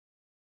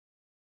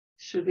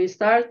Should we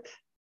start?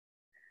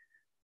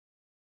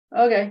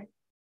 Okay.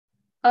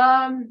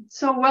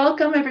 So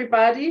welcome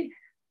everybody.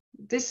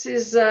 This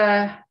is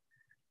a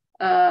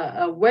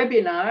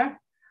webinar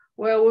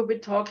where we'll be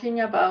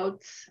talking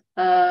about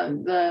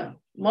the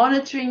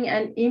monitoring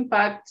and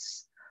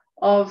impacts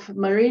of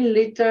marine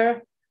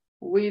litter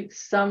with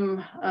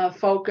some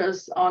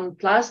focus on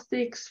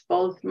plastics,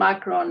 both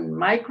macro and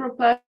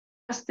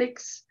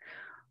microplastics.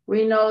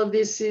 We know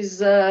this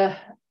is,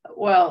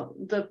 well,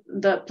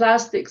 the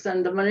plastics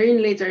and the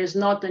marine litter is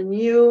not a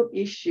new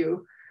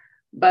issue,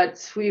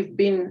 but we've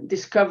been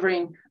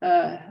discovering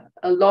a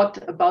lot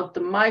about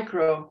the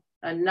micro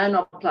and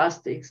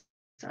nanoplastics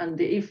and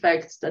the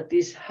effects that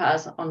this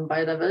has on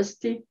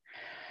biodiversity.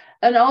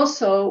 And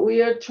also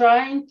we are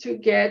trying to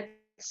get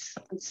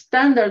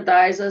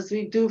standardized, as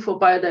we do for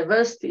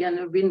biodiversity, and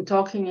we've been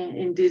talking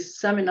in these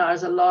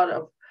seminars a lot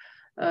of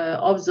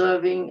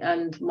observing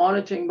and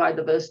monitoring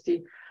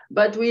biodiversity,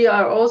 but we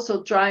are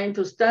also trying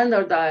to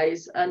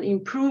standardize and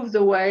improve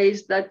the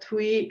ways that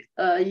we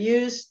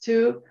use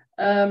to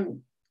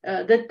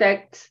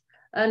detect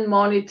and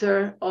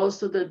monitor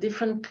also the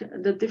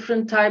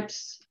different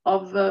types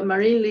of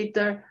marine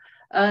litter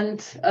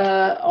and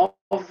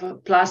of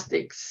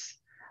plastics.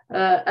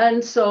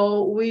 And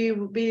so we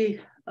will be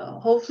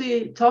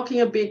hopefully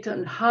talking a bit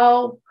on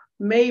how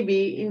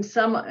maybe in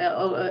some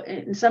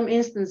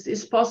instances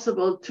it's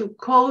possible to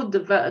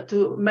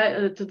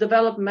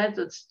develop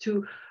methods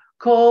to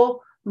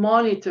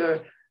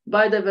co-monitor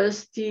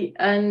biodiversity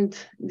and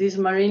this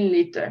marine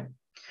litter.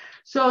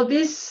 So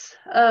this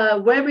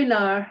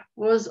webinar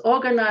was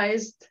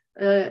organized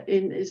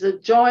is a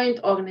joint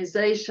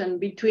organization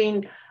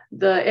between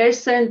the Air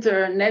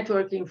Center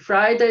Networking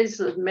Fridays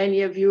that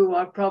many of you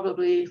are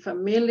probably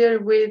familiar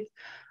with,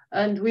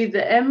 and with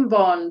the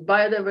MBON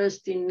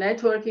Biodiversity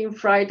Networking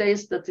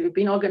Fridays that we've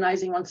been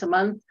organizing once a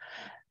month,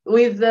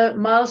 with the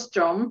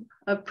MAELSTROM,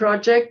 a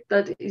project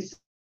that is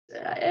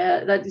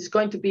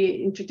going to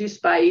be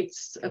introduced by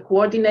its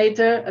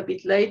coordinator a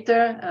bit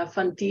later,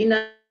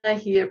 Fantina,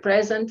 here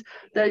present,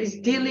 that is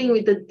dealing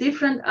with the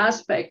different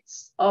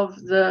aspects of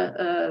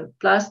the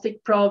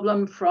plastic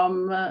problem,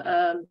 from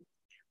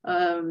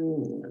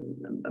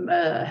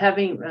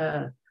having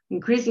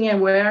increasing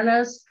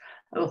awareness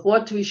of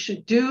what we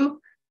should do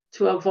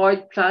to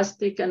avoid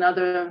plastic and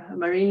other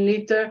marine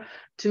litter,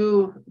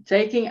 to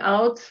taking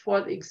out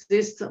what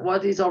exists,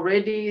 what is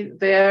already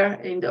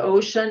there in the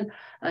ocean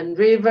and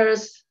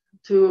rivers,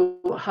 to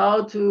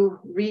how to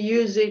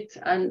reuse it,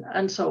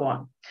 and so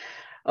on.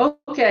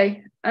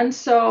 Okay, and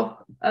so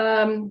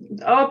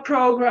our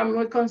program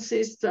will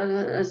consist,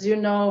 as you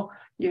know,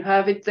 you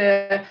have it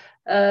there,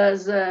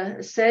 as a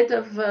set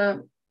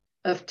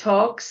of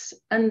talks,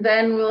 and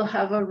then we'll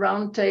have a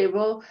round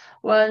table.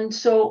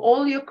 So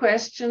all your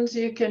questions,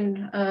 you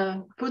can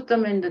put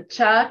them in the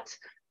chat.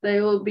 They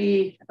will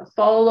be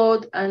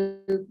followed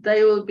and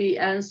they will be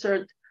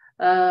answered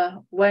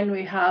when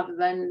we have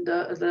then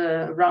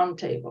the round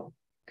table.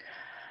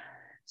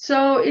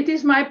 So it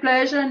is my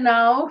pleasure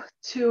now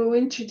to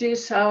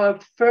introduce our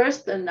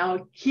first and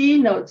our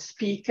keynote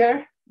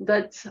speaker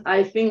that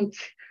I think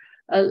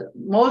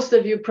most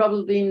of you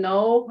probably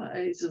know.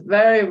 Is a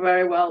very,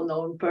 very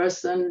well-known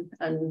person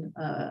and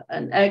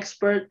an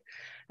expert,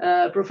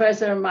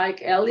 Professor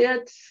Mike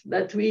Elliott,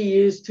 that we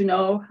used to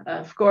know,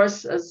 of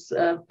course, as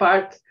a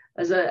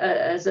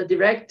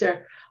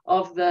director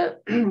of the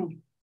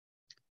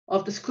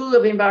of the School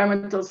of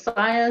Environmental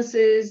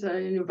Sciences,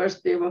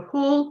 University of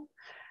Hull,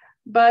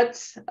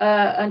 but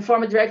and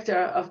former director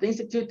of the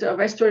Institute of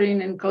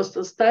Estuarine and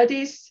Coastal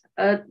Studies.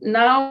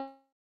 Now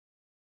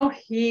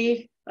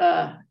he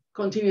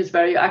continues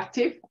very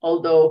active,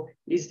 although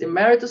he's the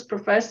emeritus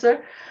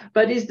professor,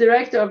 but he's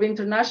director of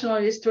International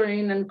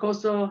Estuarine and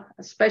Coastal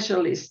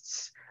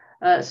Specialists.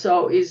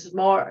 So he's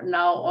more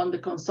now on the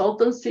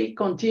consultancy,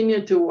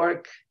 continue to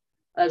work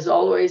as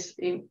always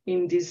in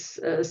these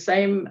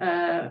same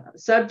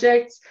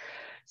subjects.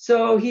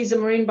 So he's a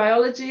marine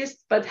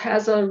biologist, but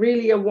has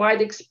really a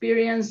wide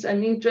experience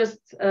and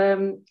interest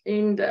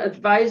in the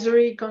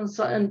advisory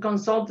and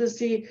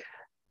consultancy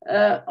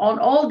on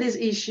all these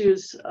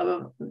issues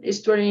of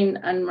estuarine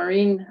and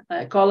marine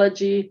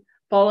ecology,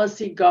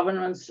 policy,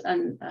 governance,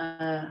 and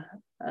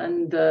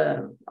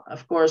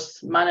of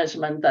course,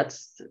 management.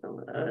 That's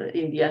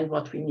in the end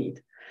what we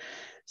need.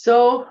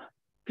 So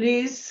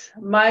please,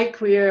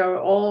 Mike, we are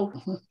all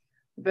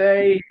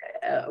very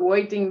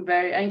waiting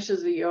very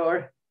anxiously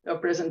your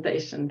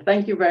presentation.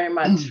 Thank you very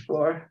much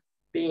for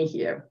being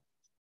here.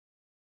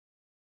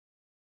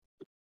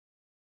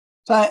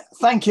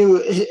 Thank you,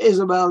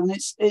 Isabel. And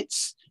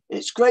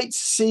it's great to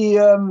see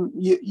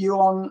you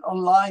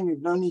online.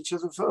 We've known each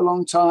other for a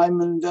long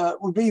time, and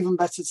it would be even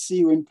better to see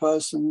you in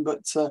person,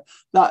 but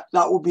that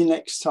will be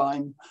next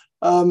time.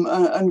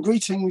 And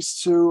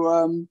greetings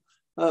to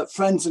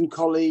friends and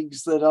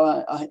colleagues that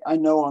I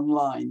know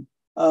online.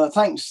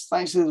 Thanks,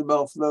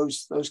 Isabel, for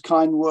those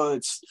kind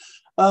words.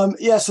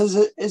 Yes,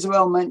 as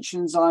Isabel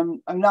mentions,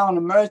 I'm now an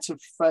emeritus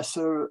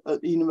professor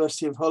at the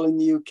University of Hull in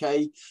the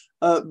UK,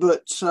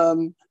 but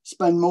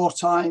spend more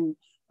time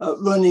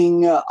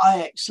running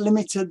IX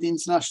Limited, the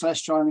International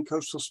Estuarine and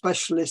Coastal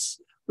Specialists,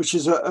 which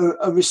is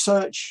a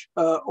research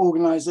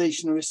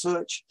organization, a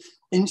research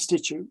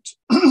institute.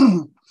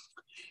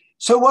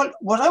 So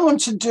what I want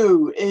to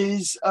do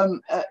is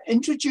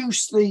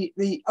introduce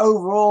the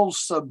overall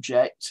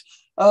subject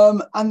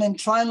and then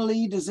try and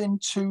lead us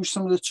into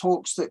some of the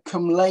talks that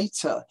come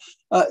later.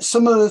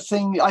 Some of the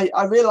things,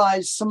 I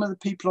realize some of the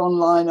people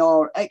online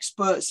are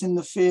experts in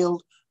the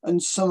field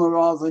and some are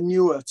rather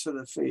newer to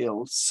the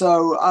field.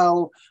 So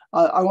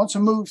I want to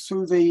move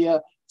through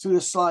the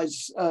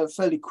slides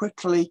fairly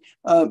quickly,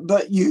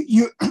 but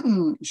you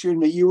excuse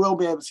me, you will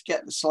be able to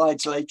get the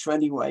slides later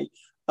anyway.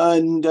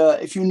 And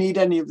if you need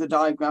any of the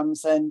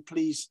diagrams, then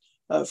please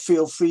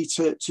feel free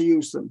to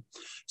use them.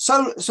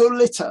 So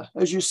litter,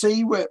 as you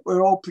see,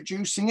 we're all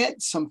producing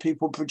it. Some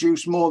people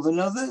produce more than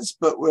others,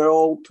 but we're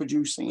all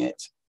producing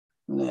it.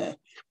 There.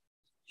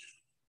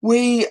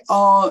 We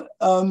are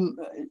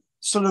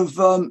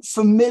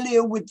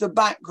familiar with the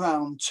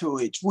background to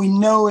it. We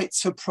know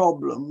it's a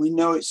problem. We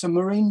know it's a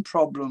marine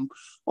problem.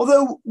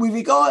 Although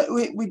we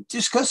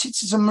discuss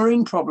it as a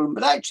marine problem,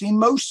 but actually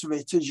most of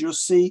it, as you'll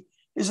see,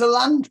 is a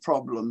land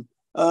problem.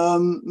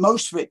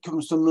 Most of it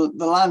comes from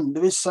the land.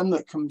 There is some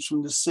that comes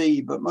from the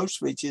sea, but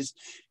most of it is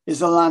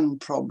a land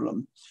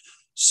problem.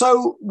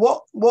 So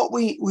what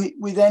we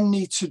then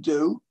need to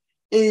do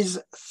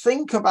is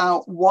think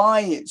about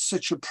why it's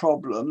such a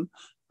problem.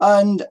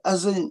 And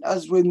as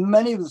with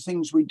many of the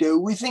things we do,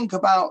 we think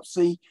about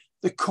the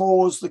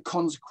cause, the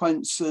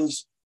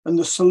consequences, and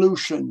the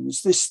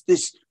solutions,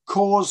 this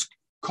cause,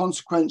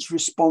 consequence,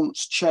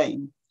 response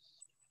chain.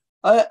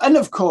 And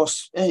of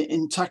course,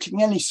 in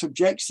tackling any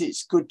subjects,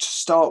 it's good to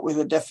start with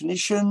a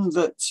definition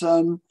that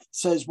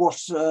says what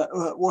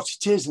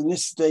it is. And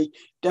this is the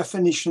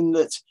definition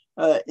that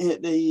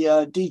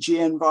the DG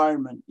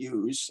Environment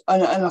use.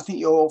 And I think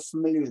you're all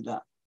familiar with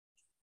that.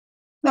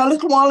 Now, a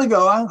little while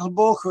ago, Uncle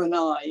Borja and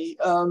I,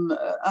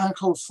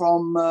 Uncle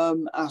from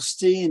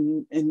Asti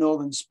in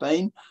northern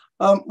Spain,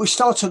 we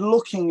started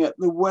looking at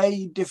the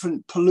way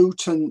different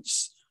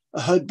pollutants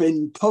had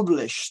been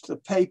published, the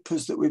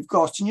papers that we've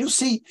got. And you'll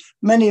see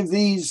many of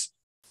these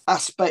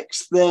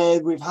aspects there.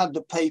 We've had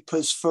the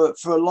papers for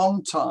a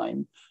long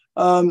time.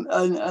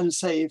 And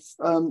say if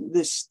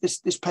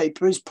this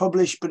paper is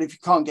published, but if you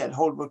can't get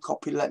hold of a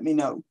copy, let me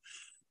know.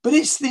 But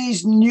it's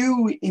these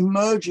new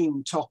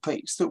emerging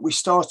topics that we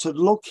started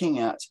looking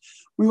at.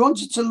 We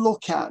wanted to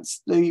look at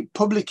the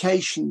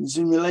publications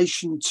in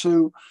relation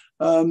to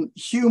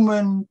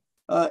human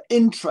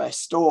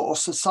interest or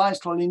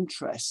societal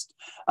interest,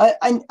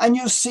 and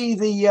you'll see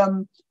the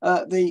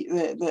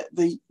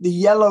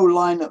yellow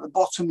line at the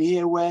bottom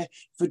here, where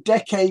for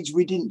decades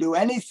we didn't do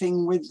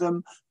anything with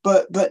them,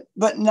 but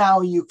now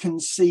you can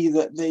see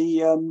that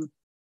the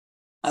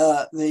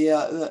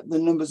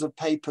numbers of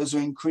papers are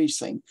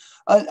increasing,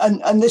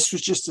 and this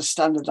was just a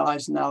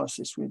standardized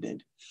analysis we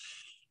did.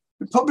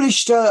 We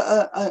published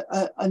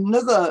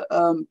another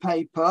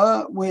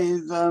paper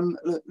with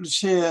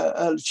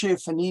Lucia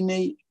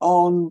Fanini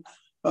on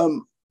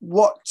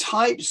what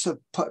types of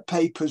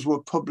papers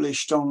were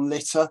published on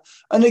litter.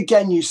 And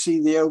again, you see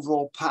the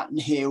overall pattern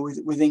here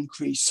with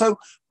increase. So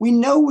we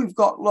know we've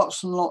got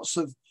lots and lots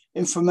of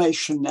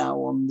information now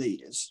on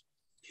these.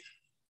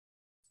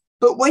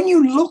 But when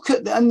you look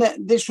at, and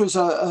this was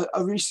a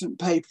recent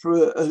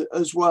paper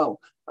as well,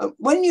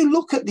 when you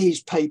look at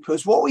these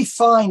papers, what we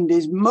find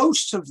is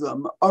most of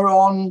them are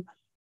on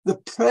the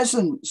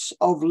presence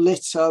of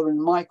litter and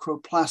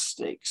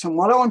microplastics. And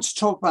what I want to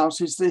talk about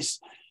is this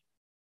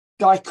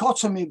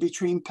dichotomy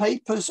between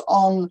papers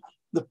on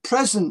the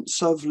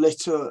presence of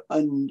litter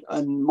and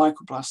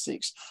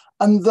microplastics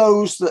and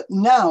those that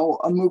now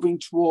are moving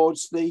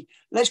towards the,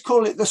 let's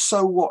call it the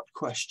so what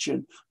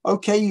question.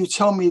 Okay, you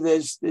tell me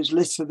there's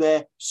litter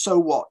there, so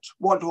what?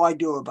 What do I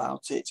do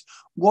about it?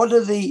 What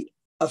are the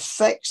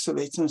effects of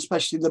it, and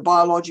especially the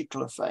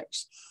biological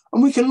effects?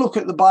 And we can look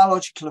at the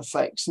biological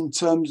effects in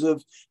terms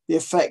of the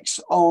effects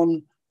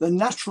on the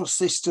natural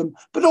system,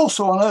 but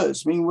also on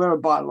us. I mean, we're a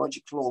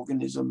biological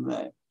organism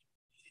there.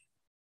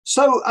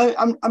 So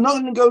I'm not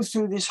going to go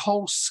through this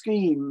whole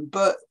scheme,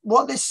 but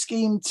what this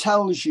scheme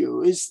tells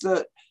you is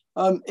that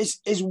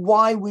is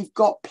why we've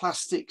got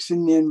plastics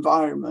in the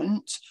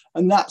environment.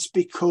 And that's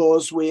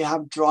because we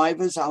have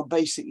drivers, our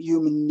basic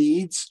human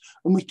needs,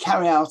 and we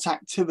carry out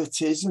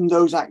activities, and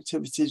those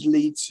activities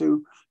lead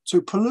to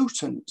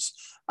pollutants.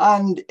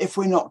 And if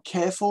we're not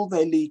careful,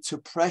 they lead to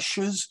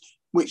pressures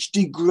which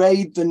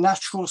degrade the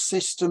natural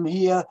system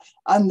here,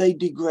 and they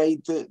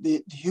degrade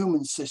the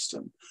human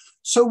system.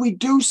 So we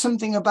do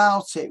something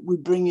about it. We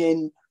bring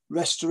in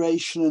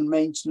restoration and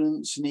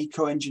maintenance and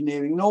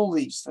eco-engineering and all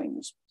these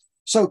things.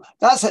 So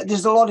that's it.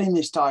 There's a lot in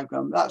this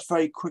diagram. That's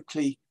very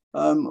quickly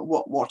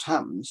what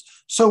happens.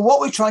 So what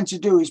we're trying to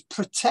do is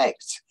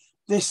protect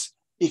this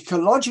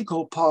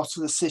ecological part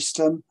of the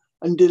system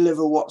and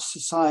deliver what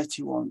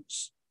society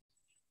wants.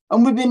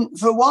 And we've been,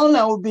 for a while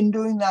now, we've been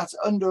doing that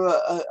under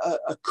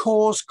a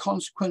cause,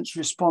 consequence,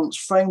 response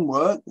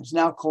framework. It's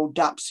now called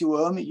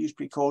DAPSIWORM. It used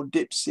to be called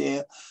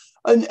DIPSIR.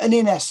 And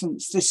in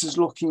essence, this is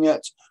looking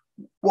at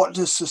what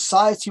does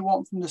society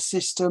want from the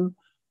system?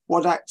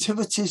 What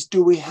activities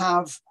do we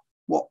have?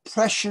 What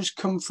pressures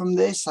come from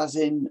this, as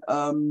in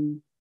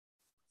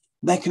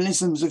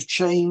mechanisms of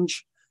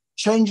change,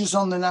 changes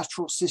on the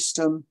natural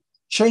system,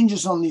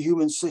 changes on the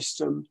human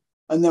system,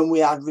 and then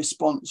we add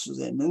responses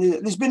in. And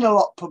there's been a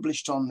lot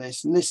published on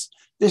this, and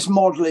this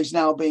model is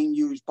now being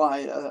used by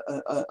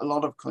a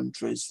lot of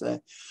countries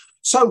there.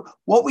 So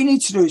what we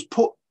need to do is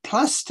put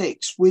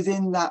plastics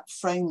within that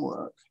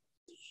framework.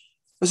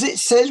 As it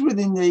says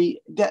within the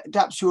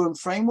DAPS-UN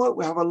framework,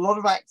 we have a lot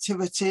of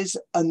activities,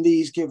 and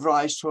these give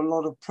rise to a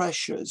lot of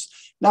pressures.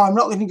 Now, I'm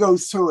not going to go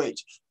through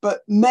it,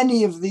 but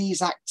many of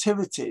these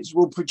activities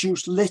will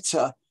produce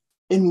litter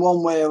in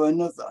one way or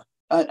another,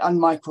 and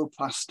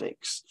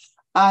microplastics.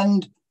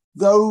 And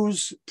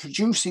those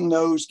producing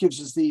those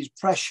gives us these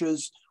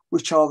pressures,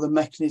 which are the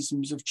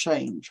mechanisms of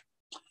change.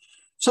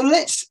 So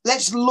let's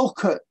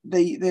look at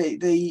the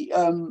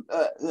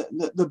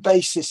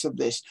basis of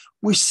this.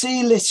 We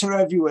see litter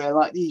everywhere,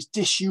 like these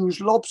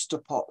disused lobster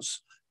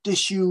pots,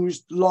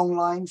 disused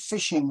long-line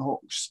fishing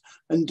hooks,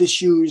 and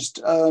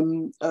disused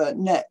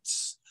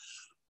nets.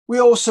 We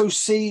also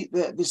see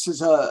that this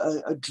is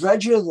a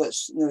dredger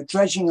that's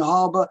dredging a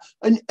harbour,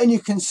 and you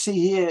can see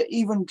here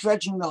even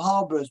dredging the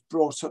harbour has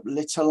brought up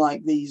litter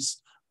like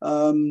these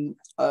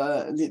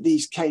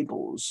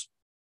cables.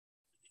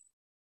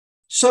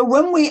 So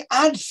when we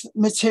add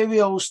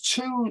materials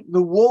to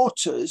the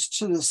waters,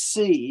 to the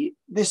sea,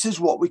 this is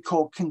what we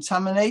call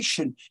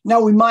contamination. Now,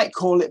 we might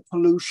call it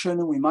pollution,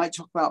 and we might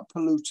talk about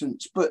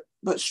pollutants, but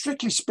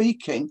strictly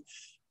speaking,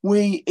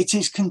 it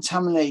is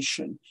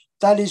contamination.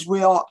 That is,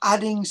 we are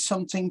adding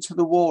something to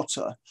the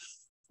water.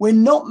 We're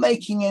not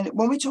making any,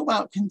 when we talk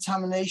about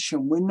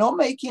contamination, we're not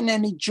making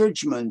any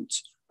judgment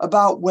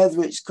about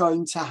whether it's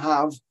going to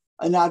have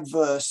an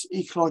adverse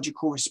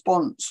ecological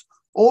response.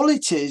 All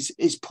it is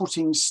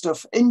putting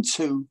stuff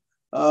into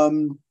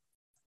the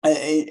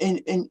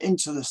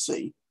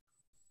sea.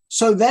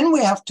 So then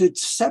we have to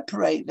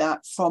separate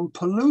that from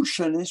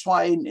pollution. That's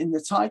why in the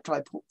title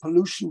I put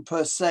pollution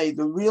per se,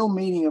 the real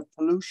meaning of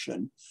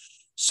pollution.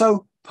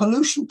 So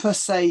pollution per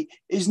se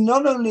is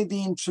not only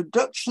the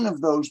introduction of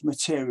those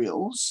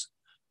materials,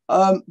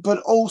 but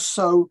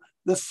also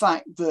the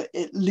fact that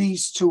it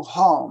leads to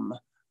harm.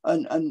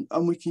 And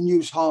we can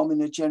use harm in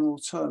a general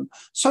term.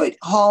 So it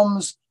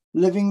harms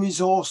living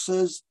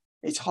resources,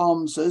 it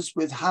harms us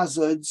with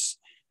hazards,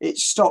 it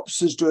stops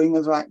us doing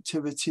other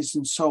activities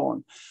and so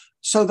on.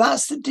 So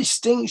that's the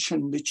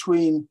distinction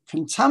between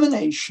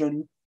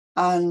contamination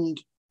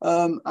and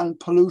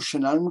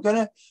pollution. And we're going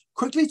to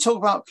quickly talk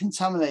about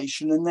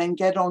contamination and then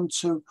get on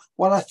to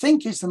what I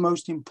think is the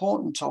most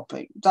important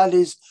topic. That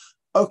is,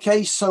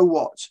 okay, so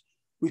what?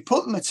 We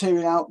put the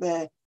material out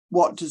there,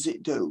 what does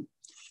it do?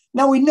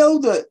 Now, we know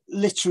that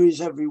litter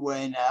is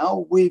everywhere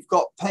now. We've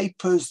got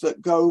papers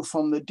that go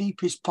from the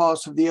deepest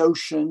part of the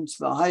ocean to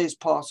the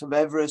highest part of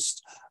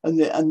Everest, and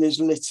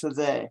there's litter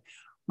there.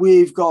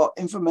 We've got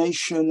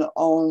information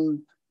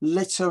on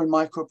litter and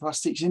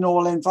microplastics in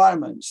all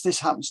environments. This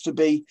happens to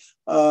be,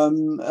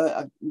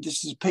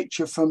 this is a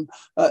picture from,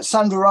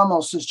 Sandra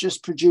Ramos has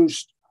just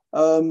produced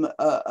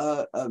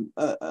a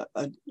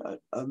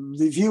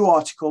review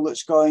article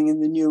that's going in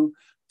the new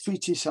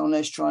treatise on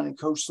estuarine and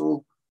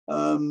coastal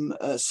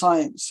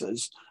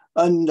sciences,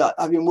 and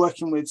I've been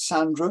working with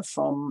Sandra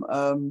from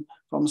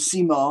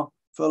CIMAR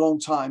for a long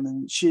time,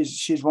 and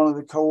she's one of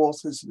the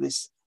co-authors of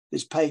this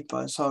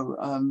paper. So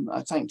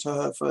I thank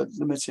her for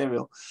the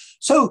material.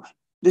 So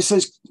this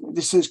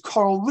is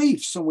coral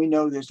reefs, and we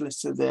know there's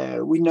litter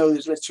there. We know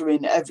there's litter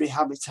in every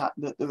habitat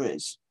that there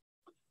is.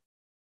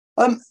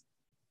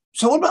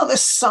 So what about the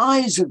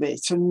size of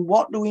it, and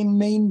what do we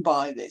mean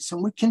by this?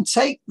 And we can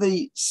take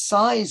the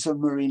size of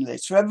marine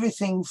litter,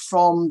 everything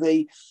from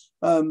the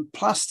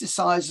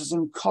plasticizers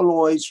and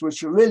colloids,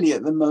 which are really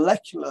at the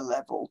molecular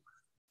level,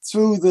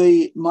 through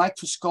the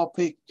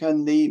microscopic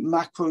and the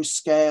macro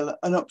scale,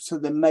 and up to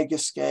the mega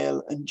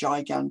scale and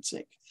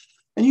gigantic.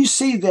 And you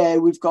see there,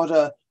 we've got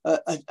a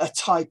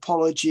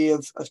typology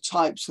of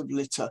types of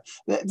litter.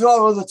 There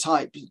are other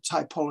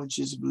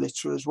typologies of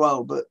litter as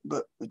well, but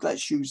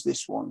let's use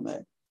this one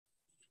there.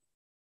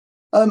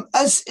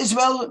 As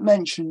Isabel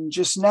mentioned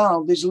just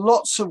now, there's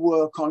lots of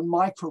work on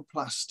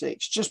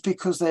microplastics just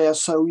because they are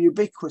so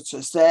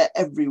ubiquitous. They're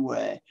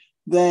everywhere.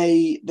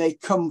 They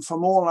come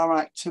from all our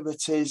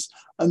activities,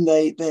 and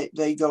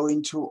they go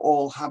into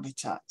all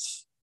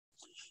habitats.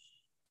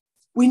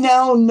 We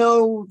now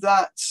know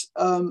that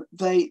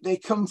they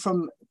come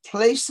from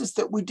places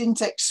that we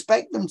didn't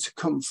expect them to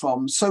come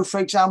from. So, for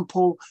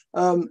example,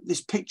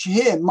 this picture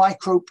here,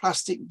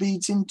 microplastic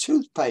beads in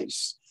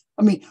toothpaste.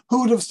 I mean,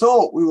 who would have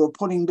thought we were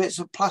putting bits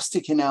of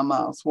plastic in our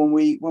mouth when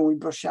we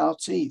brush our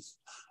teeth?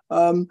 We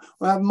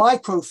have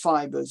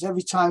microfibers.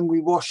 Every time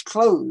we wash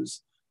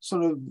clothes,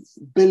 sort of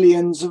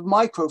billions of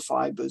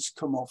microfibers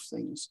come off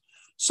things.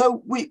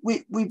 So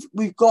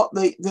we've got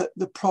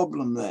the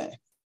problem there.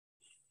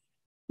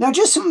 Now,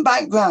 just some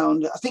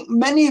background. I think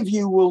many of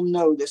you will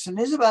know this, and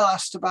Isabel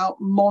asked about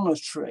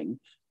monitoring.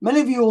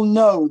 Many of you will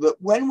know that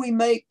when we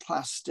make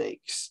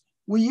plastics,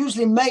 we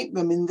usually make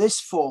them in this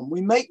form.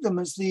 We make them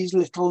as these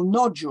little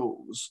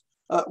nodules,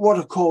 what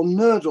are called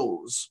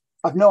nurdles.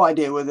 I've no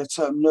idea where the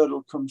term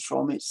nurdle comes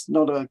from. It's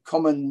not a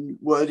common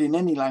word in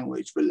any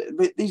language, but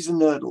these are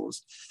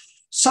nurdles.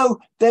 So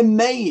they're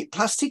made,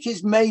 plastic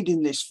is made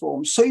in this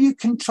form, so you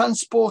can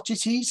transport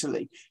it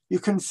easily. You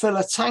can fill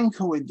a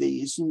tanker with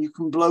these and you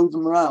can blow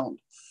them around.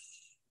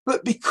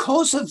 But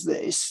because of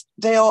this,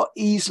 they are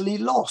easily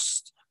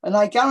lost. And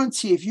I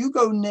guarantee if you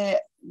go near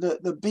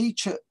the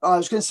beach,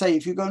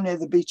 if you go near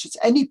the beach at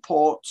any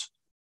port,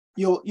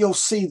 you'll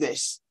see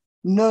this,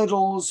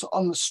 nurdles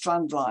on the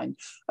strand line.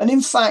 And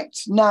in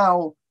fact,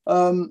 now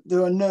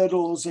there are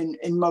nurdles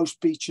in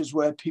most beaches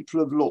where people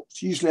have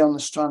looked, usually on the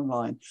strand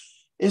line.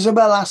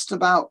 Isabel asked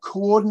about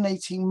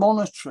coordinating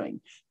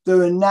monitoring.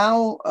 There are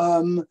now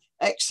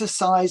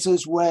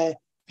exercises where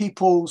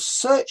people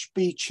search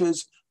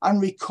beaches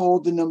and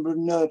record the number of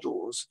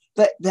nurdles.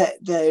 They're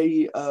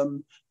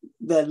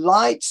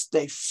light,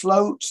 they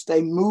float,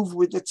 they move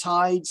with the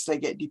tides, they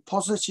get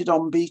deposited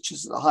on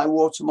beaches at the high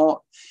water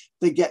mark,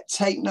 they get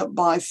taken up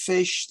by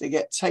fish, they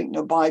get taken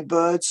up by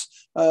birds.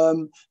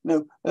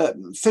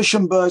 Fish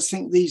and birds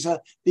think these are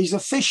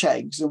fish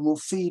eggs and will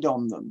feed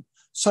on them.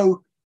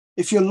 So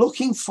if you're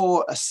looking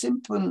for a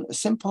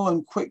simple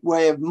and quick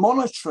way of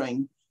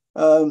monitoring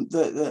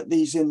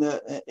these in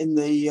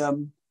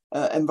the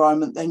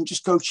environment, then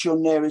just go to your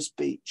nearest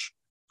beach.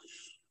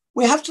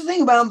 We have to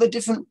think about the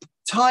different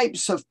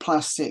types of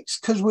plastics,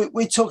 because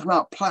we're talking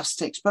about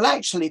plastics, but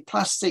actually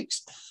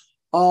plastics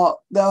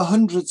there are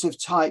hundreds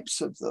of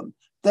types of them.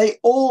 They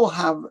all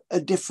have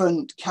a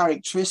different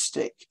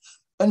characteristic.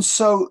 And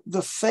so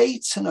the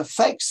fate and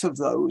effects of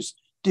those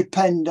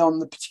depend on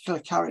the particular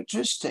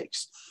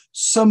characteristics.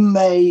 Some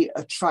may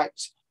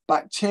attract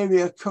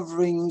bacteria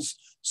coverings,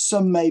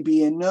 some may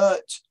be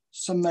inert,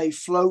 some may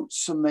float,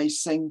 some may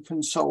sink,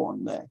 and so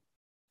on there.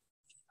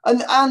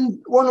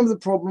 And one of the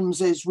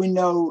problems is we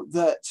know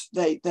that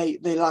they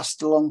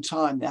last a long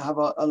time. They have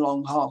a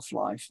long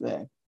half-life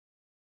there.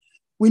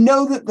 We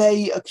know that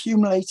they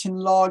accumulate in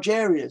large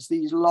areas,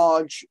 these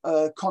large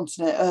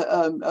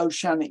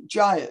oceanic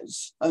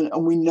gyres,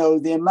 and we know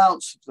the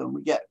amounts of them.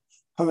 We get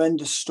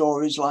horrendous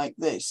stories like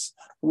this.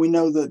 We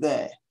know they're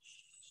there.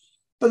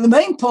 But the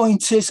main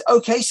point is,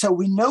 okay, so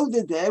we know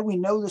they're there, we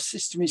know the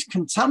system is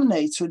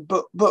contaminated,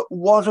 but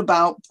what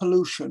about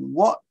pollution?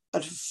 What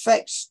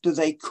effects do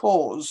they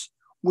cause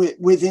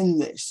within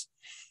this?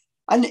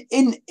 And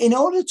in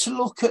order to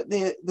look at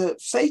the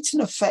fate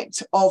and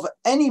effect of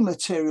any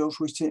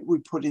materials we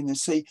put in the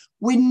sea,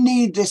 we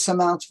need this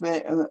amount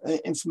of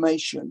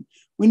information.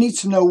 We need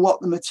to know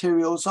what the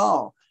materials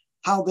are,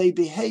 how they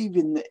behave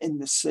in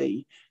the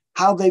sea,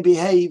 how they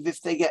behave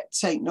if they get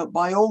taken up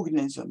by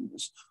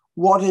organisms,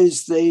 what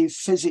is the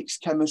physics,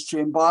 chemistry,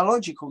 and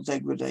biological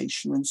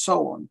degradation, and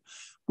so on.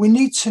 We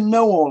need to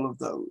know all of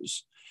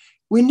those.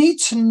 We need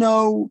to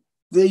know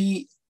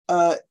the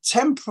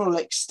temporal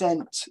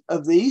extent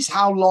of these,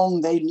 how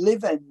long they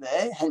live in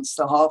there, hence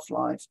the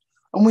half-life.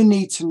 And we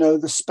need to know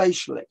the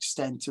spatial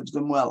extent of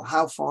them well,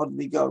 how far do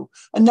they go?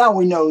 And now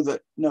we know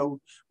that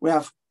we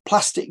have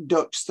plastic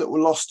ducks that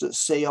were lost at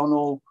sea on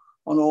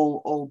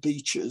all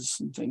beaches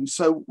and things.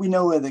 So we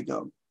know where they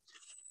go.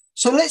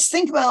 So let's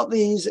think about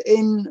these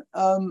in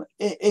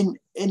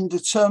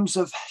the terms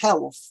of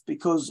health,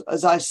 because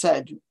as I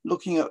said,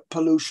 looking at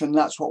pollution,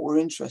 that's what we're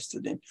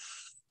interested in.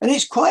 And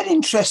it's quite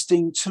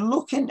interesting to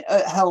look at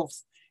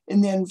health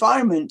in the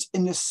environment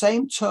in the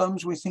same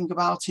terms we think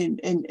about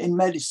in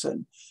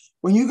medicine.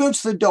 When you go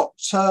to the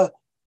doctor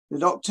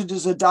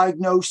does a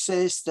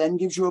diagnosis, then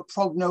gives you a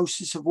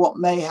prognosis of what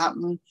may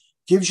happen,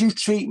 gives you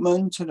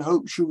treatment and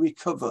hopes you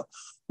recover.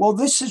 Well,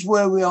 this is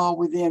where we are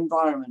with the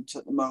environment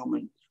at the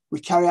moment. We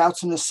carry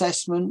out an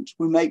assessment,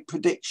 we make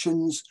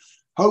predictions,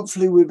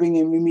 hopefully we bring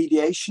in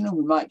remediation, and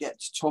we might get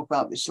to talk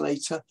about this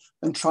later,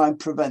 and try and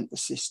prevent the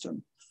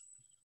system.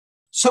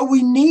 So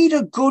we need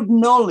a good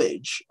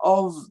knowledge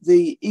of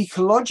the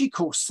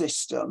ecological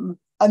system,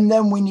 and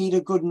then we need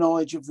a good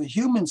knowledge of the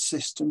human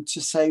system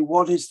to say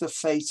what is the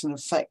fate and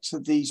effects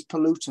of these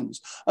pollutants.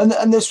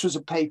 And this was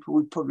a paper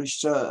we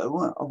published a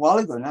while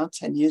ago now,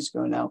 10 years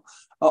ago now,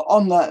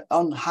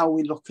 on how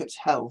we look at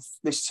health,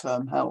 this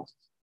term health.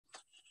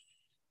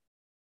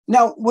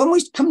 Now, when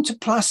we come to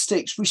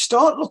plastics, we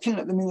start looking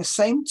at them in the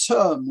same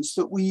terms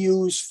that we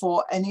use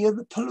for any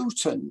other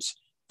pollutant.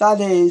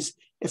 That is,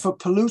 if a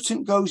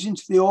pollutant goes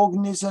into the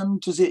organism,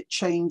 does it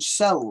change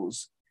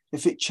cells?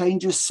 If it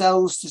changes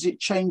cells, does it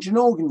change an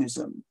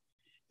organism?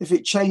 If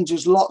it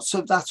changes lots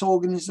of that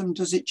organism,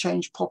 does it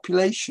change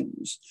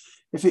populations?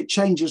 If it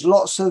changes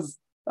lots of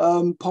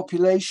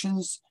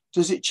populations,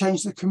 does it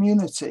change the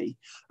community?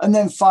 And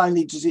then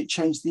finally, does it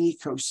change the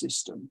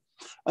ecosystem?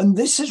 And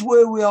this is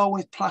where we are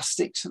with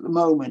plastics at the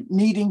moment,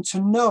 needing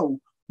to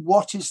know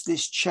what is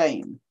this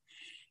chain.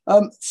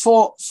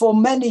 For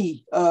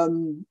many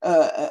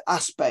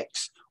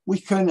aspects, we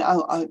can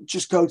I'll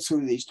just go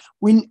through these.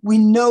 We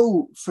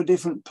know for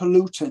different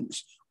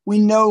pollutants, we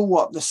know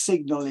what the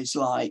signal is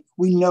like.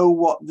 We know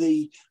what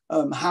the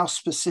how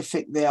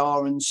specific they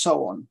are, and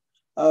so on.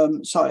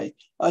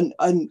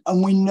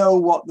 And we know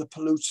what the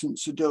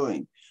pollutants are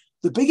doing.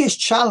 The biggest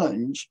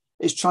challenge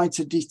is trying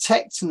to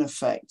detect an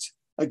effect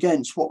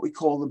against what we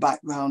call the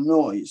background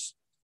noise.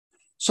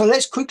 So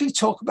let's quickly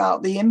talk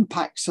about the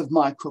impacts of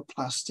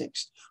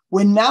microplastics.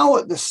 We're now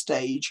at the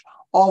stage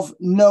of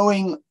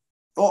knowing,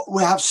 or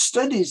we have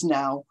studies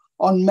now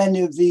on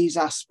many of these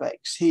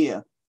aspects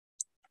here.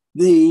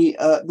 The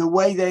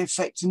way they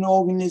affect an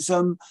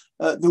organism,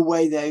 the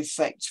way they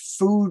affect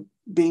food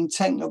being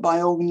taken up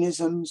by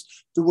organisms,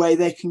 the way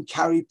they can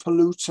carry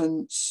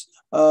pollutants,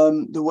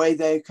 the way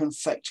they can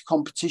affect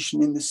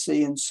competition in the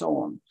sea, and so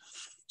on.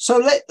 So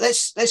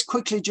let's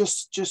quickly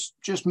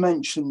just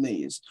mention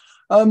these.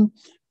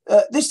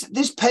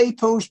 This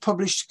paper was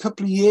published a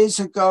couple of years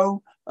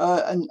ago,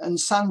 and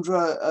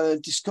Sandra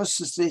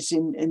discusses this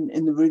in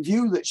the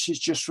review that she's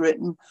just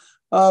written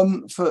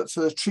for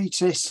the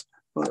treatise,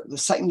 the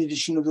second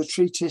edition of the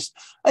treatise,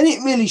 and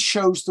it really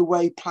shows the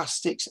way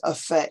plastics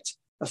affect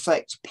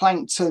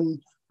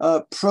plankton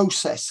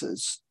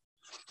processes.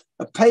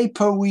 A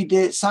paper we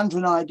did, Sandra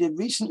and I did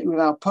recently with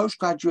our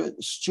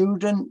postgraduate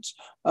student,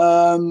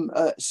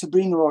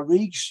 Sabrina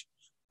Rodriguez,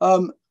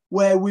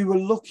 where we were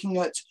looking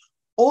at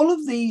all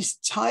of these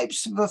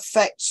types of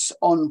effects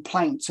on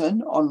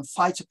plankton, on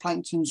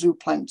phytoplankton,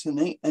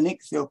 zooplankton, and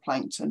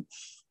ichthyoplankton,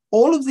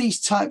 all of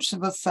these types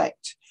of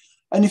effect.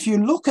 And if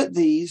you look at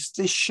these,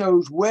 this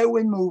shows where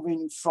we're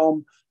moving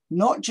from,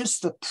 not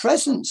just the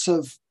presence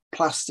of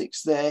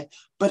plastics there,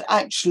 but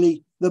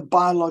actually the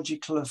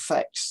biological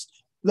effects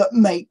that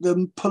make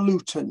them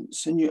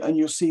pollutants. And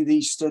you'll see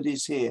these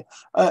studies here.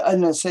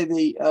 And I say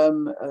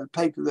the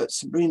paper that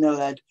Sabrina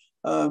led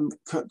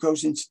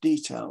goes into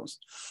details.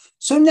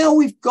 So now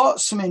we've got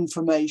some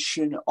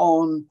information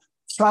on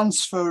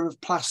transfer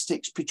of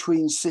plastics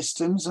between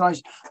systems.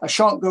 And I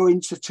shan't go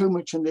into too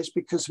much on this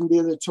because some of the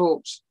other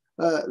talks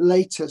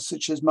later,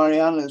 such as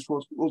Mariana's,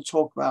 will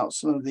talk about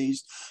some of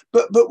these.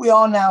 But we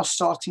are now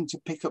starting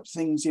to pick up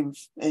things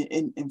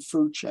in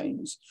food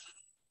chains.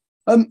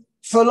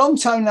 For a long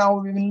time now,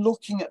 we've been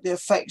looking at the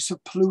effects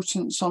of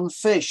pollutants on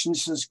fish. And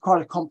this is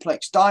quite a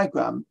complex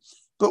diagram.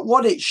 But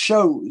what it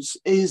shows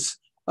is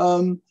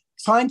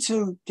trying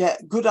to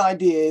get good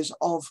ideas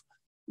of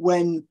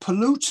when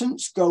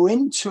pollutants go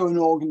into an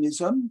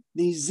organism,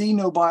 these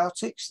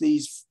xenobiotics,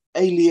 these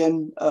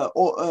alien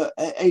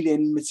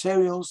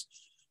materials,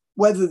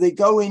 whether they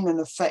go in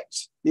and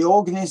affect the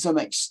organism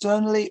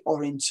externally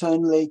or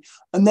internally.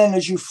 And then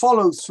as you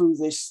follow through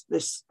this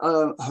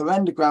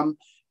horrendogram,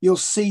 you'll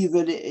see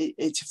that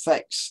it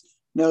affects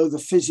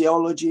the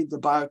physiology, the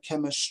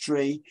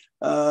biochemistry,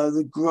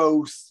 the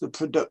growth, the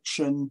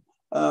production,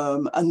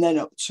 and then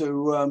up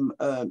to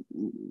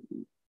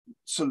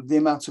sort of the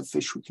amount of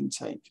fish we can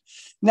take.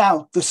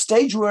 Now, the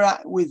stage we're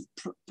at with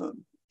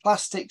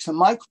plastics and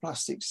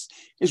microplastics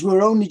is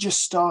we're only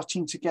just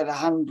starting to get a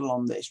handle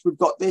on this. We've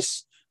got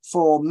this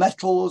for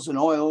metals and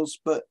oils,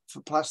 but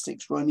for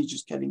plastics, we're only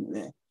just getting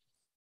there.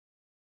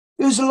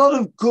 There's a lot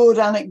of good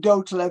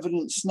anecdotal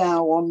evidence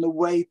now on the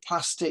way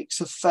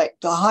plastics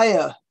affect the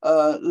higher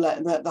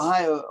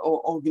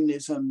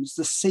organisms,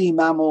 the sea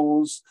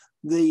mammals,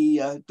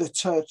 the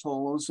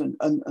turtles and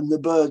the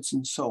birds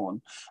and so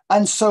on.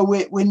 And so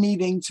we're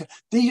needing to,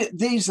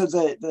 these are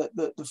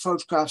the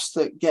photographs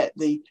that get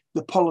the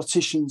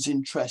politicians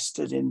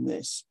interested in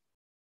this.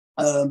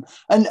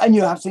 And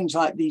you have things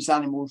like these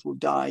animals will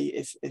die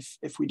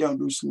if we don't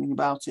do something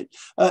about it.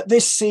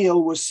 This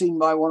seal was seen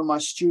by one of my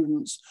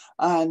students,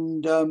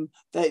 and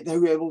they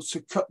were able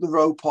to cut the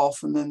rope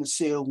off, and then the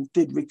seal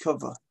did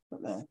recover.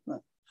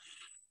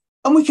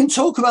 And we can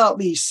talk about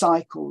these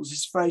cycles.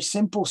 It's a very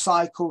simple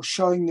cycle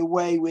showing the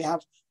way we have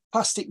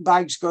plastic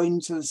bags going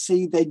into the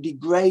sea. They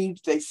degrade,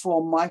 they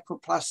form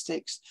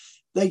microplastics,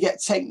 they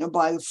get taken up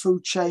by the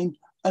food chain,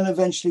 and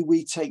eventually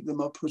we take them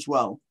up as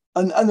well.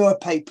 And there are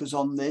papers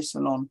on this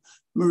and on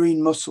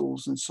marine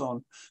mussels and so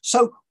on.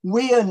 So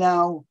we are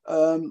now,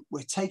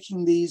 we're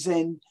taking these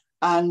in,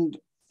 and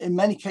in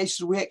many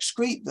cases we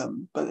excrete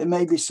them, but there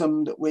may be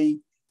some that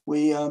we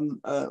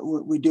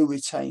do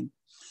retain.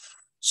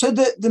 So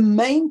the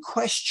main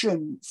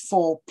question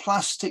for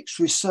plastics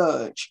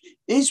research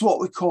is what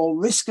we call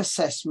risk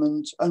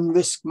assessment and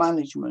risk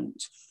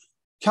management.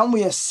 Can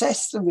we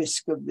assess the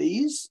risk of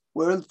these?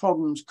 Where are the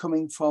problems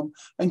coming from?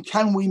 And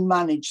can we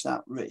manage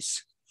that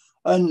risk?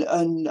 And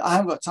I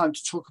haven't got time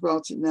to talk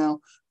about it now,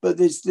 but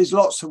there's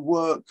lots of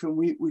work, and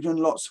we've done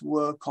lots of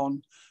work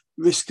on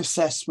risk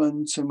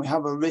assessment, and we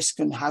have a risk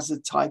and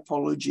hazard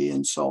typology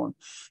and so on.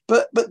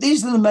 But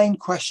these are the main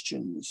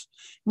questions.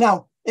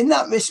 Now, in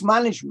that risk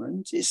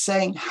management, it's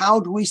saying,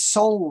 how do we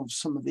solve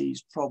some of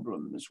these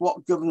problems?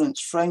 What governance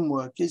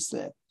framework is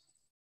there?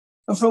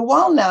 And for a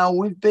while now,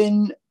 we've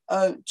been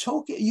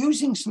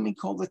using something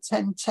called the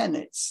 10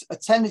 tenets. A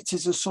tenet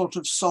is a sort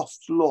of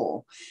soft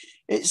law.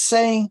 It's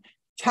saying,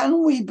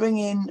 can we bring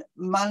in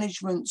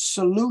management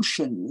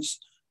solutions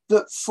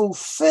that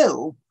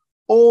fulfill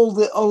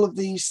all of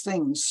these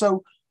things?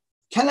 So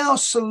can our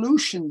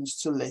solutions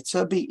to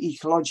litter be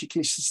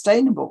ecologically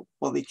sustainable?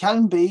 Well, they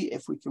can be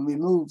if we can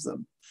remove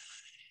them.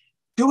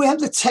 Do we have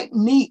the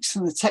techniques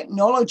and the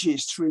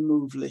technologies to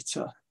remove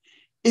litter?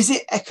 Is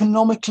it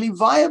economically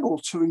viable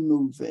to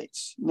remove it?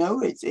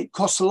 No, it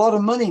costs a lot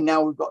of money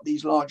now we've got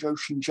these large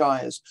ocean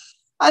gyres.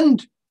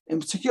 And in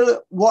particular,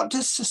 what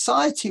does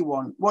society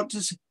want? What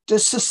does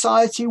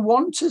society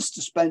want us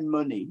to spend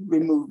money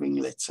removing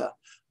litter?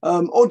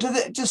 Or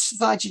does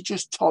society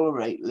just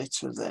tolerate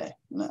litter there?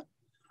 No.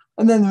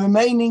 And then the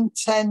remaining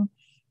 10,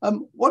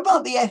 what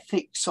about the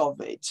ethics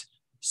of it?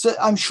 So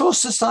I'm sure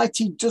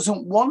society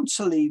doesn't want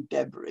to leave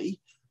debris,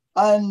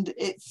 and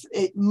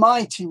it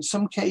might in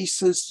some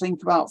cases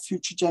think about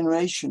future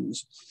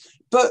generations.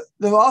 But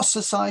there are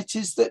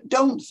societies that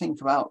don't think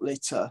about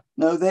litter.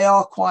 No, they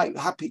are quite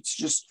happy to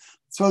just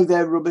throw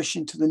their rubbish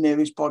into the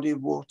nearest body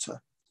of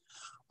water.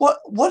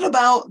 What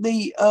about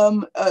the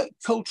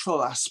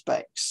cultural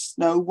aspects?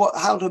 No,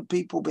 how do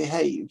people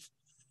behave?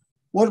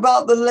 What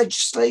about the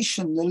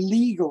legislation, the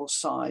legal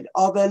side?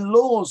 Are there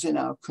laws in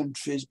our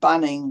countries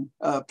banning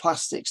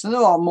plastics? And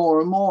there are more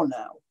and more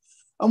now.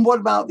 And what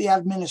about the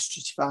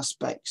administrative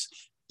aspects?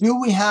 Do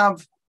we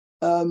have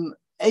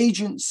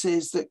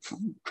agencies that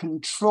can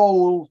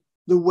control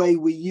the way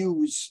we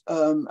use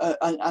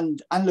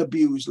and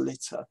abuse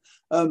litter?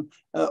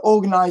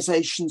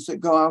 Organisations that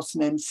go out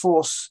and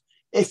enforce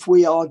if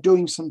we are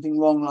doing something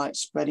wrong, like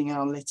spreading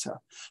our litter.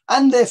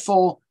 And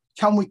therefore,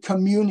 can we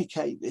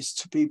communicate this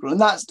to people?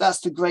 And that's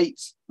the great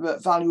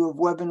value of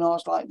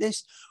webinars like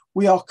this.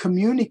 We are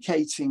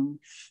communicating.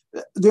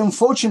 The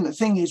unfortunate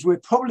thing is we're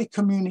probably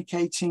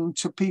communicating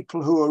to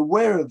people who are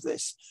aware of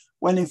this,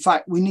 when in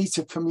fact we need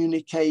to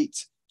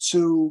communicate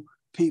to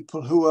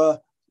people who are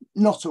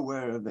not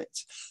aware of it.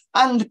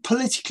 And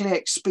politically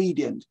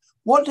expedient.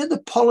 What do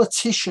the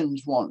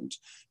politicians want?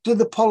 Do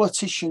the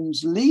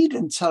politicians lead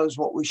and tell us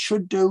what we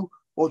should do,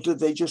 or do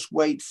they just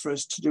wait for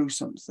us to do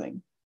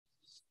something?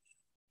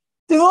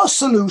 There are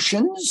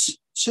solutions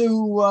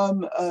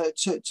to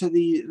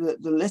the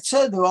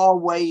litter. There are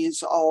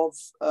ways of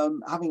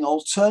having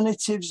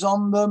alternatives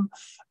on them.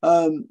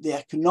 The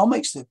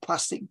economics, the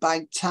plastic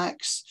bag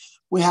tax.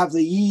 We have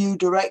the EU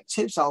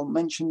directives. I'll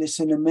mention this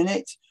in a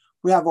minute.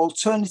 We have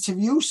alternative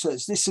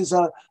uses. This is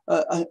a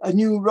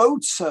new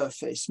road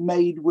surface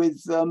made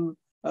with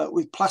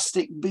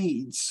plastic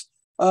beads.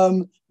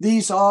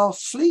 These are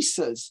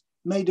fleeces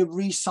made of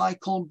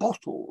recycled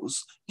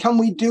bottles. Can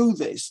we do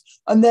this?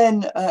 And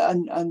then,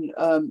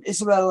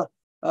 Isabel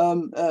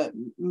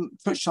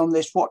touched on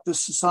this, what does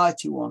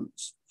society want?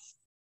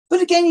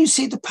 But again, you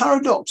see the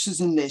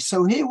paradoxes in this.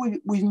 So here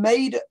we've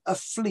made a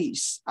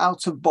fleece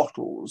out of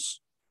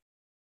bottles.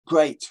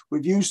 Great,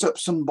 we've used up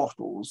some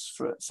bottles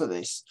for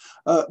this.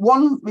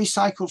 One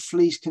recycled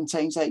fleece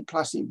contains 8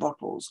 plastic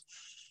bottles.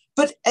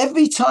 But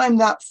every time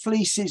that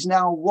fleece is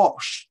now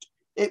washed,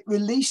 it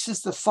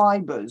releases the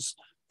fibers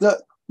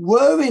that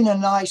were in a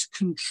nice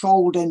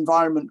controlled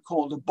environment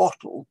called a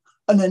bottle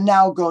and are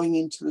now going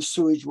into the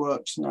sewage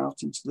works and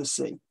out into the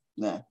sea.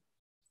 There.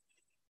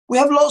 We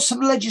have lots of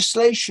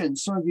legislation.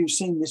 Some of you have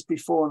seen this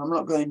before, and I'm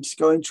not going to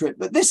go into it,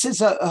 but this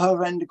is a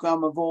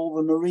horrendogram of all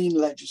the marine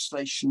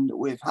legislation that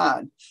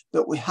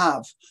we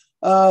have.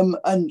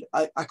 And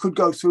I could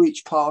go through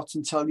each part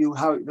and tell you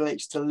how it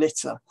relates to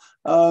litter.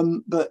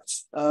 But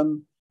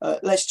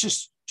let's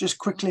just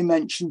quickly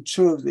mention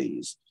 2 of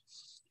these.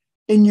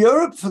 In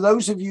Europe, for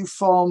those of you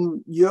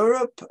from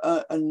Europe,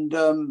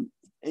 and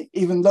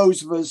even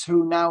those of us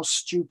who now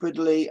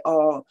stupidly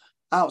are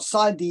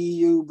outside the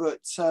EU, but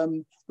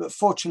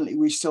fortunately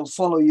we still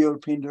follow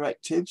European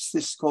directives.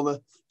 This is called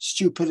the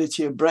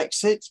stupidity of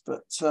Brexit,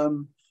 but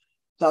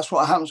that's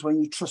what happens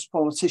when you trust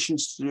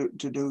politicians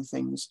to do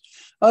things.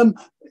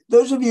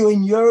 Those of you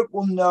in Europe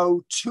will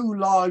know 2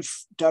 large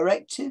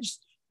directives: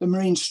 the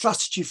Marine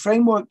Strategy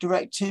Framework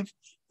Directive,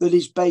 that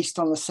is based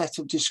on a set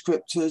of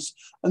descriptors,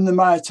 and the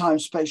Maritime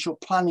Spatial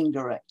Planning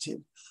Directive.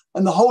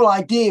 And the whole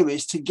idea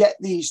is to get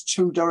these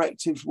 2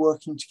 directives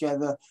working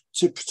together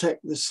to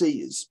protect the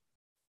seas.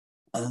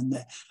 And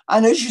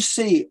as you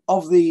see,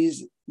 of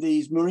these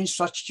Marine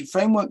Strategy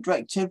Framework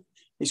Directive,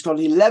 it's got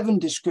 11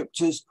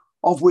 descriptors,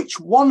 of which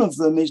one of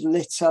them is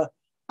litter.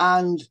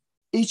 And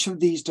each of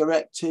these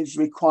directives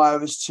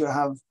require us to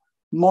have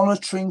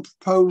monitoring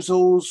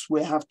proposals.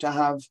 We have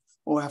to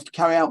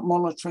carry out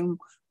monitoring.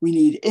 We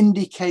need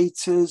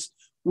indicators.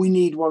 We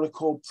need what are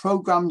called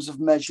programs of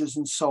measures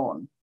and so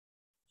on.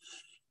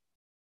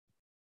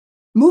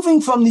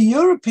 Moving from the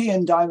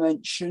European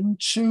dimension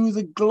to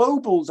the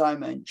global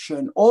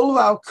dimension, all of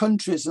our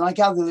countries, and I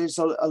gather there's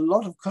a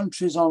lot of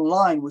countries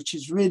online, which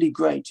is really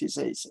great,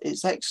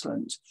 it's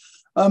excellent.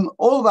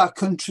 All of our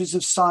countries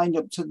have signed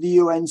up to the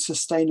UN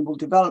Sustainable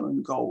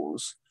Development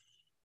Goals.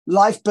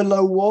 Life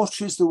below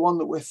water is the one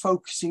that we're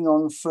focusing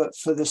on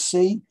for the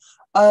sea.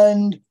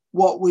 And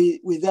what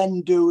we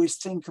then do is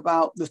think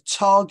about the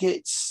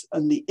targets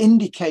and the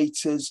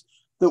indicators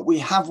that we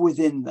have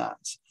within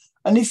that.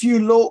 And if you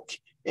look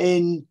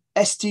in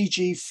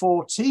SDG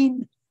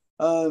 14,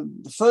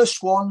 the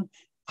first one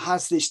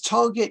has this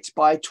target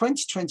by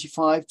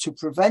 2025 to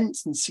prevent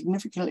and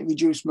significantly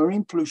reduce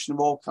marine pollution of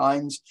all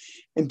kinds,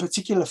 in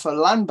particular for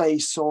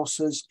land-based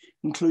sources,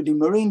 including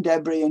marine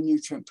debris and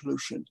nutrient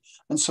pollution.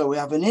 And so we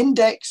have an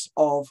index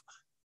of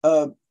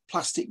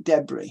plastic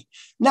debris.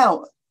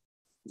 Now,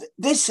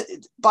 this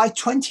by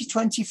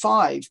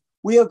 2025,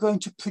 we are going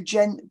to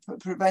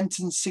prevent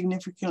and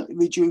significantly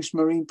reduce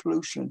marine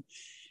pollution.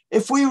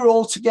 If we were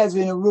all together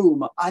in a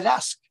room, I'd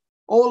ask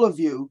all of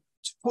you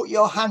to put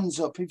your hands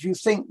up if you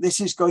think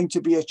this is going to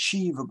be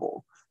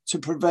achievable to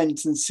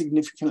prevent and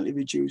significantly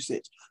reduce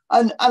it.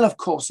 And of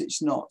course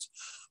it's not.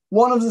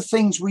 One of the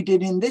things we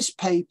did in this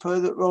paper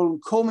that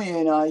Roland Cormier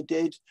and I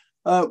did,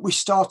 we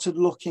started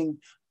looking,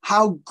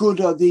 how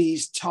good are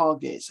these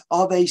targets?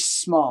 Are they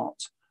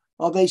smart?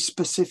 Are they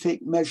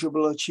specific,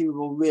 measurable,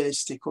 achievable,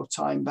 realistic, or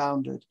time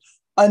bounded?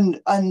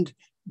 And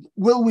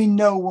will we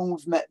know when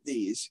we've met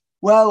these?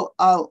 Well,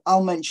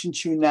 I'll mention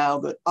to you now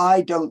that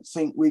I don't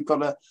think we've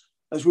got a,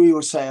 as we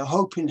would say, a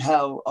hope in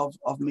hell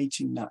of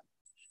meeting that.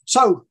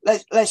 So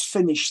let's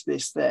finish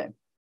this there.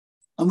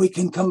 And we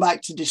can come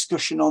back to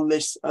discussion on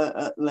this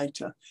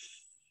later.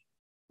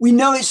 We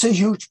know it's a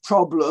huge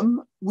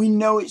problem. We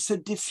know it's a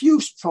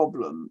diffuse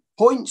problem.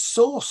 Point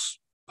source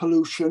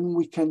pollution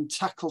we can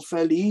tackle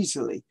fairly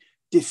easily.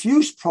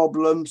 Diffuse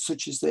problems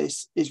such as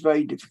this is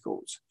very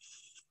difficult.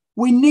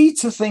 We need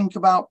to think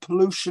about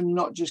pollution,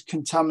 not just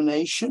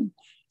contamination.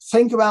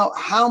 Think about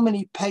how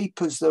many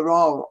papers there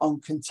are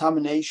on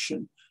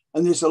contamination,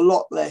 and there's a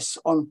lot less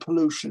on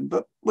pollution,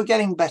 but we're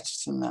getting better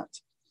than that.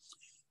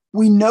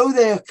 We know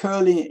they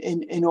occur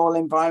in all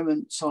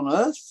environments on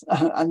Earth,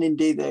 and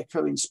indeed they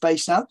occur in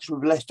space now because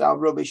we've left our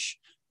rubbish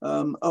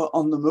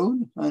on the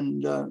moon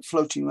and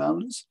floating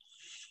around us.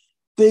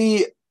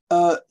 The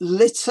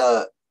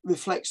litter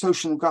reflects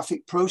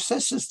oceanographic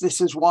processes.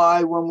 This is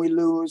why when we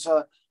lose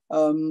a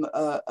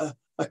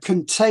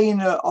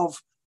container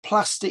of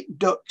plastic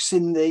ducks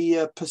in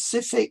the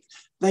Pacific,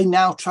 they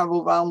now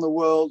travel around the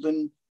world,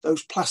 and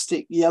those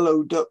plastic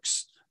yellow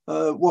ducks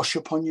wash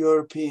up on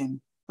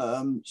European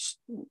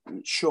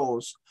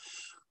shores.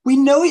 We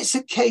know it's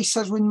a case,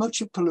 as with much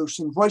of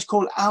pollution, what is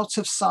called out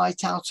of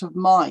sight, out of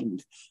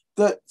mind,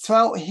 that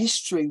throughout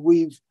history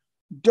we've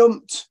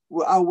dumped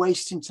our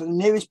waste into the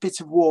nearest bit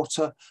of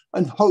water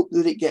and hope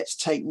that it gets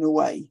taken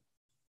away.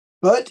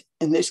 But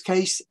in this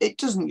case, it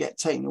doesn't get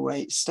taken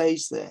away, it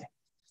stays there.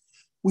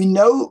 We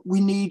know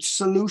we need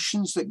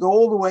solutions that go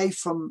all the way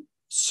from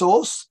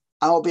source,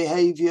 our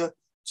behavior,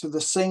 to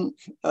the sink,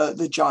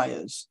 the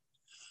gyres.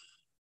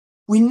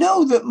 We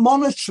know that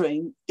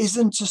monitoring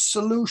isn't a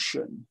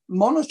solution.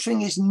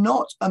 Monitoring is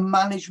not a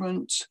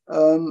management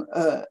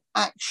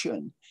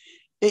action.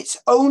 It's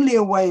only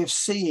a way of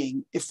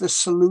seeing if the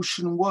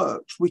solution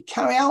works. We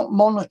carry out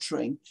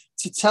monitoring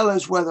to tell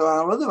us whether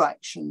our other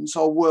actions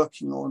are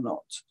working or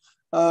not.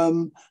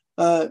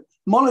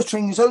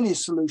 Monitoring is only a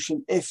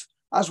solution if,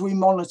 as we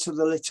monitor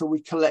the litter,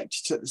 we collect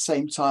it at the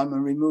same time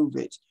and remove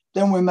it.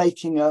 Then we're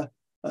making a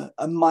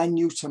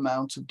minute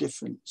amount of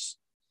difference.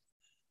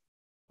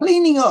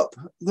 Cleaning up,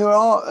 there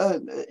are,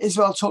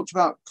 Isabel talked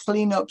about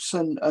cleanups,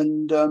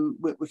 and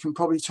we can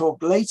probably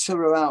talk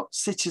later about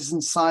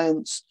citizen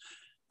science.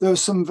 There are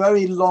some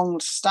very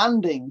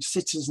long-standing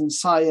citizen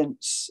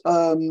science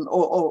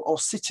or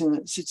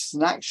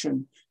citizen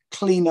action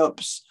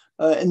cleanups.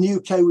 In the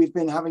UK, we've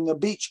been having a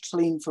beach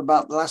clean for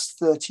about the last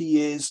 30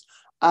 years.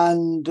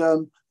 And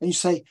you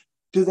say,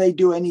 do they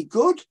do any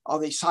good? Are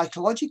they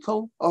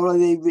psychological or are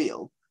they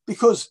real?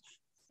 Because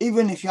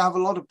even if you have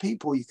a lot of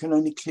people, you can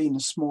only clean a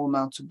small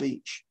amount of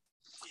beach.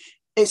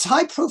 It's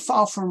high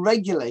profile from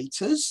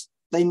regulators.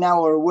 They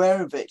now are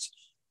aware of it,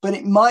 but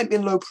it might be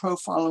low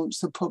profile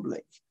amongst the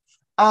public.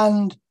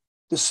 And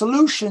the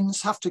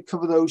solutions have to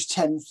cover those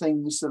 10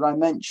 things that I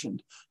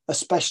mentioned,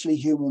 especially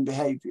human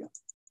behavior.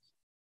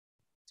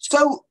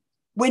 So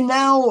we're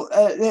now,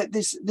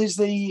 there's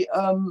the,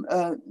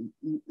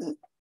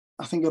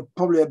 I think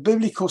probably a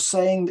biblical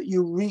saying that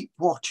you reap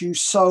what you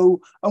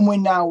sow, and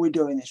we're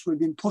doing this. We've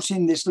been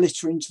putting this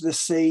litter into the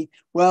sea.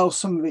 Well,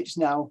 some of it's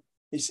now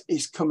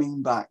is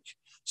coming back.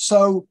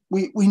 So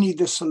we need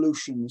the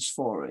solutions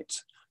for it.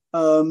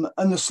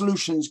 And the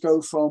solutions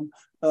go from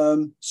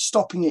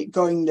stopping it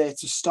going there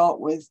to start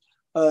with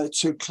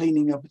to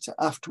cleaning up it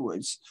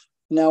afterwards.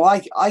 Now,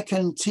 I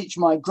can teach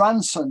my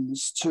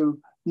grandsons to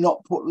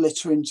not put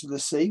litter into the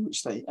sea,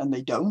 which they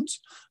don't.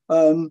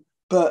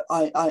 But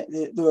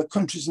there are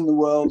countries in the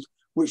world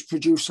which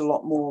produce a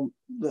lot more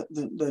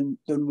than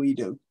we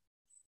do.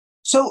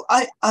 So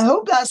I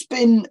hope that's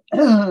been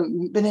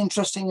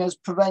interesting, has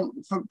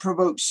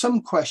provoked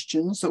some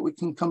questions that we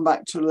can come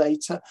back to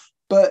later.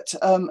 But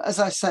as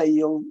I say,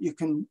 you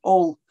can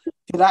all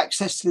get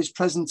access to this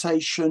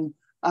presentation,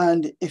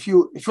 and if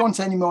you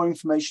want any more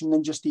information,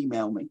 then just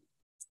email me.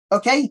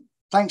 Okay,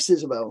 thanks,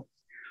 Isabel.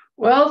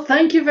 Well,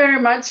 thank you very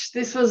much.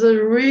 This was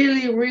a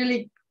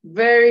really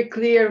very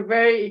clear,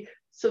 very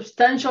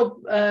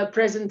substantial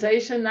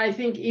presentation. I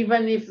think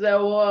even if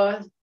there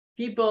were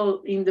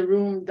people in the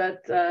room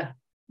that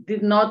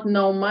did not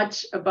know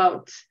much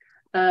about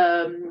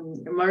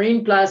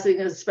marine plastic,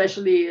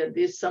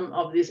 especially some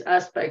of these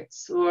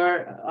aspects,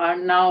 are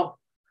now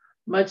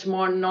much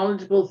more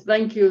knowledgeable.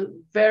 Thank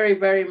you very,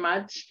 very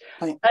much.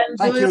 Thank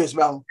you as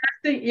well.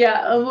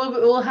 Yeah,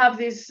 we'll have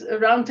this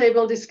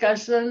roundtable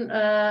discussion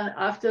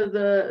after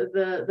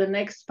the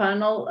next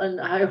panel,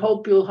 and I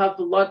hope you'll have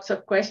lots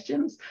of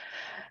questions.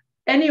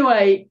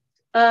 Anyway,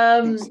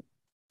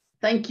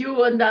 thank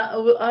you, and I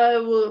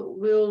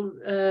will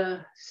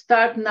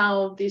start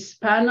now this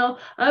panel.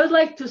 I would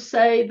like to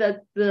say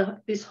that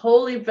this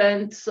whole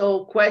event,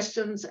 so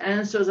questions,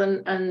 answers,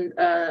 and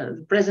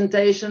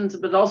presentations,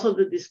 but also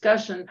the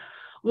discussion,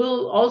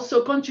 will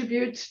also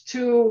contribute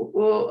to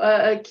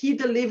a key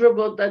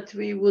deliverable that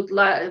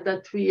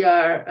we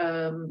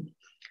are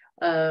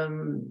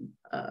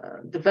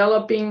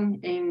developing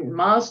in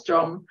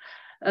MAELSTROM.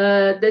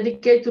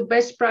 Dedicate to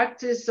best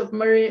practice of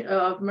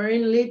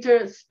marine litter,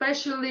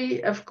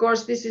 especially, of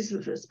course, this is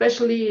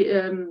especially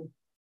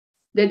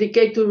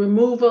dedicated to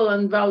removal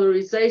and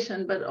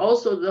valorization, but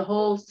also the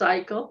whole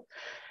cycle.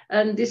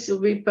 And this will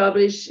be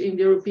published in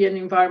the European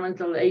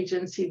Environmental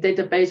Agency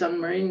database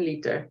on marine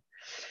litter.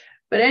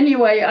 But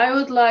anyway, I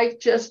would like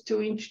just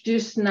to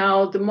introduce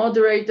now the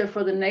moderator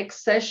for the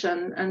next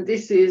session, and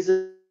this is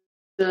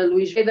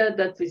Luis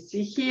that we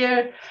see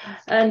here,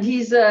 and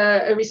he's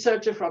a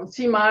researcher from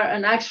CIMAR,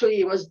 and actually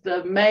he was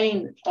the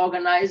main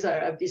organizer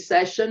of this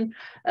session.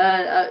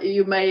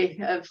 You may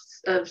have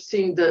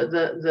seen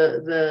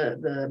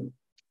the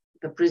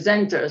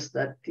presenters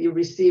that you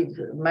received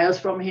mails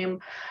from him.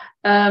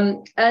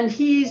 And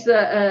he's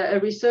a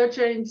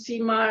researcher in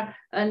CIMAR,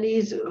 and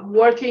he's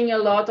working a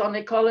lot on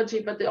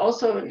ecology, but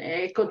also in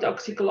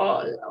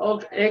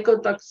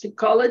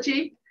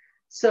ecotoxicology.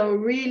 So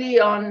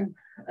really on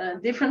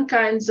different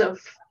kinds of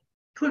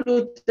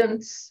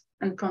pollutants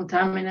and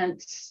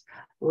contaminants.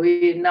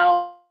 We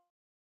now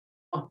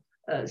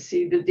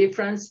see the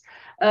difference,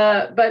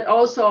 but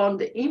also on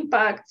the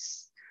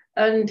impacts.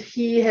 And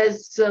he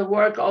has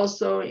worked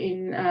also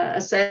in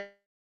a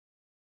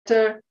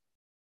sector,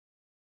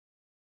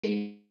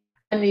 and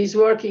he's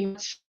working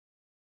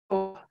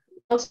for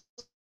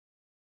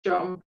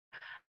MAELSTROM,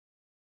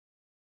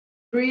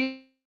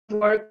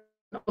 work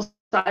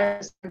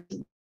science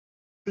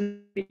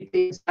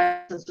between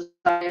science and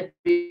society,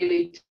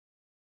 really to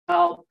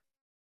help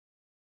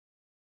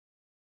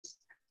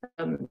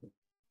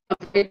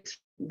avoid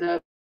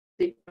the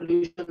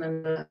pollution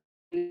and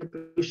the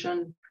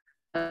pollution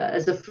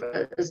as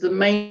the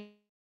main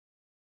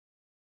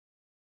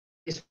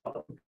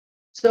problem.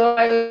 So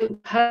I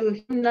have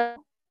him now,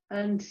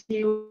 and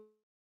he will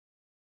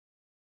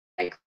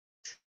make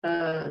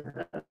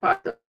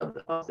part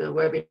of the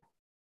webinar.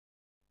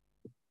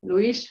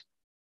 Luis?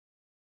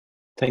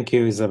 Thank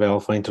you, Isabel,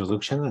 for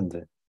introduction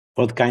and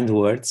for the kind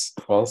words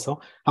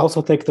also. I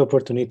also take the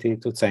opportunity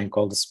to thank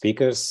all the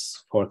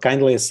speakers for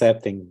kindly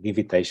accepting the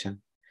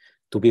invitation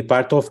to be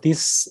part of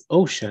this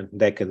Ocean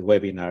Decade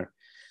webinar,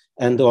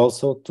 and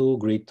also to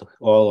greet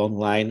all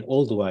online,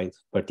 worldwide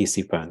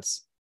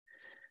participants.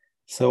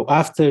 So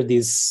after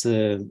this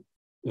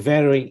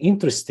very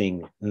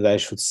interesting, and I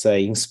should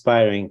say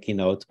inspiring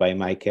keynote by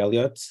Mike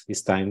Elliott,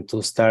 it's time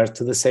to start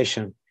the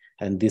session.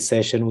 And this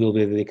session will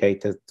be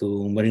dedicated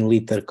to marine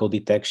litter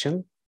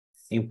co-detection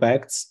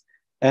impacts,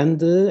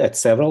 and at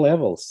several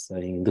levels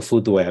in the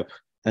food web,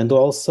 and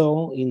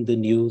also in the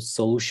new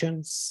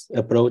solutions,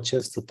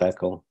 approaches to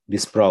tackle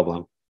this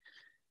problem.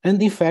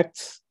 And in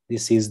fact,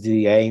 this is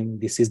the aim,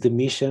 this is the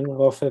mission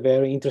of a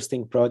very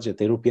interesting project,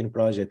 the European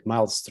project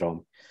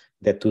MAELSTROM,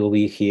 that will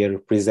be here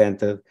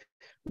presented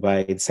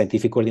by the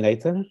scientific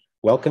coordinator.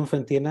 Welcome,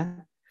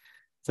 Fantina.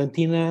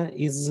 Fantina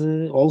is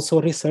also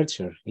a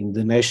researcher in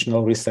the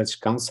National Research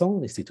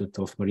Council, Institute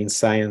of Marine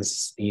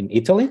Science in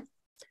Italy,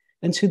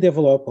 and she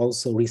developed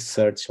also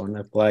research on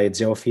applied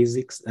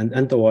geophysics and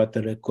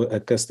underwater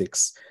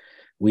acoustics,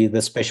 with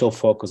a special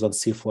focus on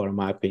seafloor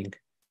mapping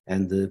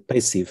and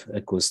passive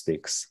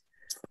acoustics.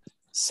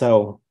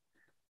 So,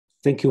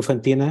 thank you,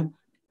 Fantina.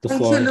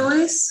 Thank you,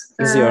 Luis.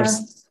 Is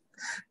yours.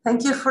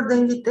 Thank you for the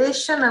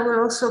invitation. I will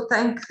also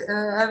thank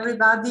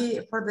everybody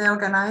for the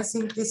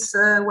organizing this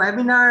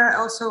webinar,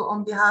 also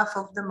on behalf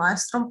of the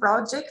MAELSTROM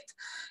project.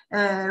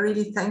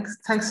 Really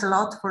thanks a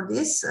lot for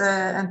this,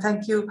 and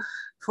thank you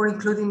for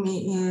including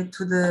me in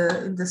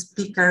the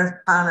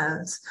speaker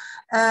panels.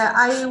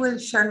 I will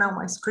share now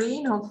my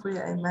screen. Hopefully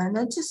I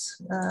manage.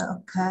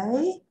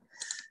 Okay,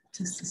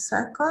 just a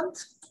second.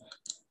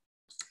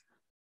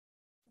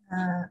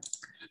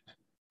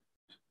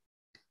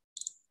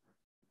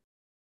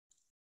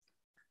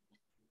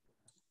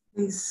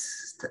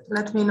 Please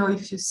let me know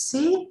if you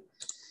see,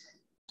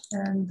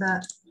 and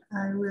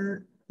I will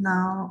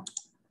now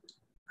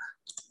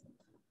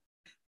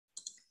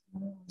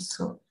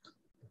also.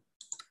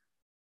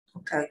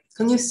 Okay,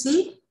 can you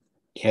see?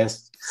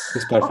 Yes,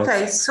 it's perfect.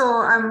 Okay,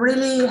 so I'm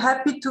really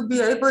happy to be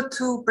able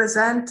to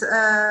present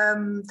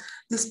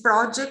this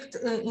project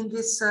in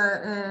this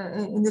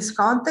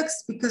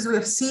context, because we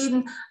have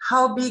seen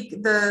how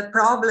big the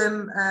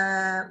problem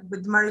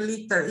with marine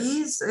litter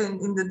is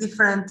in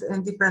different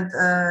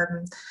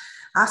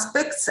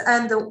aspects.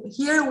 And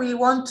here we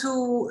want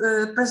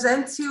to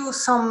present you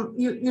some,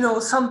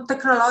 some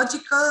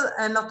technological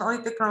and not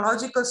only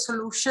technological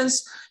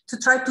solutions to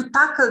try to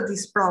tackle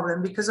this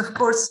problem, because of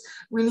course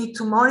we need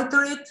to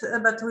monitor it,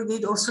 but we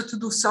need also to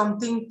do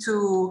something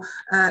to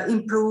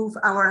improve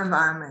our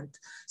environment.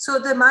 So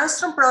the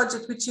MAELSTROM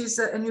project, which is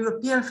an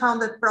European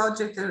founded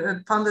project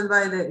funded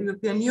by the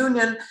European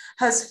Union,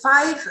 has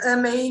 5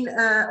 main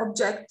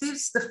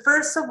objectives. The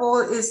first of all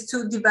is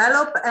to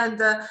develop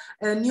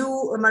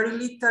new marine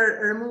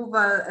litter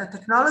removal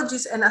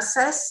technologies and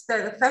assess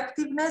their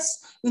effectiveness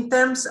in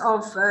terms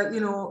of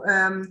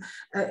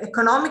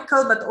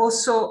economical, but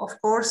also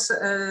of course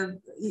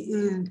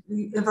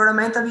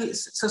environmentally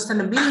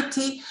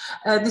sustainability.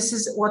 This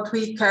is what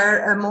we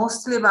care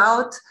mostly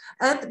about.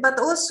 But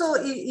also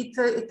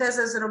it has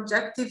as an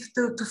objective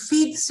to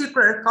feed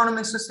circular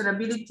economy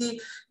sustainability,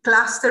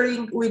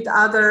 clustering with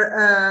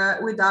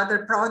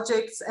other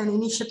projects and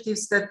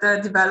initiatives that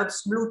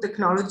develops blue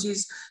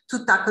technologies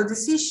to tackle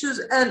these issues,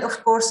 and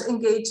of course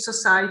engage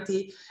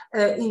society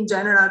in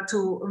general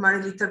to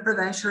marine litter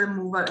prevention,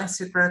 removal, and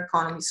circular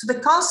economy. So the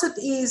concept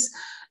is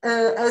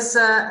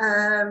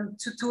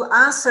to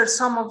answer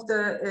some of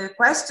the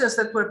questions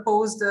that were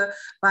posed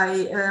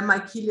by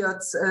Mike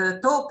Elliott's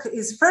talk,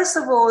 is first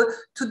of all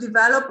to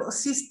develop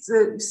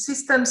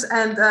systems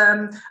and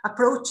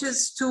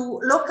approaches to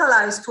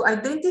localize, to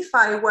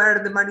identify where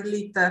the marine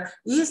litter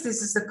is.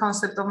 This is the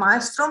concept of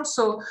MAELSTROM.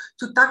 So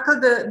to tackle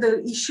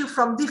the issue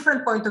from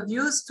different point of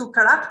views, to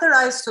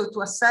characterize, so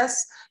to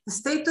assess the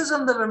status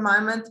of the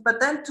environment, but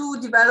then to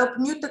develop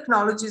new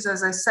technologies,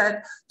 as I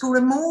said, to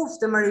remove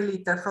the marine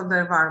litter from the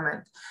environment.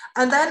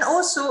 And then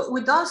also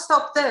we don't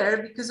stop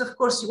there, because of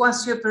course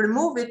once you have to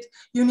remove it,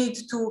 you need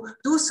to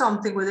do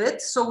something with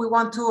it. So we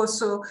want to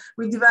also,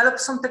 we develop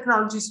some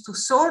technologies to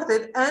sort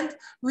it, and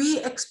we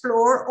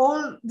explore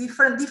all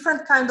different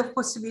kind of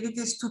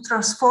possibilities to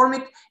transform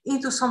it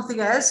into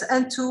something else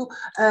and to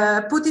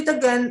put it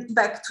again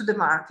back to the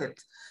market.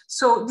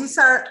 So these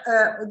are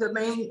the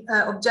main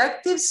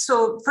objectives.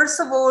 So first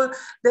of all,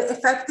 the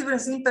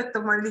effectiveness impact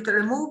of marine litter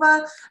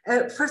removal.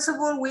 First of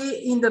all, we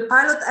in the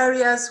pilot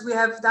areas, we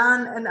have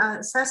done an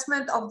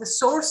assessment of the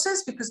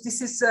sources, because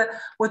this is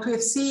what we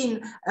have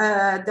seen.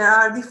 There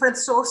are different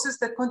sources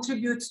that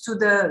contribute to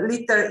the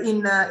litter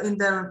in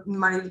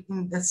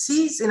the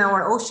seas, in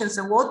our oceans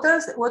and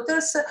waters.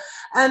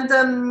 And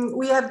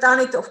we have done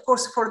it, of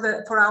course,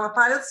 for our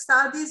pilot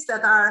studies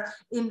that are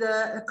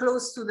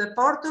close to the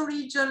Porto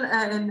region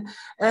and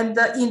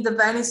in the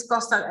Venice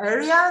coastal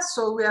area.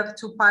 So we have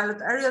 2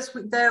 pilot areas.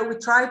 There we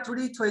try to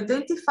really to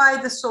identify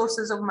the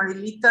sources of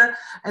marine litter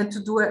and to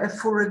do a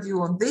full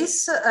review on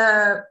this,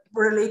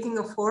 relating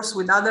of course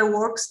with other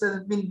works that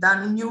have been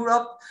done in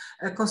Europe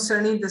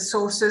concerning the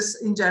sources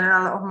in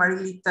general of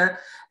marine litter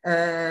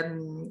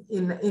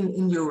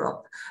in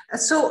Europe.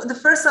 So the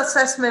first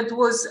assessment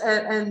was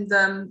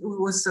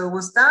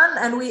was done,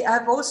 and we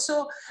have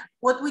also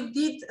what we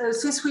did,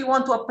 since we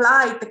want to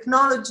apply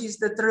technologies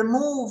that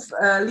remove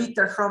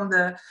litter from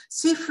the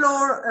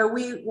seafloor,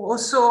 we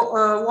also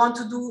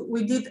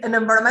we did an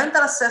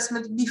environmental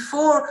assessment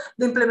before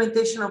the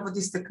implementation of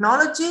these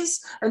technologies,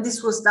 and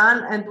this was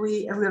done, and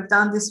we have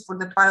done this for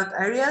the pilot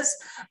areas.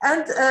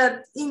 And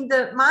in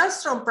the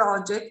MAELSTROM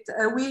project,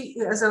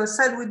 as I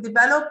said, we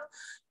developed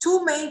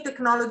 2 main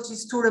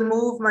technologies to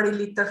remove marine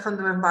litter from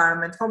the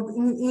environment.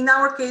 In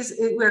our case,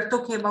 we are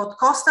talking about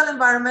coastal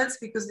environments,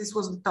 because this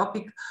was the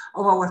topic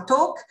of our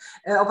talk,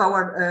 of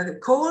our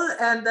call.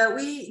 And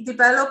we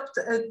developed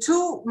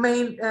 2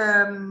 main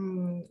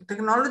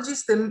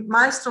technologies, the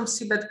MAELSTROM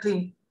Seabed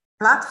Clean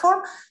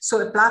platform.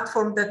 So a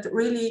platform that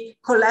really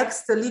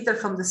collects the litter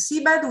from the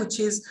seabed, which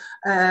is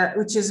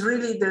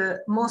really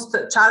the most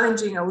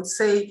challenging, I would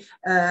say,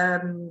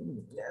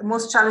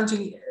 most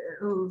challenging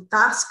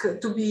task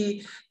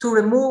to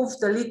remove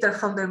the litter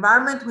from the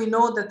environment. We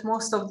know that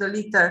most of the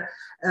litter,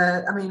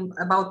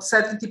 about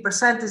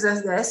 70% is,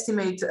 as the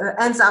estimate,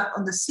 ends up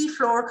on the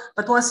seafloor,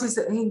 but once it's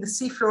in the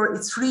seafloor,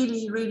 it's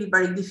really, really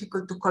very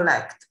difficult to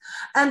collect.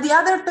 And the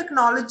other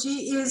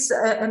technology is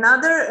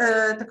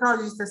another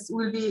technology that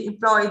will be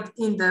employed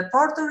in the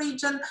Porto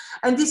region,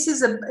 and this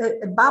is a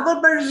bubble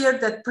barrier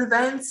that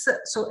prevents,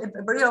 so a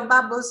barrier of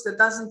bubbles that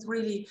doesn't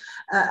really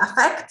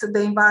affect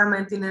the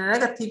environment in a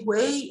negative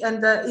way,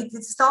 and it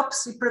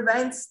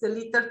prevents the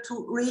litter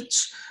to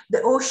reach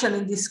the ocean.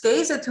 In this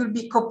case, it will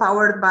be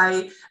co-powered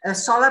by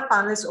solar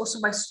panels,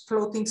 also by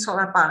floating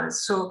solar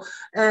panels. So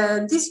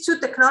these 2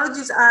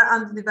 technologies are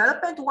under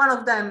development. One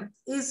of them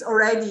was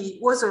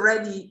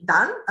already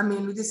done.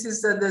 This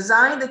is the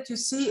design that you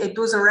see. It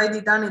was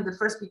already done in the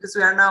first, because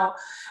we are now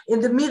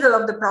in the middle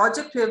of the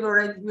project.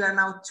 We are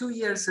now 2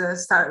 years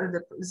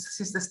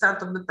since the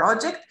start of the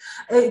project.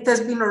 It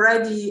has been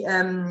already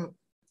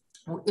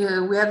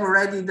we have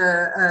already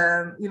the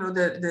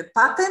the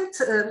patent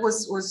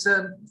was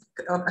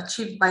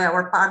achieved by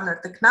our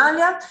partner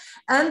Tecnalia,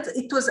 and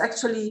it was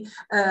actually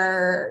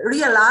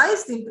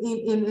realized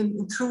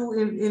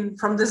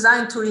from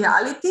design to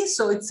reality.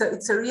 So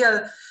it's a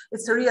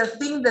real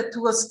thing that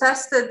was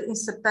tested in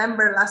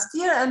September last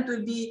year and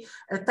will be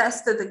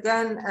tested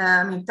again.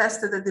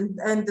 Tested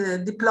and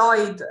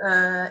deployed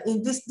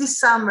in this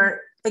summer.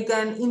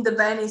 Again, in the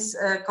Venice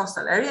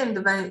coastal area,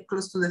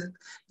 close to the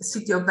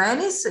city of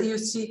Venice. You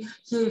see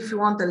here, if you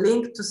want a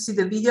link to see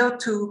the video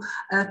to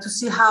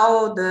see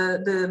how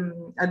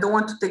I don't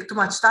want to take too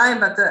much time,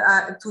 but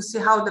to see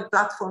how the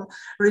platform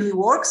really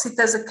works. It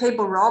has a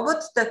cable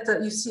robot that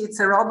you see.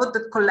 It's a robot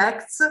that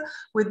collects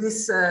with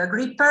this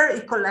gripper.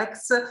 It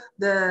collects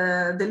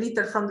the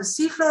litter from the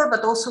seafloor,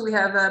 but also we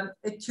have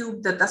a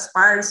tube that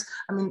aspires,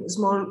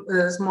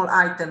 small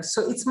items.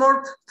 So it's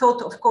more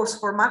thought, of course,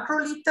 for macro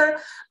litter,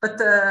 but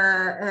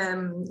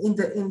in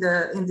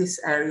this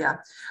area.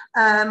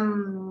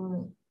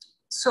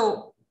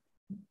 So,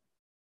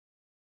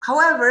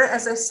 however,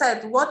 as I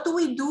said, what do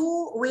we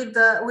do with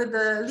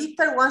the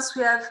litter once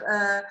we have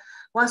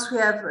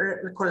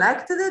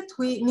collected it?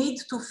 We need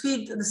to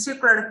feed the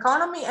circular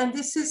economy, and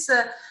this is.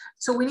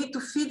 So we need to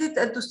feed it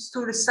and to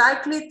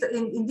recycle it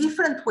in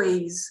different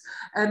ways,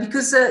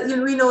 because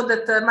we know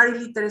that marine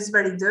litter is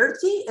very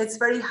dirty. It's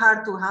very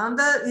hard to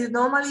handle. It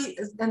normally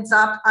ends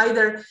up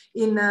either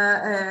in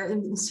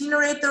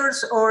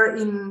incinerators or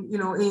in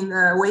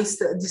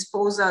waste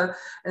disposal,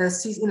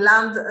 in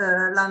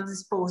land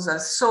disposal.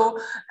 So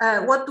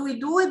what do we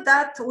do with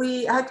that?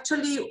 We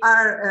actually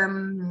are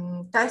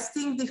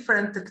testing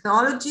different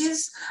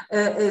technologies.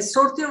 A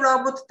sorting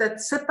robot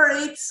that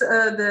separates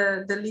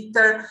the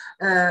litter.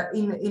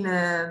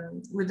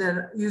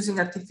 Using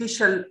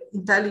artificial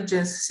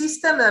intelligence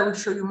system. I will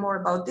show you more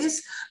about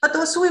this. But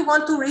also we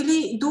want to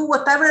really do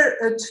whatever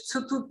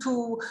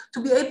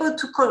to be able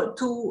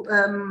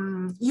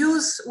to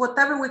use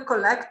whatever we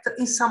collect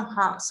in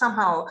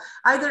somehow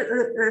either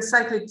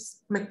recycle it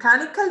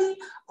mechanically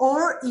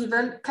or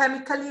even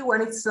chemically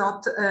when it's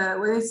not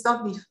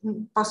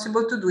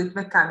possible to do it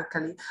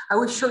mechanically. I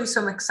will show you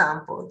some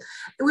examples.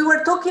 We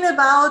were talking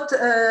about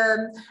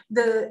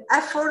the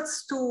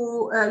efforts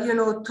to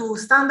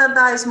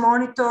standardize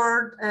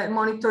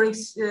monitoring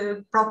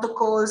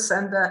protocols,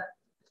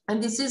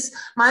 and this is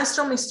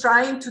MAELSTROM is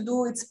trying to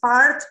do its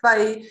part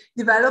by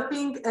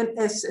developing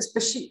a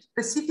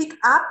specific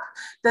app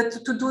that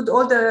to do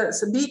all the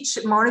beach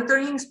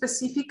monitoring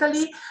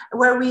specifically,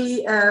 where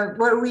we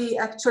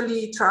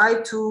actually try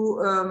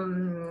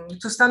to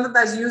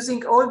standardize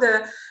using all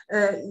the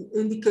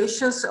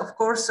indications, of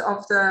course,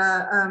 of the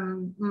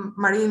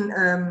marine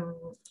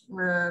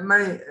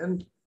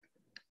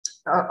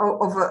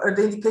of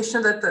the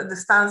indication that the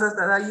standards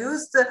that are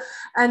used,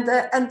 and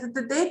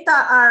the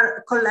data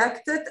are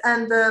collected,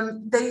 and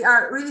they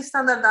are really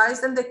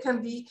standardized, and they can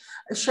be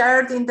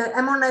shared in the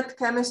EMONET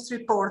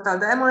chemistry portal.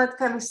 The EMONET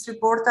chemistry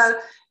portal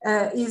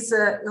is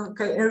a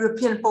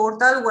European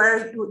portal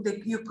where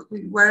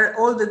where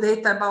all the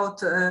data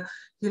about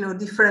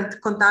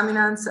different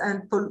contaminants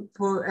and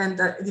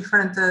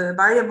different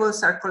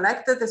variables are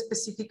collected.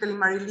 Specifically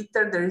marine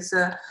litter, there is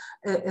a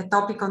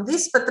topic on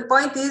this, but the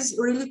point is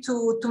really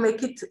to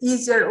make it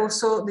easier.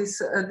 Also,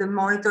 the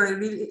monitoring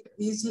really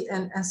easy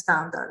and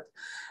standard.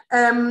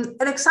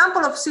 An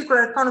example of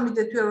circular economy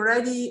that we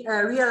already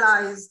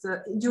realized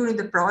during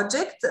the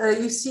project.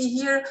 You see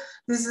here,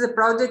 this is a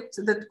project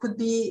that could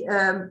be,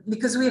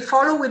 because we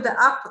follow with the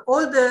app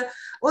all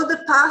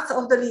the path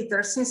of the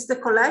litter, since the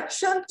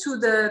collection to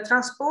the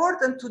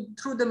transport and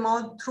through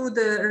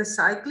the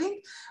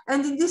recycling.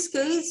 And in this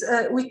case,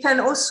 we can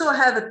also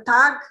have a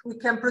tag. We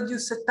can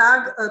produce a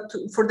tag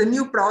for the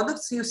new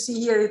products. You see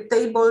here a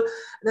table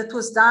that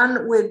was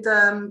done with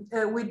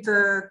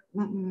the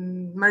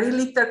marine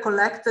litter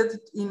collected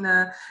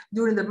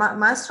during the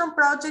MAELSTROM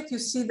project. You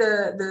see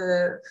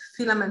the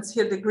filaments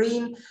here. The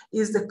green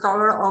is the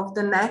color of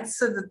the nets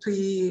that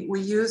we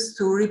use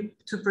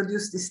to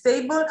produce this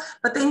table.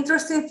 But the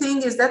interesting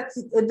thing is that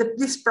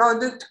this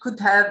product could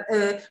have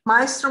a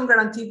MAELSTROM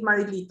guaranteed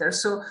marine litter.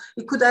 So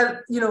it could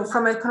have,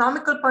 from an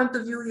economical point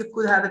of view, you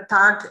could have a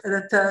tag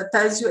that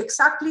tells you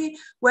exactly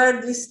where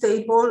this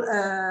table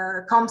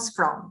comes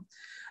from.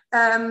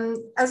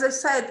 As I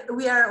said,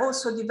 we are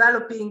also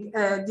developing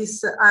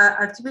this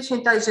artificial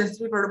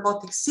intelligence-driven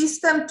robotic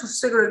system to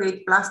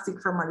segregate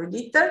plastic from marine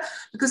litter,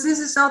 because this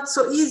is not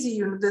so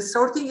easy. The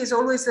sorting is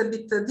always a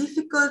bit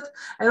difficult,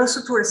 and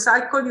also to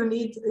recycle, you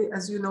need,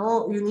 as you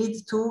know, you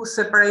need to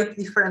separate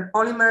different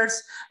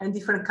polymers and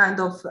different kind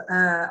of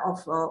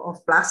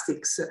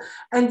plastics.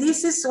 And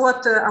this is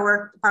what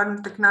our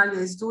partner Tecnalia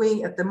is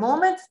doing at the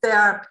moment.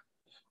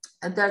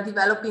 They're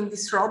developing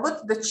this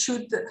robot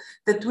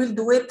that will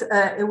do it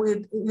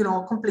with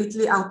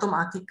completely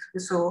automatic.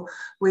 So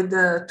with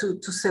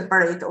to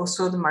separate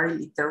also the marine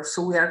litter.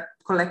 So we are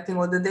collecting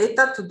all the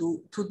data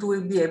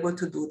to be able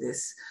to do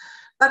this.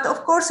 But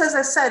of course, as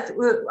I said,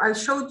 I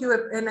showed you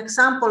an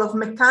example of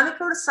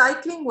mechanical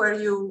recycling, where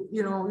you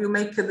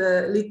make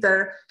the litter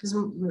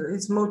in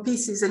small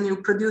pieces and you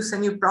produce a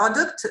new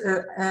product.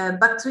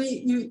 But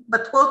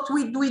what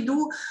we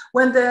do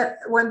when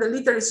the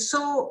litter is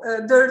so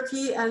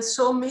dirty and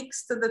so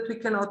mixed that we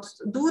cannot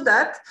do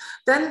that,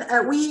 then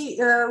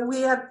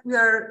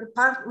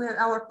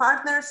our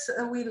partners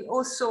will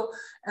also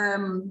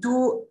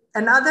do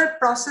another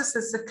process,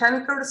 that's the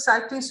chemical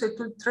recycling. So it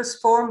will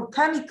transform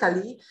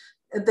chemically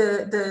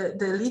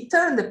the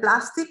litter and the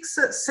plastics,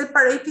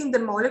 separating the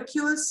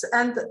molecules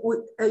and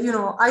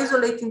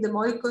isolating the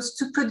molecules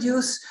to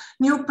produce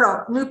new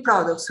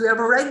products. We have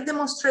already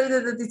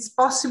demonstrated that it's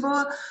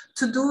possible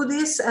to do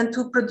this and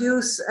to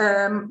produce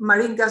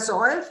marine gas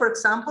oil, for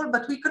example,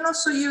 but we can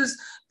also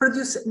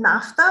produce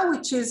naphtha,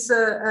 which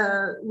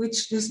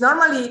is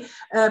normally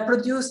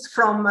produced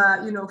from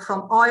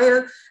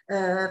oil,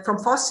 from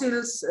fossil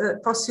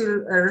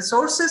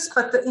resources.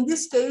 But in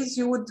this case,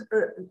 you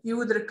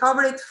would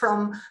recover it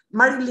from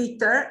marine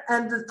litter,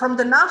 and from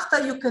the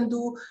naphtha you can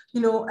do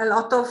a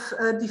lot of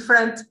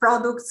different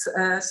products,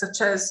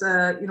 such as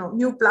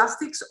new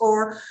plastics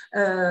or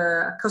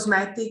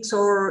cosmetics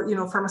or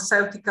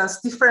pharmaceuticals.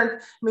 Different.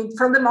 I mean,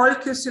 from the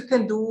molecules you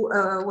can do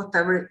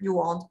whatever you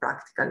want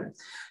practically.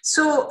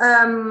 So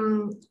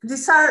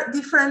these are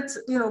different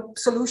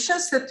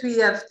solutions that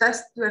we are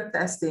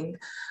testing.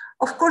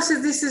 Of course,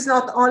 this is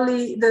not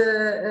only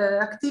the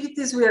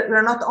activities. We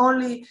are not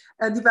only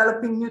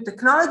developing new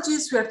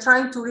technologies. We are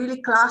trying to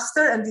really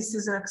cluster, and this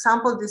is an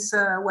example. This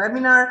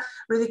webinar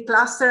really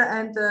cluster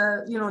and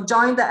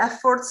join the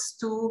efforts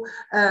to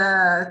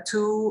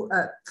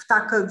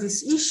tackle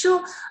this issue.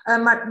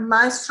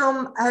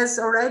 MAELSTROM has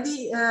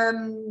already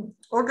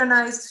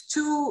organized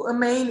two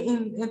main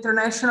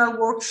international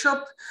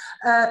workshops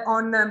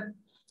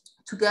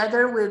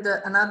together with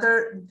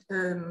another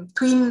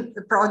twin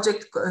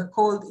project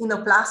called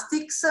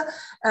Innoplastics,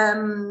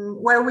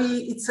 where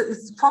it's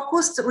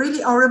focused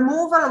really on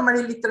removal of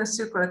marine litter and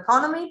circular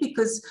economy,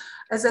 because,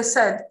 as I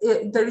said,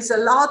 there is a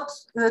lot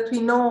that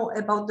we know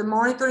about the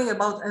monitoring,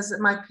 about, as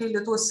Mike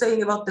Hilliard was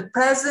saying, about the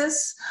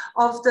presence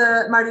of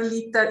the marine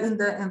litter in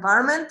the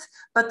environment,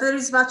 but there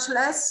is much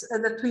less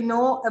that we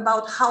know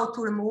about how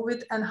to remove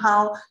it and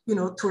how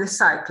to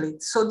recycle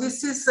it. So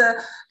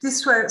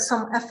these were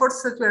some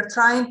efforts that we are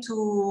trying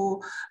to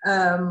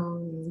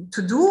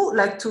do,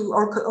 like to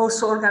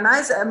also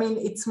organize. I mean,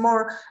 it's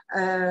more,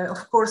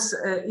 of course,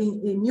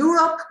 in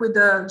Europe, with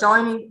the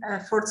joining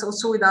efforts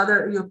also with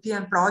other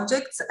European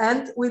projects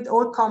and with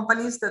all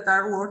companies that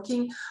are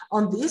working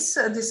on this.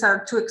 These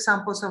are two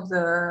examples of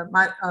the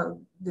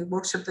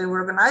workshop they were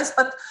organized,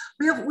 but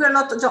we are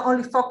not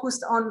only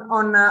focused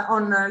on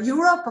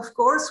Europe. Of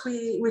course,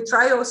 we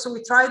try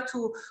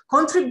to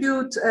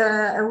contribute.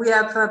 We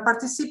have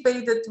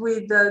participated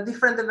with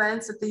different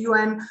events at the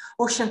UN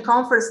Ocean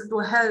Conference that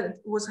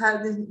was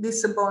held in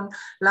Lisbon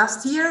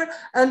last year,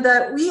 and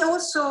we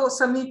also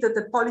submitted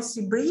a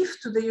policy brief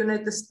to the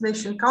United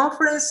Nations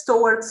Conference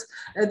towards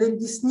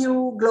this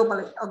new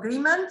global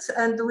agreement,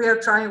 and we are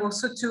trying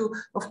also to,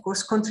 of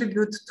course,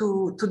 contribute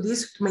to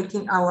this,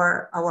 making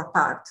our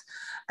part.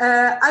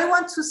 I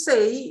want to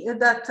say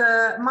that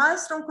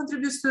MAELSTROM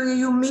contributes to the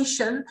EU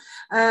mission,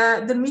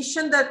 the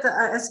mission that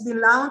has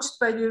been launched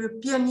by the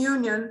European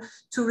Union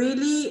to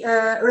really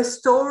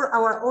restore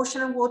our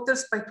ocean and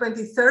waters by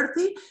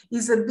 2030.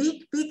 Is a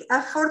big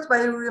effort by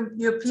the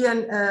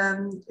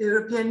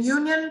European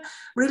Union,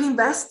 really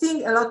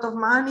investing a lot of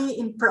money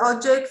in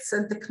projects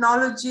and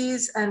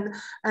technologies and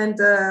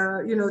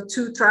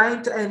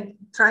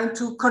trying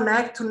to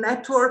connect, to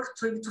network,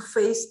 to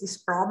face this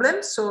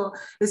problem. So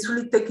it's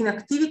really taking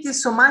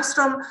activities. So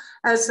MAELSTROM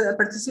has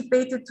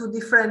participated to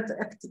different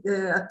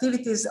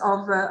activities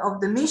of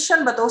the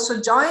mission, but also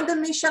joined the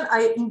mission.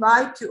 I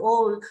invite you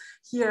all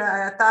here,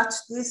 I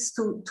attach this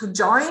to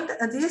join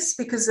this,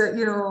 because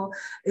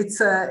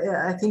it's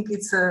I think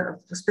it's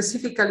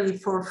specifically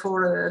for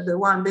the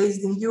one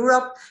based in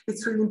Europe.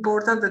 It's really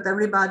important that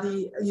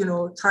everybody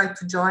try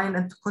to join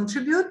and to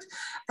contribute.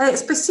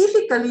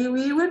 Specifically,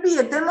 we will be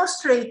a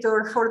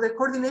demonstrator for the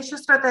coordination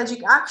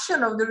strategic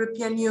action of the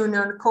European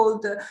Union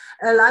called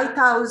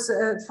Lighthouse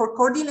for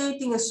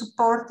coordinating and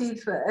supporting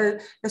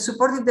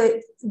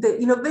the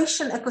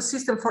innovation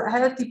ecosystem for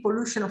healthy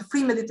pollution of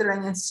free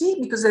Mediterranean Sea,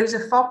 because there is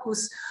a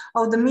focus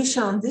of the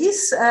mission on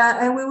this,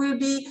 and we will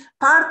be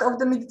part of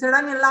the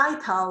Mediterranean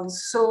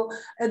Lighthouse. So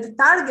the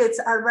targets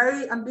are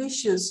very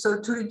ambitious. So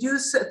to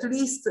reduce at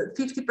least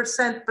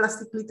 50%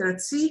 plastic litter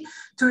at sea,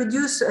 to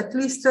reduce at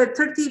least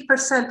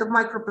 30% of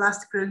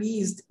microplastic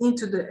released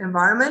into the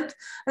environment,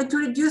 and to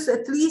reduce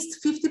at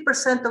least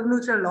 50% of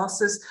nutrient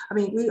losses. I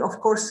mean, we of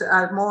course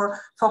are more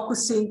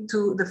focusing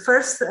to the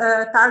first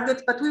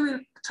target, but we will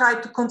try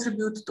to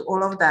contribute to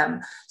all of them.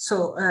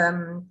 So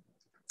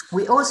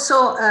we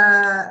also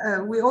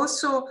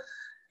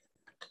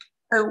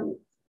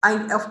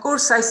Of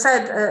course, I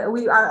said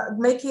we are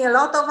making a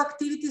lot of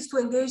activities to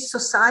engage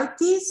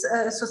societies,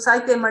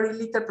 society and marine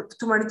litter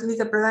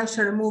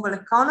prevention removal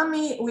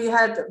economy. We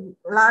had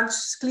large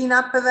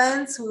cleanup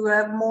events. We will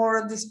have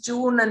more this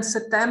June and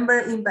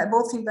September,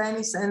 both in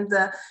Venice and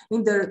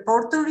in the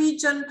Porto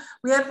region.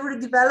 We have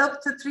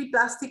redeveloped 3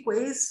 plastic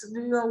ways,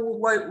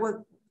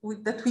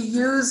 that we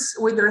use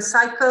with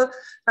recycled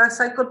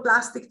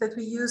plastic that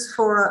we use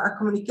for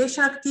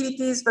communication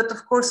activities. But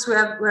of course,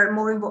 we're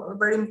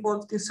very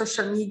involved in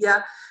social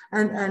media,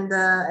 and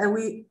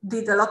we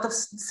did a lot of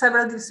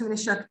several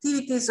dissemination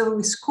activities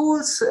with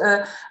schools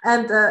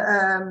and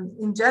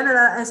in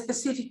general, and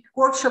specific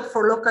workshop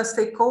for local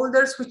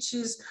stakeholders, which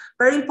is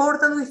very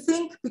important, we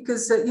think,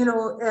 because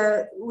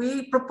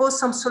we propose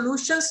some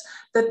solutions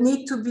that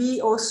need to be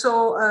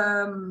also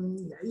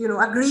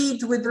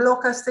agreed with the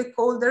local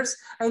stakeholders,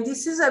 and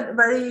this is a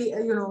very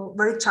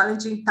very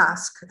challenging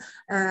task.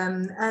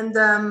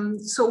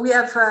 So we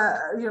have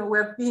we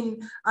have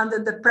been under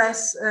the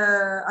press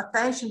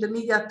attention, the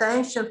media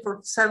attention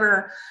for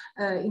several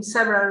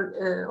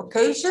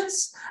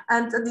occasions,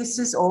 and this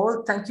is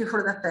all. Thank you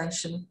for the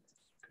attention.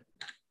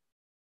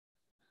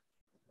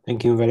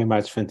 Thank you very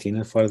much,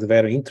 Fantina, for the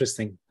very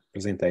interesting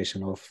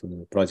presentation of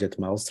Project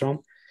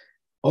MAELSTROM,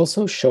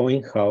 also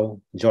showing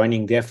how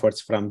joining the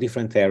efforts from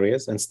different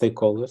areas and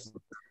stakeholders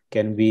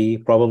can be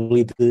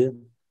probably the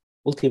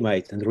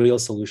ultimate and real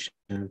solution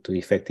to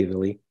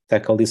effectively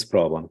tackle this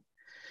problem.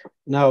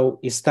 Now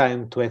it's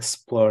time to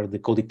explore the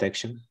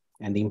co-detection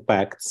and the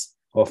impacts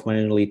of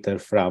marine litter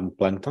from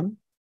plankton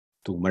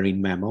to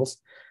marine mammals,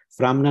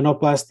 from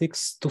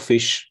nanoplastics to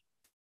fish,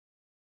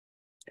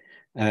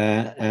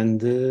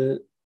 and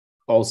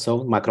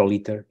also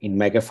macrolitter in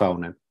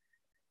megafauna.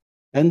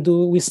 And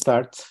we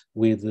start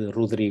with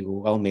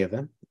Rodrigo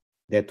Almeida,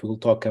 that will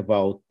talk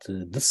about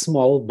the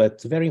small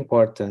but very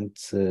important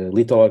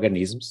little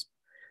organisms,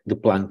 the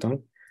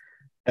plankton.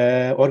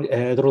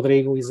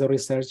 Rodrigo is a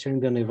researcher in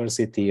the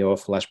University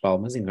of Las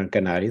Palmas in Gran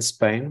Canaria,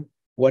 Spain,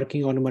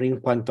 working on marine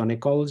plankton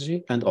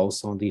ecology and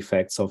also on the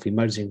effects of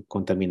emerging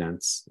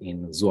contaminants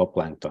in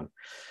zooplankton.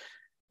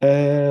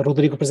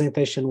 Rodrigo's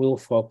presentation will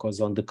focus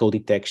on the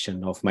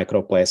co-detection of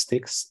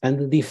microplastics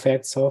and the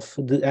effects of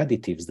the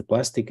additives, the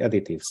plastic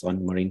additives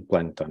on marine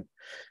plankton,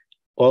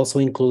 also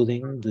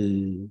including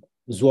the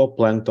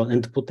zooplankton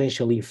and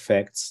potential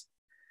effects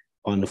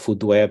on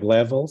food web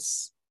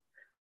levels.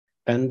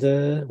 And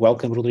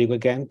welcome, Rodrigo,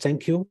 again.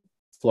 Thank you.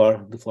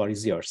 The floor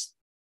is yours.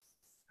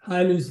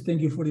 Hi, Luis.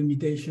 Thank you for the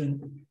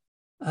invitation.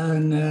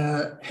 And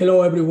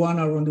hello, everyone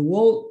around the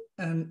world.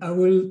 And I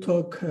will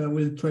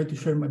try to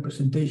share my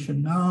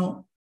presentation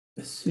now.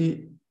 Let's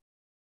see.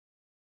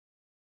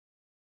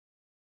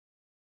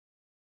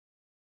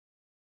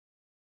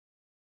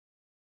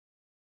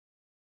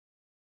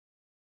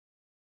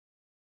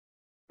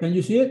 Can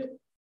you see it?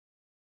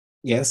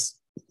 Yes.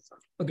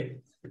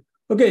 Okay.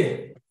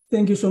 Okay.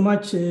 Thank you so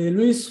much,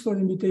 Luis, for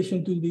the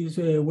invitation to this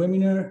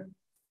webinar.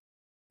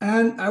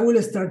 And I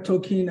will start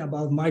talking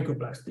about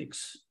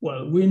microplastics.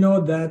 Well, we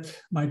know that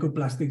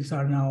microplastics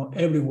are now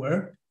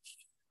everywhere.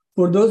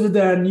 For those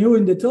that are new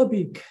in the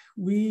topic,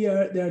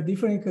 there are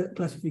different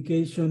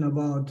classifications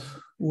about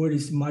what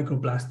is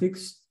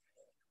microplastics.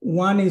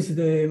 One is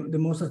the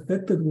most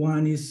affected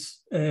one is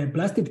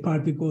plastic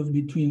particles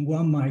between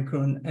 1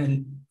 micron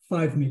and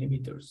 5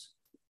 millimeters.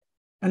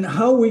 And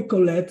how we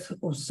collect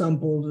or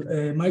sample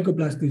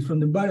microplastics from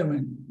the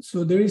environment.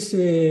 So there is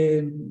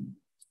a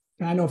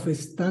kind of a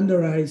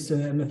standardized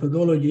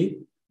methodology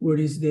where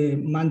is the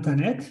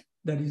MantaNet,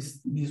 that is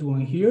this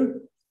one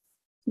here,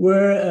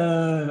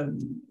 where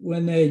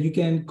when you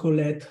can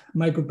collect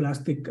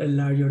microplastic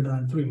larger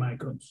than 3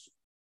 microns.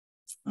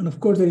 And of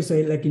course, there is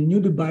like a new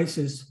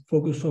devices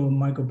focused on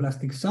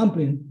microplastic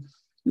sampling,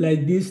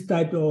 like this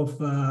type of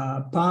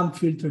palm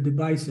filter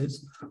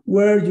devices,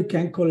 where you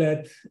can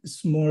collect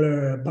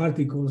smaller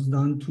particles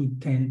down to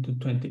 10 to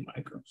 20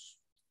 microns.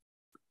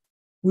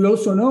 We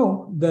also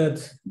know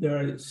that there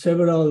are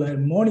several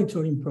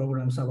monitoring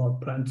programs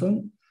about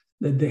plankton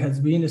that they has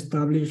been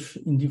established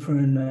in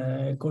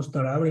different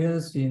coastal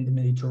areas in the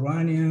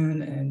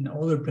Mediterranean and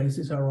other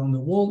places around the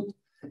world,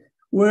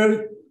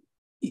 where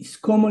it's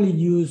commonly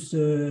used,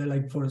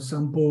 like for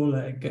example,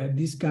 like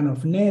this kind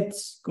of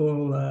nets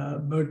called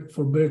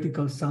for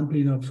vertical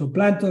sampling of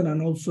zooplankton,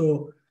 and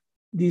also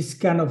this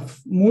kind of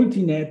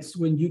multi-nets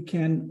when you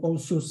can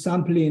also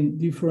sample in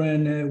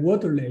different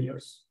water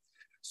layers.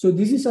 So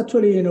this is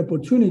actually an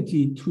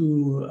opportunity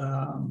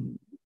to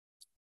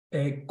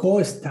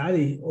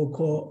co-study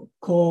or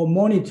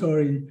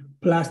co-monitoring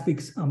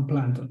plastics and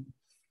plankton.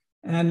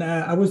 And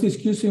I was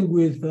discussing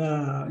with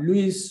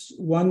Luis,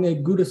 one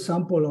good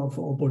example of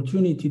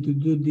opportunity to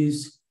do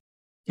this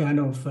kind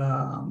of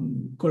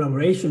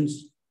collaborations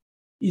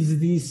is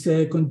this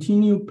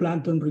continued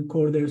plankton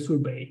recorder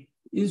survey.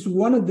 It's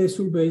one of the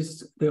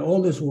surveys, the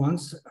oldest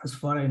ones, as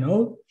far as I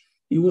know.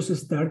 It was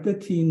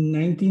started in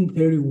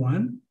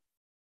 1931.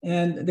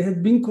 And they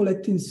have been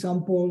collecting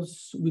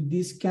samples with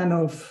this kind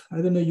of, I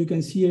don't know, you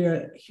can see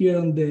here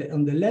on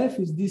the left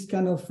is this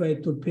kind of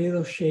a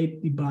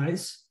torpedo-shaped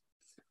device,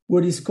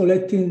 where it's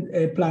collecting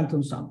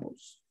plankton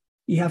samples.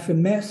 You have a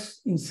mesh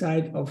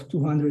inside of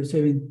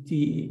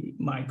 270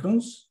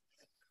 microns.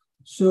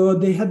 So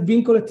they have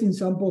been collecting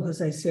samples,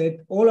 as I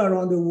said, all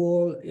around the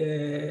world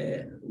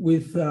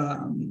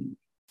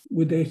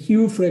with a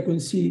huge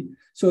frequency.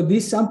 So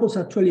these samples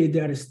actually,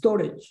 they are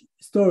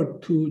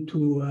stored to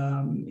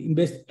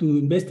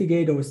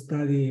investigate or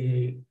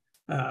study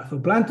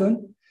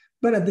zooplankton,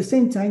 but at the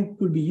same time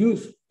could be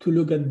used to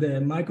look at the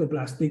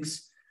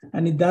microplastics.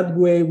 And in that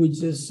way, we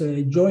just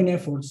join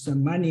efforts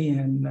and money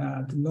and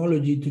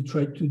technology to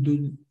try to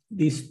do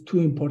these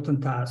two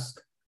important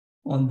tasks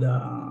on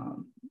the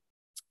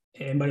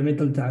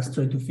environmental tasks,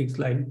 try to fix,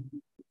 like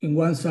in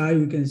one side,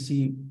 we can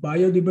see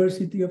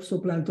biodiversity of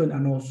zooplankton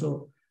and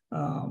also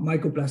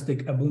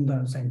microplastic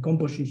abundance and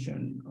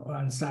composition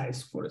and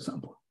size, for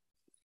example.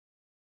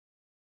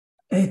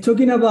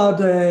 Talking about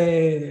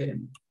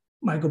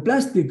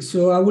microplastics,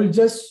 so I will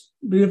just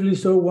briefly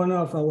show one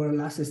of our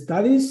last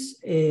studies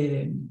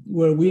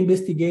where we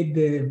investigate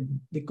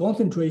the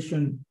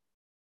concentration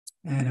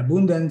and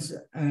abundance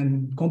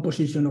and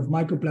composition of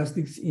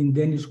microplastics in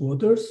Danish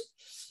waters.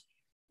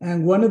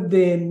 And one of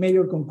the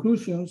major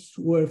conclusions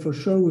were, for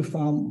sure, we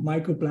found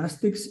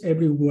microplastics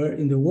everywhere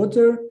in the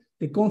water.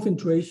 The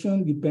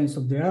concentration depends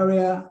on the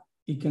area.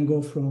 It can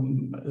go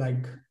from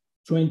like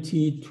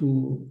 20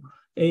 to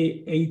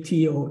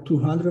 80 or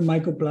 200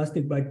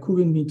 microplastic by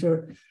cubic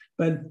meter.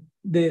 But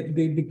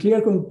the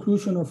clear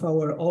conclusion of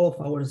all of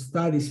our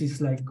studies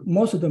is like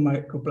most of the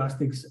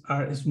microplastics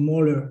are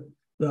smaller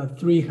than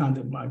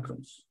 300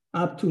 microns,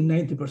 up to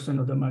 90%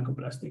 of the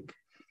microplastic.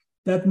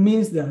 That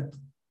means that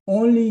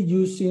only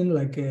using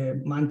like a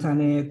manta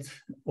net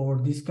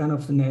or this kind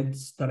of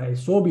nets that I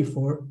saw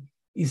before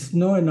is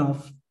not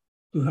enough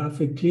to have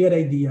a clear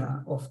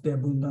idea of the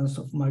abundance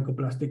of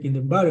microplastic in the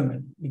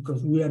environment,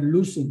 because we are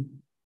losing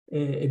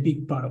a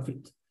big part of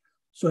it.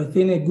 So I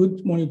think a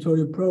good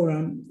monitoring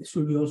program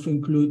should also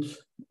include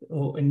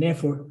an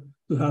effort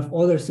to have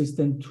other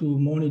systems to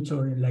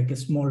monitor like a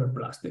smaller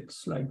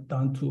plastics, like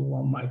down to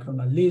 1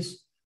 micron at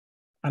least.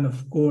 And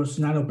of course,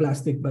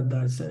 nanoplastic, but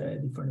that's a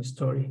different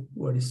story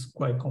where it's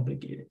quite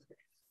complicated.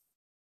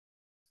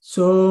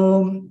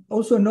 So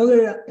also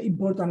another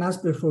important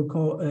aspect for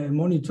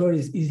monitoring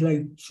is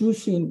like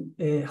choosing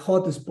a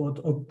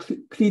hotspot or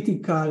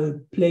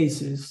critical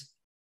places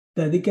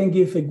that they can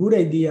give a good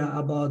idea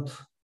about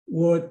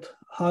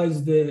how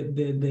is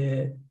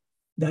the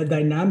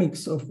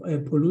dynamics of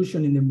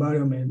pollution in the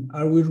environment.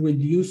 Are we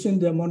reducing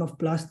the amount of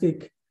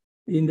plastic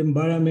in the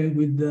environment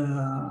with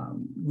the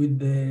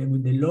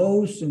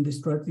laws and the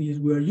strategies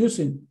we are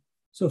using?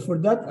 So for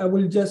that,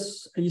 I'm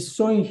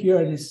showing here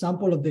an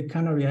example of the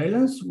Canary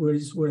Islands,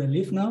 where I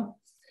live now.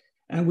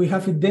 And we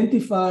have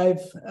identified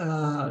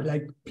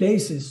like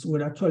places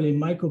where actually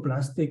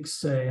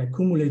microplastics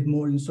accumulate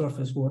more in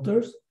surface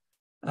waters.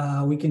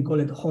 We can call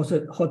it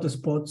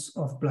hotspots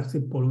of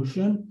plastic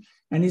pollution.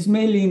 And it's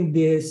mainly in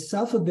the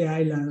south of the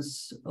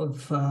islands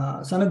of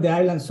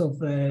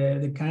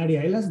the Canary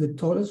Islands, the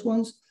tallest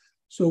ones.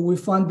 So we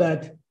found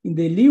that in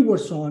the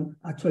leeward zone,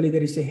 actually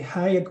there is a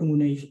high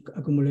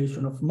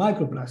accumulation of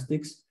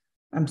microplastics.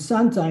 And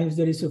sometimes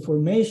there is a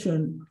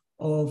formation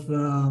of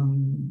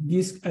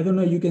these, I don't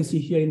know, you can see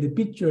here in the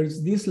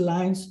pictures, these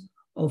lines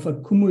of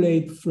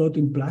accumulate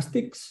floating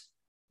plastics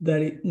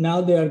that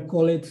now they are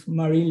called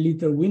marine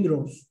litter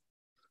windrows.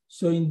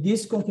 So in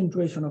this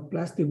concentration of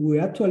plastic, we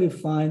actually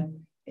find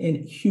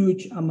a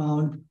huge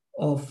amount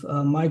of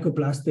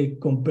microplastic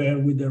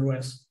compared with the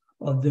rest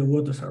of the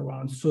waters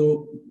around.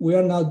 So we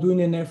are now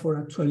doing an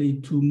effort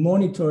actually to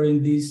monitor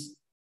in these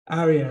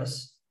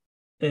areas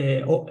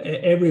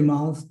every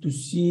month to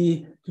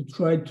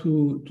try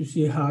to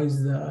see how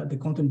is the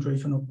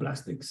concentration of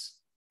plastics.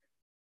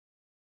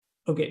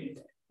 Okay,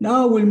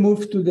 now we'll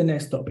move to the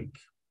next topic,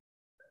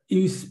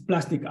 is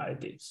plastic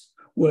additives.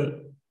 Well,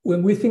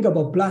 when we think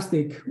about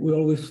plastic, we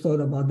always thought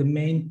about the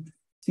main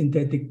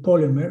synthetic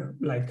polymer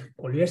like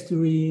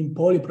polyester,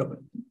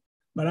 polypropylene,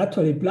 but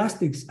actually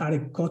plastics are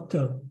a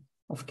cocktail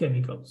of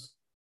chemicals.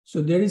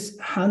 So there is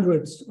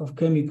hundreds of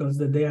chemicals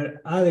that they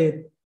are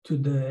added to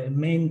the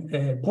main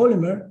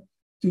polymer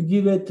to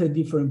give it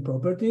different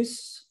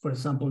properties. For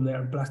example,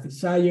 there are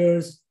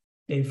plasticizers,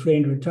 a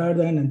flame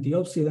retardant,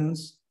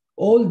 antioxidants.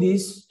 All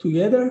these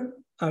together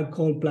are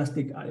called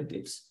plastic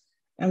additives.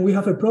 And we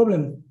have a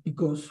problem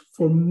because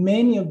for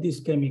many of these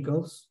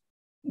chemicals,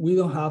 we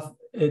don't have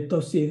a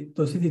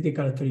toxicity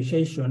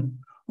characterization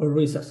or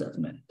risk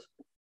assessment.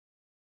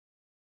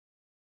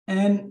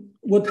 And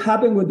what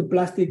happened with the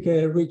plastic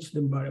reached the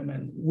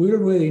environment? We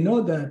already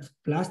know that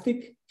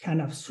plastic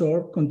can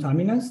absorb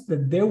contaminants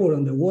that they were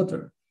on the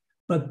water,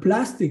 but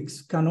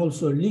plastics can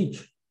also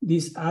leach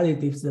these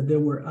additives that they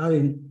were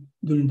adding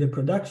during the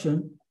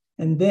production.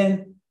 And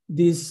then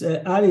these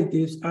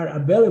additives are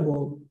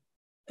available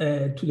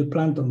to the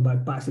plankton by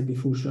passive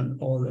diffusion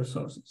or other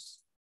sources.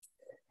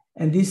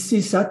 And this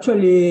is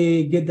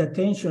actually get the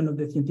attention of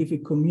the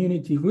scientific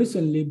community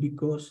recently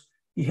because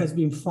it has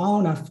been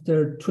found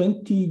after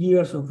 20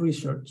 years of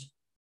research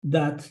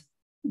that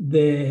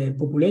the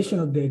population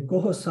of the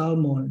coho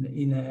salmon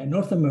in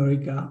North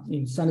America,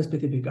 in some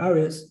specific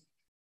areas,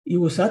 it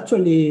was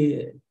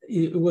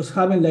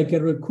having like a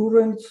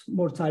recurrent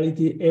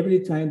mortality every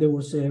time there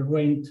was a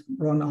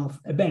runoff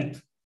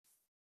event.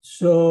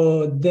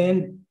 So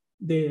then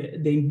they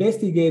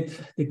investigate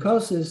the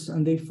causes,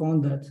 and they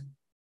found that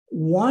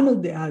one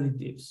of the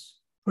additives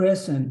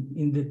present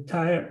in the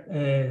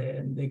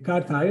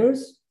car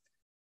tires,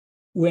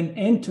 when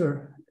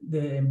enter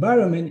the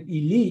environment,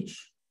 it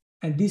leach,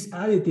 and this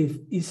additive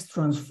is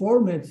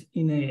transformed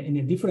in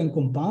a different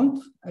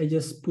compound. I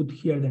just put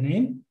here the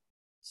name,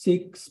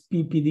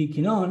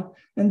 6-PPD-quinone,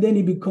 and then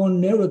it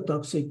becomes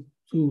neurotoxic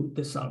to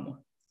the salmon.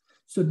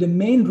 So the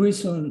main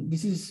reason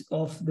this is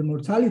of the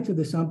mortality of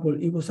the sample,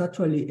 it was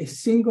actually a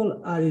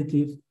single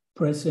additive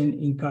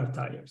present in car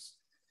tires.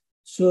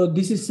 So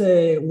this is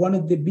one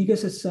of the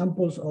biggest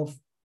examples of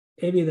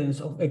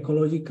evidence of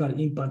ecological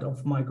impact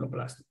of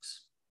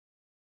microplastics.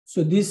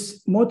 So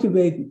this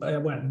motivate,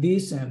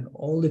 this and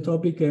all the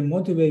topic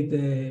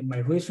motivate my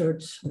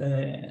research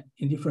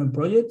in different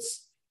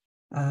projects.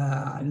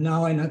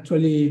 Now I'm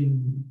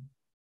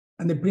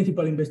the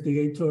principal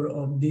investigator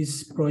of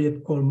this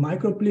project called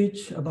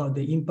Micropleach about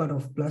the impact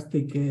of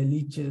plastic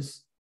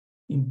leaches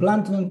in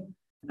plankton.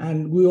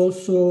 And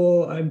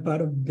I'm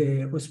part of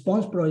the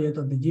response project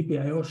of the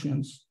GPI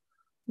Oceans,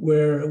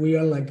 where we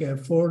are like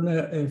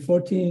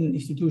 14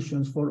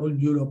 institutions for all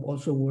Europe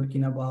also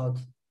working about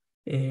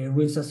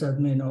risk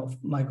assessment of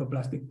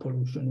microplastic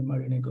pollution in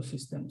marine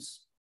ecosystems.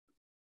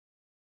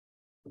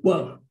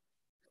 Well,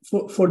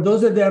 for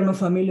those that are not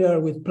familiar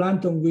with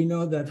plankton, we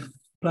know that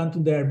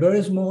plankton, they are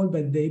very small,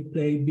 but they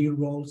play big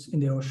roles in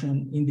the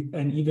ocean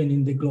and even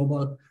in the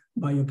global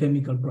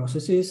biochemical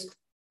processes.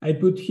 I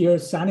put here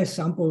some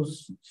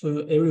examples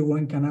so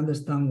everyone can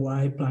understand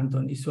why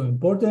plankton is so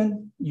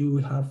important. You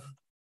have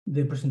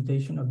the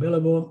presentation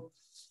available.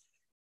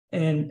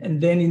 And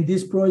then in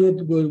this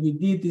project, what we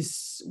did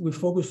is we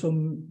focused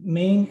on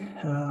main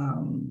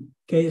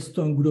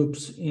keystone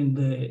groups in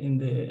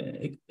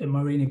the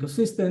marine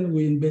ecosystem.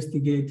 We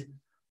investigate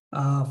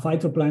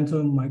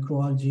phytoplankton,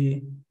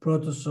 microalgae,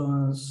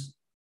 protozoans,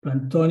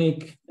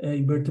 planktonic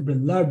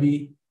invertebrate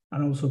larvae,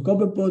 and also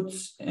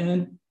copepods,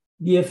 and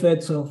the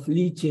effects of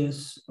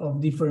leaches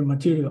of different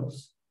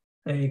materials,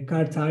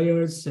 car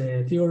tires,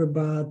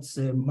 theorebads,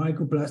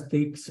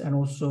 microplastics, and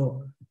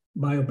also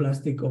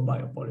bioplastic or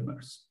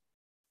biopolymers.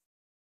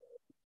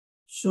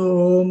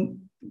 So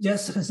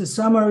just as a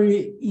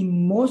summary,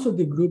 in most of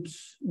the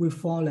groups, we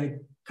found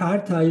like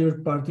car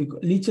tire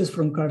leaches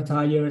from car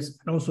tires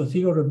and also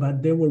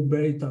theorebad, they were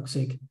very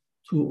toxic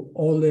to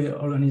all the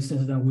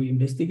organisms that we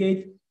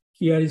investigate.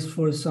 Here is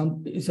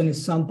it's an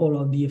example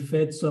of the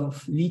effects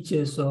of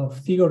leaches of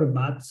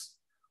theorebads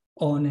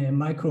on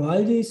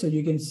microalgae. So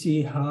you can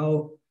see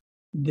how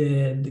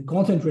the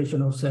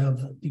concentration of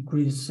cells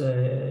decreased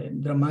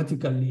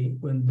dramatically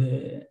when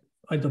the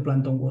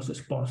phytoplankton was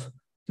exposed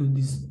to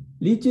these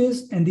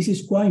leaches. And this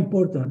is quite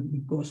important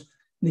because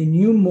the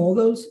new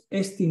models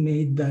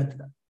estimate that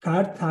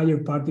car tire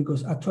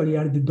particles actually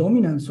are the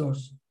dominant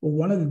source or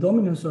one of the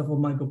dominant sources of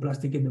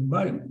microplastic in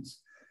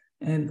environments.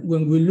 And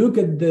when we look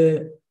at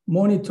the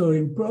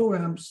monitoring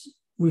programs,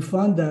 we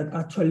found that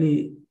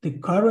actually the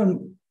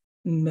current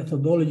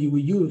methodology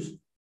we use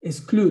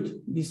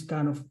exclude these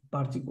kind of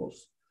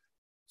particles.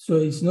 So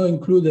it's not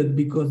included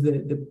because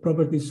the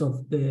properties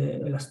of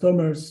the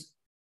elastomers,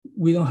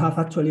 we don't have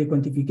actually a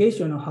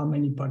quantification of how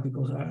many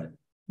particles are,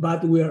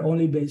 but we are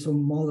only based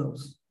on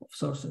models of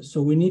sources.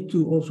 So we need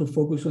to also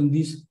focus on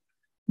these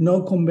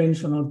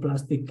non-conventional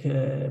plastic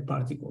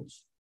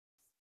particles.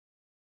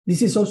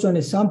 This is also an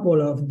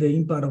example of the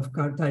impact of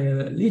car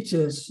tire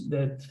leaches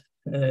that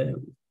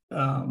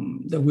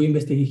we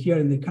investigate here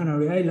in the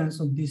Canary Islands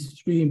of these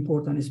three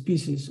important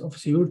species of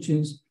sea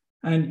urchins.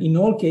 And in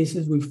all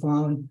cases, we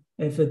found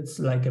effects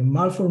like a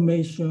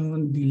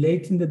malformation,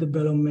 delay in the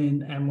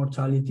development, and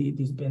mortality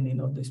depending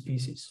on the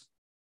species.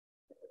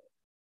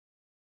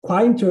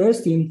 Quite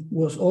interesting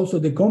was also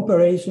the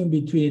comparison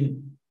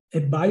between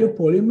a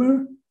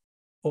biopolymer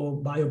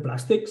or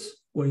bioplastics,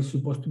 where it's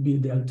supposed to be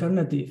the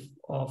alternative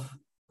of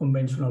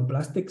conventional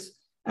plastics,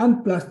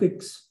 and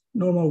plastics,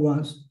 normal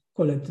ones,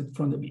 collected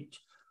from the beach.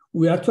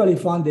 We actually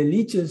found the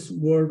leaches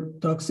were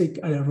toxic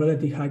at a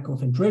relatively high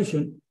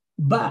concentration,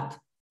 but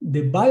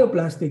the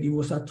bioplastic, it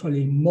was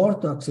actually more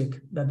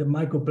toxic than the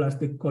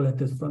microplastic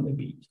collected from the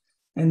beach.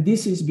 And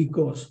this is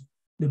because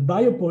the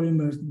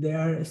biopolymers, they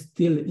are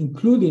still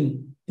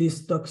including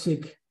these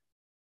toxic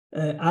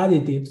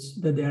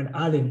additives that they are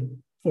adding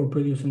for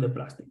producing the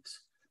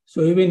plastics.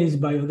 So even it's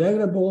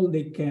biodegradable,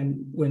 they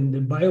can, when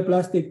the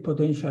bioplastic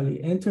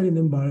potentially enter in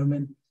the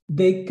environment,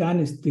 they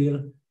can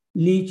still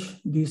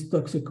leach this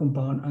toxic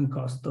compound and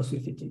cause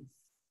toxicity.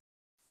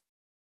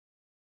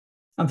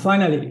 And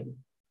finally,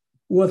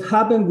 what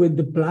happened with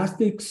the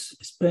plastics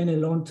spent a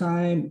long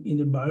time in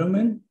the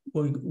environment,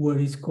 where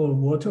it's called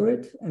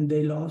watered, and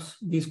they lost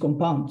these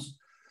compounds.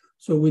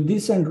 So with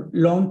this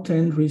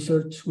long-term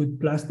research with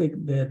plastic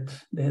that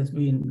has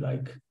been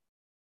like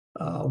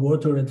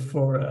watered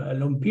for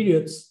long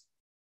periods,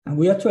 And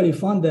we actually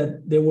found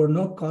that they were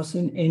not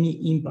causing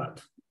any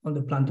impact on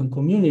the plankton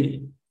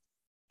community.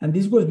 And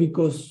this was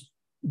because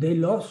they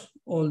lost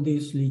all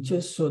these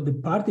leaches. So the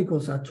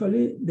particles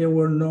actually, they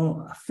were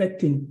not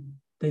affecting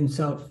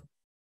themselves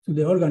to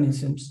the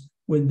organisms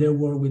when they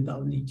were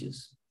without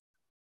leaches.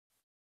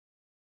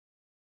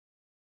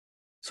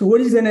 So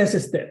what is the next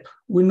step?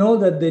 We know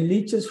that the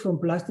leaches from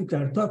plastic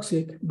are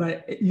toxic,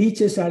 but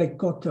leaches are a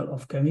cocktail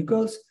of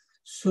chemicals.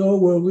 So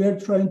what we are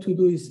trying to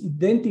do is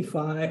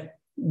identify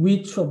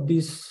which of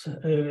these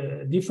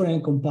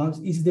different compounds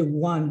is the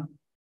one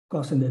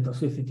causing the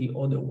toxicity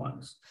or the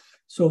ones.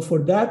 So for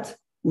that,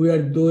 we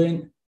are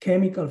doing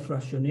chemical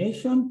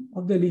fractionation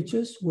of the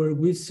leaches, where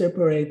we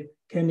separate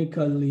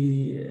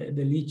chemically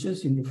the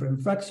leaches in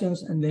different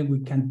fractions, and then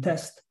we can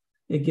test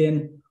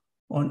again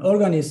on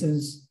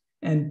organisms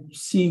and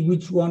see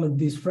which one of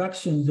these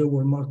fractions that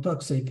were more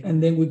toxic.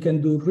 And then we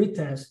can do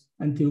retest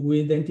until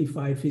we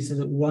identify if it's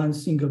one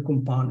single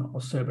compound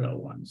or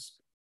several ones.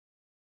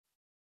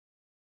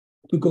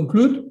 To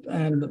conclude,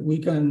 and we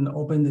can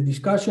open the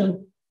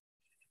discussion.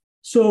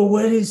 So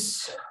what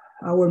is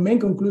our main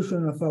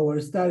conclusion of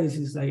our studies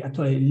is like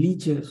actually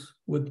leaches,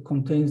 which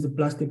contains the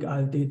plastic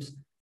additives,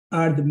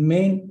 are the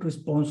main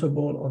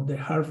responsible of the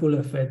harmful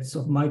effects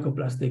of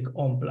microplastic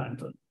on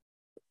plankton.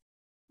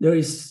 There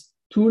is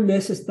two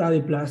less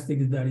studied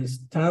plastics, that is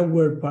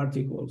tarwear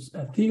particles,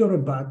 a theory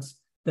bats,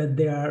 that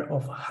they are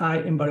of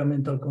high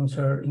environmental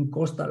concern in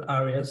coastal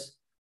areas,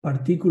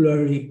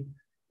 particularly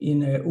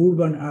in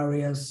urban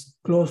areas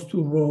close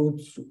to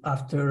roads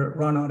after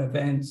runout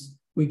events.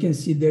 We can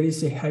see there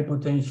is a high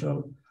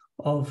potential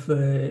of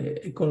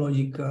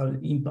ecological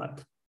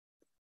impact.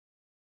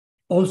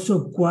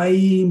 Also quite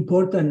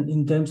important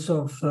in terms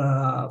of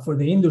for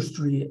the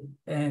industry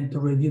and to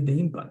reduce the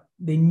impact.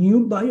 The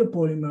new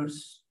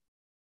biopolymers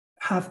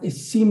have a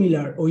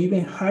similar or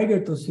even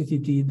higher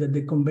toxicity than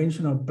the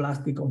conventional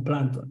plastic on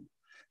plankton.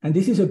 And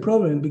this is a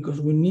problem because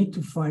we need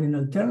to find an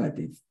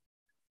alternative.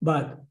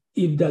 But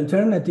if the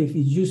alternative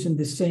is using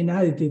the same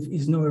additive,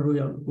 it's not a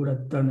real good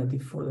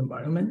alternative for the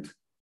environment.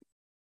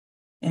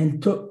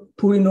 And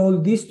putting all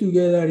this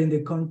together in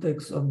the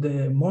context of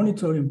the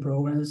monitoring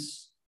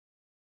programs,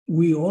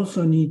 we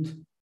also need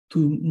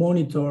to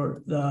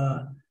monitor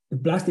the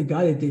plastic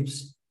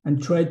additives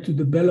and try to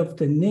develop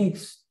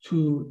techniques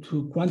to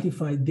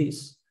quantify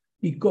this,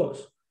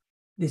 because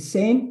the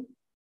same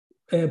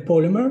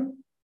polymer,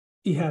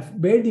 it have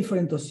very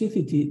different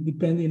toxicity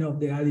depending on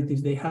the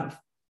additives they have,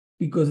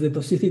 because the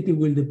toxicity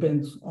will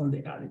depend on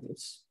the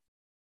additives.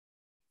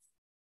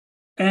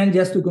 And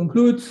just to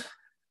conclude,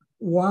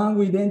 one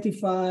we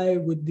identify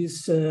with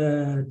these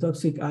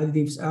toxic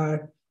additives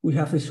are, we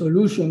have a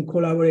solution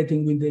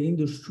collaborating with the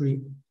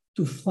industry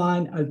to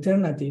find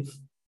alternative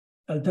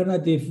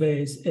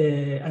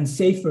and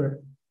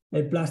safer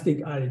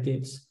plastic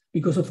additives.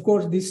 Because of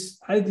course, these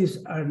additives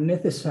are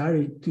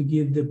necessary to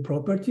give the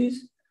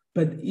properties,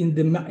 but in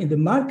the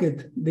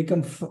market, they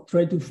can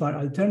try to find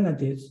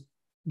alternatives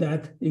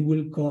that it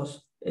will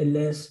cause a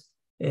less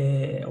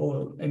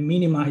or a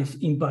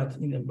minimized impact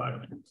in the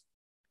environment.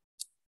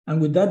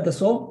 And with that,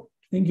 that's all.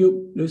 Thank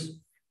you, Luis.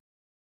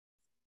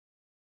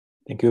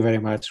 Thank you very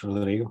much,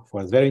 Rodrigo,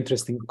 for a very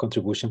interesting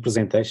contribution,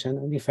 presentation,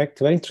 and in fact,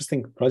 very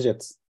interesting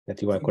projects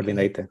that you are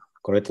coordinating.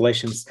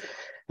 Congratulations.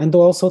 And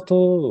also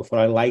for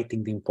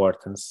highlighting the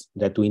importance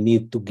that we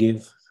need to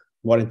give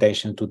more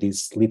attention to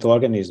these little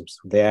organisms.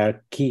 They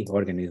are key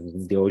organisms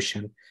in the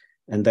ocean,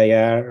 and they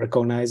are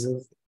recognized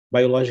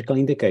biological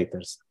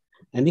indicators.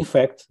 And in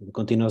fact, the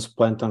continuous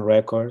plankton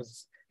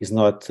records is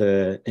not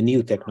a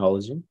new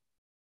technology,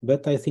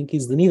 but I think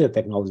it's the needed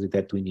technology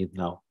that we need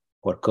now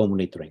for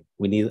co-monitoring.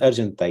 We need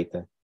urgent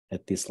data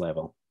at this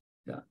level.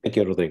 Yeah. Thank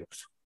you, Rodrigo.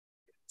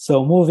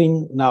 So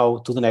moving now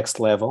to the next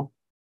level,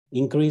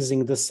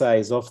 increasing the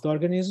size of the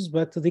organisms,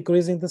 but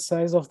decreasing the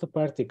size of the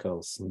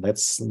particles.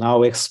 Let's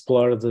now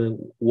explore the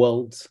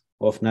world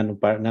of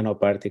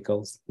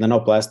nanoparticles,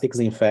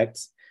 nanoplastics, in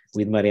fact,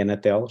 with Mariana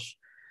Teles.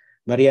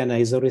 Mariana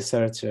is a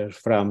researcher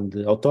from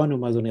the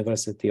Autonomous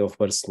University of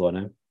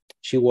Barcelona.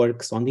 She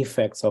works on the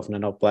effects of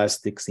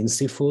nanoplastics in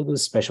seafood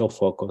with special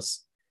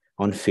focus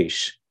on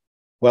fish.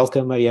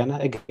 Welcome, Mariana.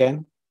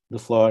 Again, the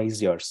floor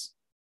is yours.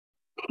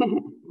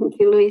 Thank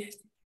you, Luis.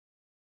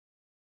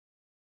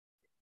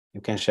 You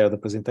can share the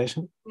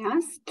presentation?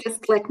 Yes,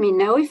 just let me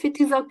know if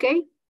it is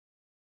okay.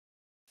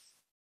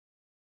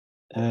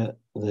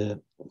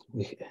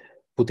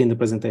 Put in the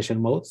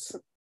presentation modes.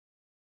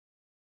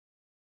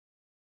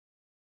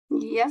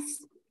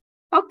 Yes.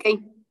 Okay.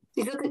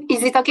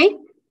 Is it okay?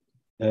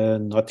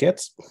 Not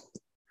yet.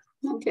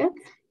 Not yet.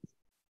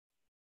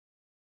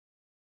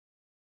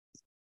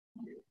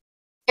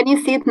 Can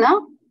you see it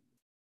now?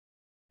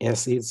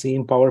 Yes, it's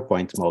in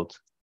PowerPoint mode.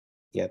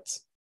 Yet.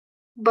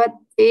 But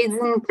it's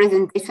in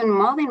presentation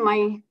mode in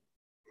my.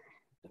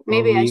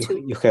 Maybe I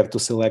should. You have to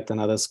select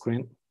another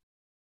screen.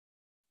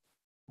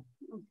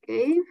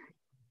 Okay.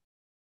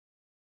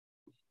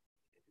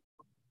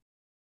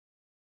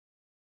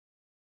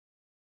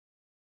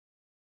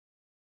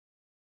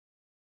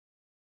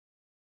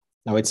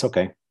 No, it's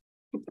okay.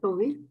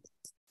 Probably.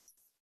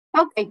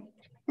 Okay,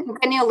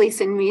 can you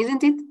listen me,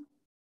 isn't it?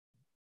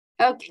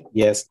 Okay.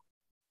 Yes.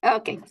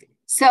 Okay,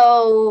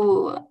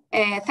 so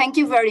thank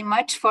you very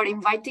much for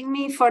inviting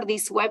me for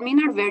this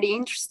webinar, very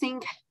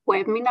interesting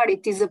webinar.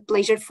 It is a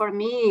pleasure for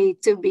me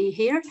to be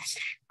here.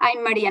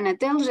 I'm Mariana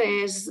Teles,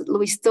 as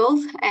Luis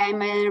told.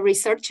 I'm a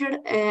researcher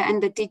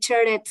and a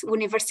teacher at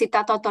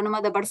Universitat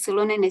Autónoma de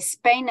Barcelona in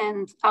Spain,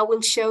 and I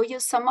will show you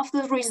some of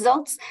the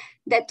results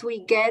that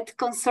we get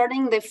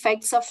concerning the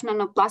effects of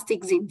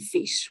nanoplastics in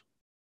fish.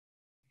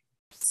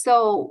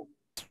 So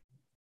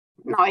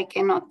now I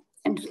cannot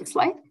change the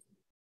slide.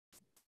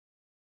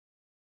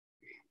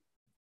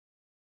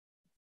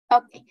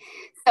 Okay,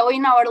 so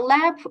in our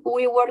lab,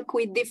 we work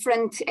with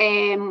different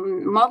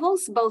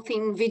models, both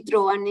in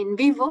vitro and in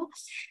vivo.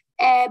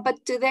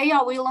 But today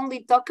I will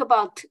only talk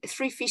about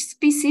 3 fish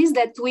species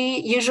that we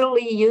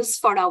usually use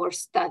for our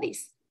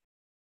studies.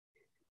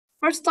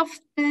 First of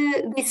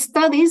these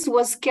studies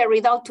was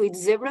carried out with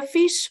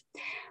zebrafish.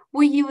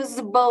 We use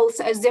both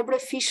a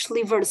zebrafish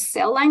liver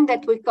cell line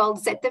that we call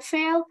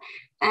ZFL,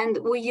 and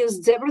we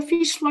use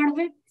zebrafish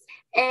larvae.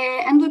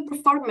 And we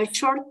perform a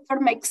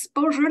short-term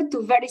exposure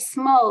to very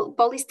small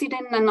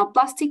polystyrene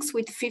nanoplastics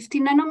with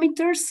 50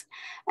 nanometers.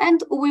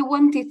 And we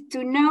wanted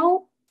to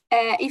know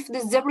if the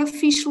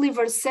zebrafish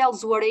liver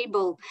cells were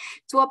able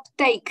to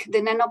uptake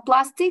the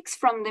nanoplastics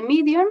from the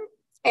medium,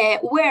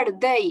 where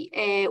they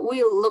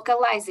will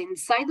localize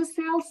inside the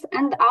cells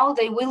and how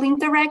they will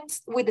interact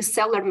with the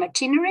cellular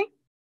machinery.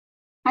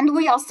 And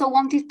we also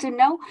wanted to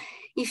know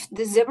if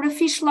the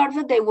zebrafish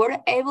larvae, they were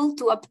able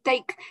to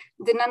uptake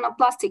the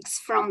nanoplastics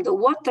from the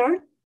water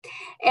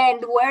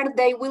and where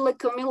they will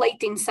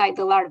accumulate inside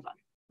the larva.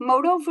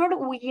 Moreover,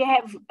 we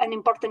have an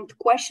important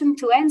question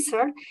to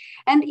answer,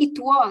 and it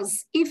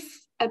was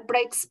if a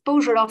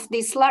pre-exposure of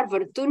this larva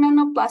to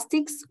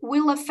nanoplastics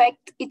will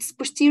affect its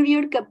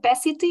posterior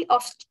capacity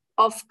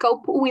of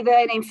cope with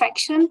an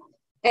infection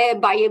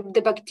by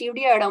the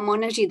bacteria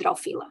Aeromonas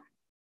hydrophila.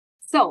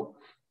 So,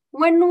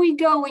 when we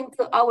go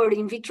into our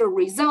in vitro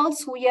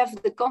results, we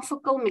have the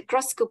confocal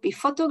microscopy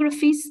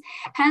photographies,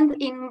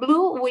 and in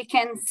blue, we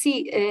can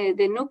see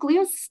the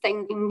nucleus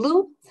stained in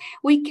blue.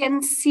 We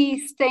can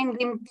see stained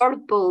in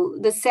purple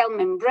the cell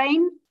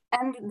membrane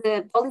and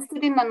the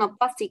polystyrene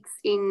nanoplastics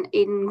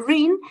in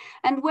green.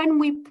 And when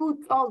we put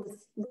all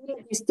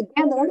these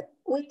together,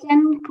 we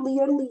can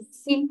clearly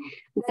see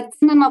that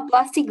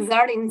nanoplastics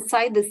are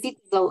inside the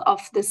cytosol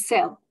of the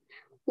cell.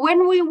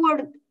 When we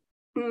were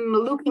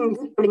looking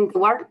deeper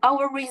into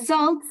our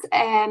results,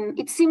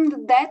 it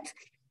seemed that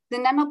the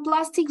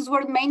nanoplastics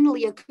were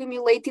mainly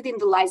accumulated in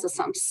the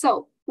lysosomes.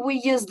 So we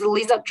used the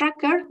LISA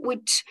tracker,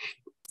 which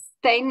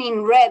stained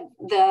in red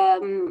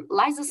the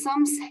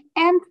lysosomes,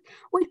 and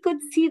we could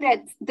see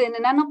that the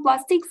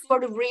nanoplastics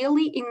were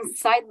really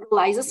inside the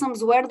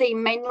lysosomes where they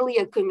mainly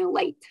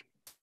accumulate.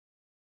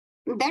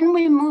 Then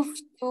we moved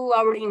to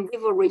our in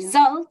vivo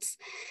results,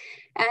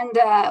 and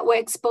we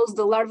exposed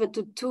the larva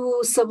to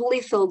 2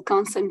 sublethal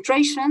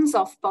concentrations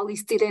of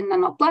polystyrene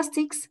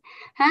nanoplastics.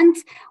 And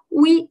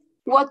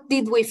what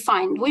did we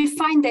find? We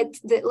find that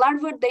the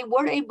larvae, they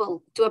were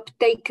able to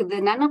uptake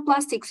the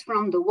nanoplastics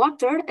from the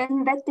water,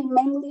 and that they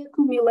mainly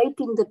accumulate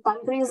in the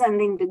pancreas and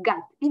in the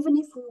gut. Even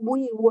if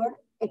we were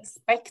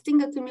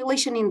expecting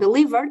accumulation in the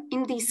liver,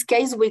 in this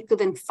case, we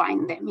couldn't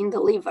find them in the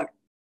liver.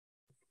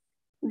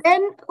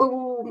 Then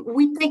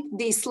we take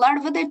these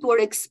larvae that were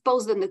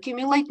exposed and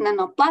accumulate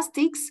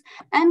nanoplastics,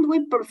 and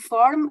we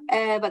perform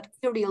a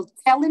bacterial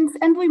challenge,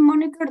 and we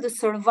monitor the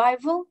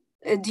survival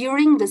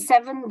during the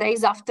 7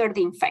 days after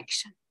the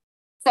infection.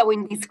 So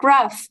in this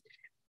graph,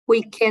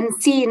 we can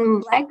see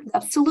in black the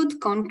absolute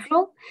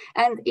control,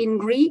 and in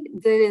green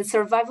the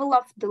survival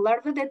of the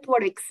larvae that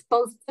were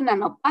exposed to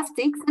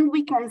nanoplastics, and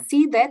we can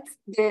see that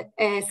the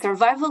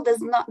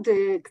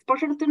the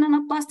exposure to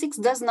nanoplastics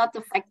does not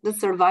affect the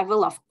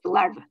survival of the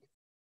larva.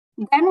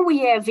 Then we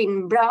have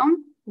in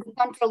brown the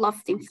control of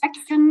the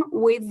infection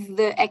with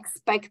the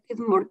expected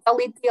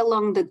mortality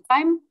along the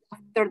time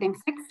after the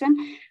infection.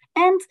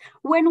 And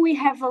when we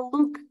have a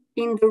look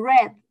in the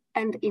red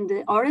and in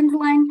the orange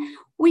line,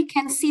 we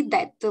can see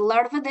that the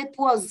larva that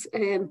was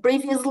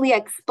previously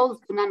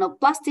exposed to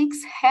nanoplastics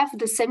have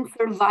the same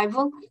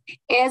survival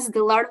as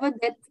the larvae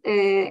that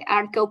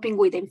are coping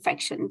with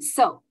infection.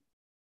 So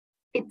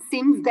it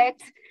seems that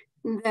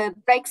the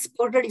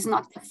pre-exposure is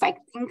not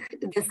affecting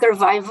the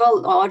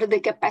survival or the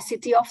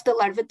capacity of the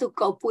larva to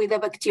cope with a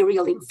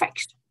bacterial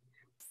infection.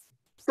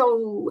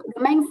 So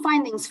the main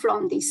findings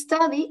from this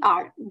study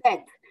are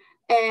that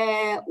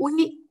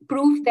we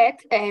prove that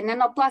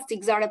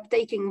nanoplastics are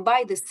uptaken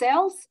by the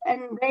cells,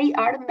 and they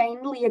are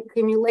mainly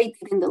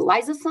accumulated in the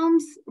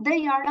lysosomes.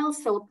 They are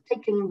also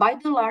taken by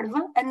the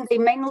larva, and they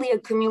mainly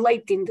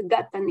accumulate in the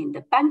gut and in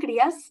the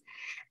pancreas,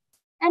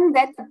 and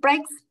that the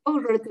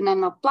pre-exposure to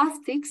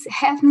nanoplastics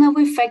have no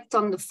effect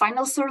on the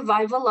final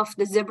survival of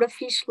the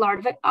zebrafish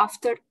larvae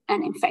after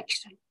an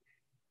infection.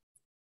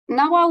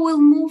 Now I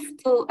will move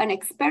to an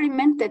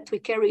experiment that we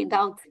carried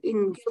out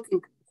in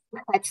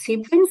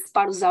siblings,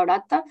 Parus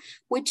aurata,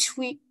 which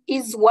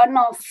is one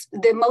of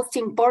the most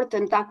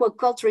important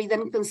aquacultured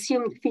and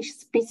consumed fish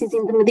species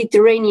in the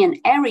Mediterranean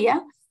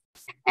area.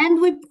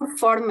 And we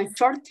perform a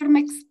short-term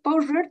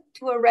exposure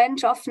to a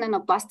range of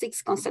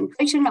nanoplastics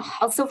concentration,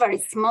 also very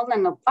small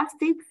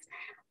nanoplastics.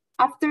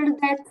 After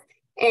that,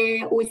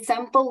 we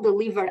sample the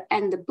liver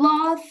and the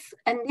blood,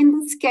 and in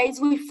this case,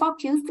 we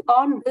focused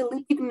on the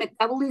lipid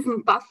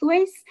metabolism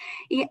pathways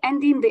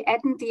and in the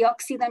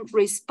antioxidant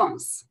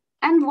response.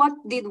 And what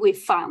did we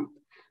find?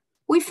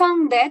 We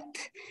found that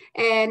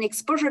an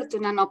exposure to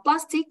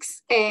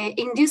nanoplastics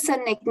induced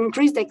an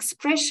increased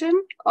expression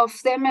of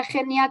the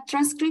mRNA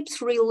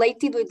transcripts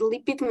related with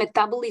lipid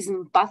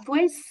metabolism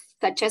pathways,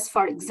 such as,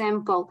 for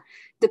example,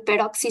 the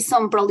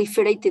peroxisome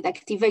proliferated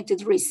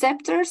activated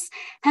receptors,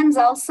 and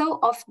also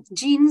of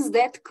genes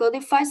that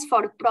codifies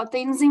for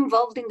proteins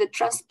involved in the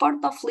transport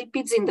of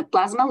lipids in the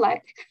plasma,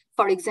 like,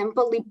 for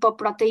example,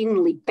 lipoprotein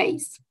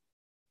lipase.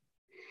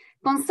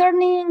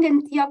 Concerning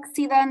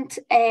antioxidant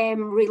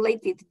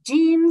related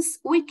genes,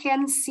 we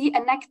can see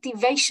an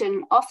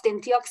activation of the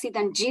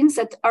antioxidant genes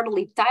at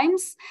early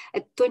times,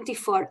 at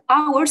 24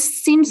 hours,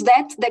 since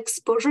that the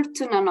exposure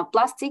to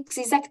nanoplastics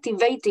is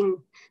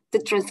activating the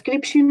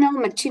transcriptional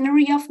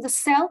machinery of the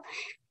cell,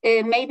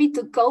 maybe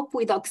to cope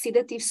with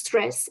oxidative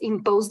stress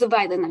imposed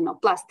by the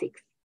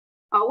nanoplastics.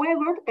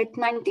 However, at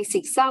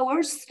 96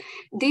 hours,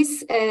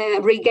 this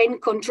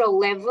regained control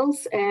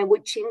levels,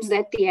 which seems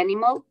that the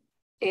animal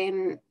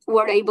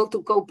were able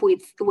to cope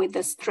with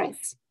the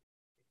stress.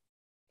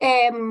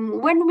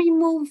 When we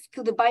move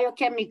to the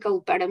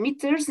biochemical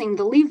parameters in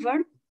the liver,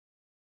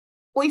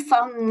 we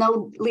found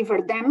no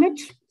liver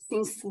damage,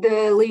 since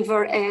the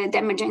liver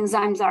damage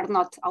enzymes are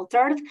not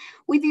altered.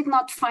 We did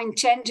not find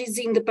changes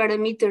in the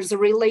parameters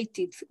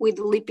related with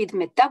lipid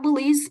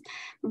metabolism,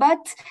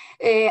 but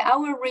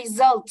our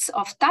results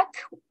of TAC,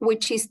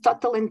 which is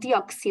total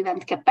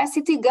antioxidant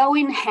capacity, go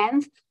in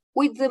hand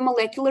with the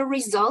molecular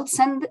results,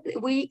 and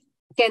we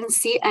can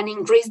see an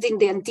increase in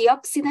the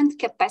antioxidant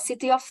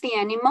capacity of the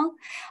animal.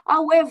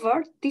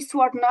 However, this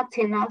was not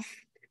enough,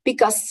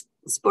 because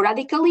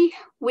sporadically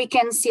we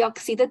can see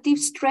oxidative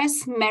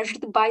stress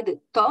measured by the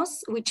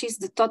TOS, which is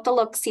the total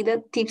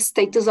oxidative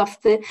status of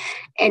the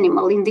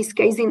animal, in this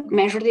case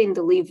measured in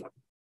the liver.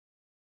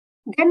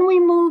 Then we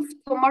move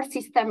to a more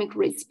systemic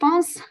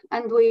response,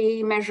 and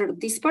we measure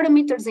these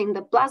parameters in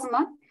the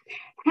plasma.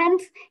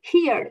 And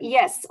here,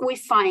 yes, we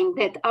find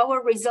that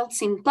our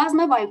results in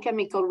plasma,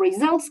 biochemical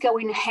results, go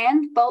in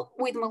hand both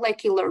with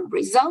molecular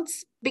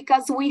results,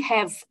 because we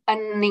have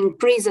an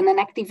increase and an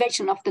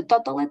activation of the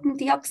total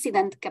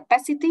antioxidant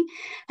capacity,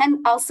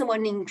 and also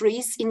an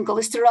increase in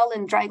cholesterol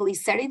and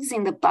triglycerides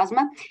in the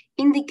plasma,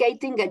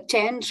 indicating a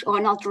change or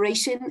an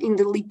alteration in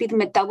the lipid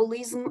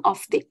metabolism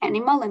of the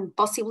animal and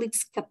possibly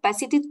its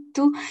capacity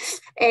to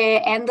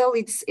handle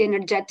its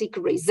energetic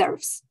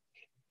reserves.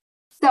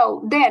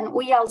 So then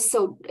we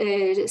also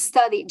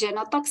study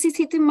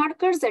genotoxicity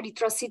markers,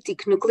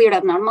 erythrocytic nuclear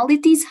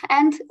abnormalities,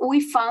 and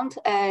we found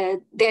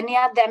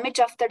DNA damage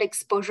after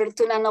exposure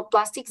to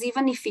nanoplastics,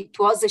 even if it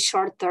was a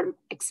short-term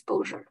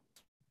exposure.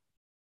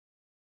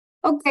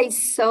 Okay,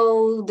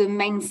 so the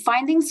main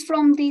findings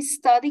from this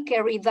study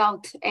carried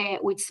out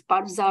with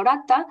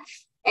Sparzaurata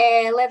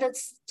led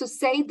us to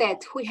say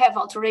that we have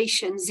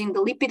alterations in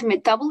the lipid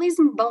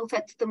metabolism, both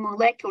at the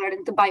molecular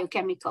and the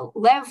biochemical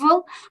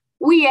level.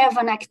 We have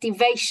an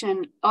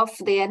activation of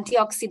the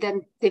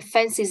antioxidant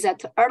defenses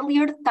at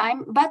earlier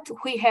time, but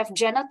we have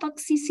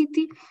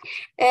genotoxicity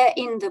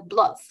in the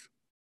blood.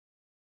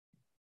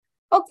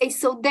 Okay,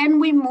 so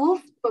then we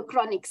move to a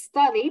chronic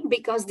study,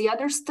 because the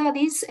other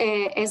studies,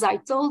 as I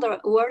told,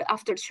 were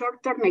after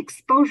short-term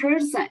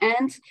exposures,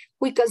 and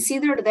we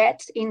consider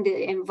that in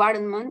the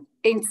environment,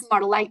 it's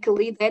more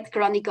likely that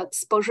chronic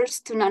exposures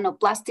to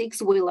nanoplastics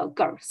will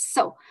occur.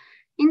 So,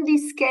 in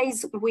this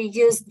case, we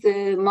used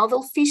the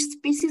model fish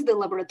species, the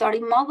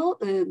laboratory model,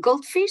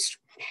 goldfish,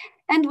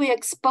 and we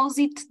expose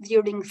it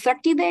during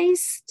 30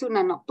 days to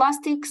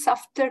nanoplastics.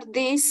 After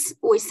this,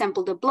 we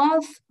sample the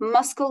blood,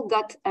 muscle,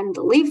 gut, and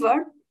the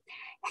liver.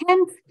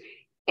 And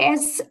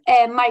as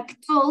Mike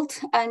told,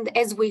 and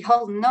as we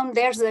all know,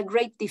 there's a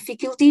great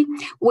difficulty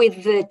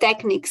with the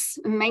techniques,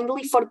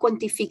 mainly for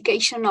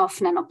quantification of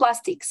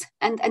nanoplastics.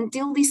 And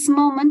until this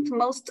moment,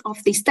 most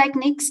of these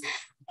techniques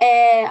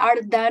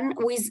are done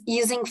with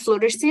using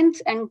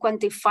fluorescent and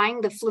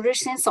quantifying the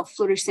fluorescence of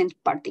fluorescent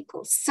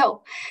particles.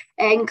 So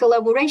in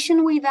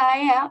collaboration with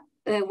IAEA,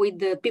 with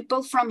the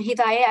people from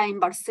IAEA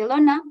in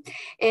Barcelona,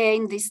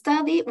 in this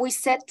study, we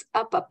set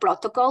up a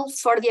protocol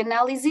for the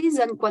analysis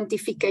and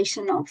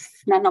quantification of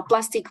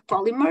nanoplastic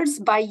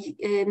polymers by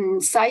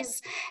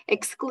size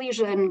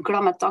exclusion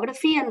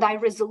chromatography and high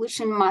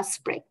resolution mass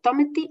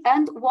spectrometry.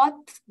 And what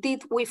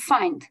did we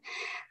find?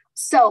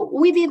 So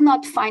we did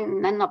not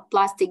find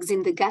nanoplastics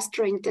in the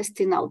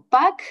gastrointestinal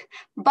pack,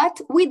 but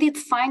we did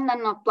find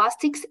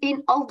nanoplastics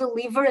in all the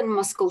liver and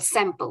muscle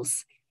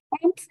samples.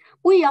 And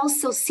we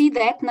also see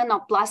that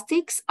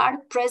nanoplastics are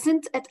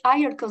present at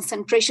higher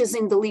concentrations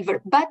in the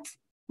liver, but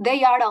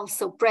they are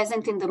also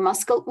present in the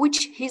muscle,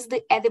 which is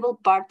the edible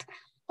part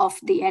of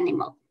the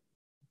animal.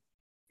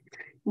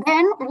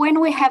 Then, when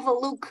we have a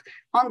look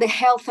on the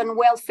health and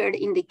welfare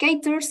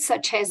indicators,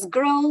 such as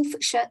growth,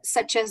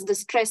 such as the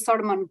stress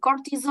hormone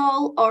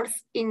cortisol, or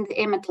in the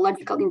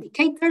hematological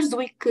indicators,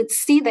 we could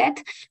see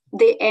that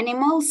the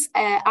animals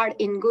are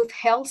in good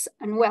health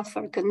and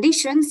welfare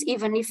conditions,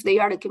 even if they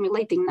are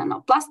accumulating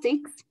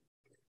nanoplastics.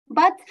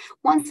 But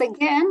once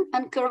again,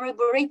 and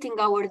corroborating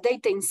our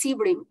data in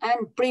SIBRIM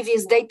and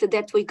previous data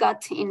that we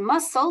got in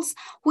mussels,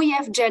 we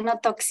have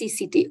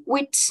genotoxicity,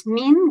 which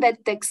means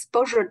that the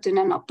exposure to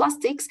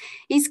nanoplastics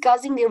is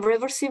causing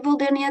irreversible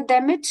DNA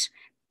damage,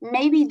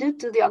 maybe due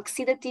to the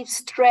oxidative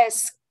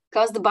stress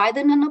caused by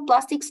the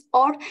nanoplastics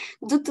or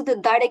due to the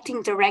direct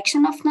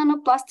interaction of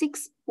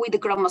nanoplastics with the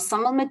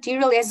chromosomal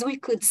material, as we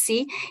could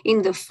see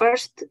in the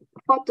first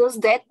photos,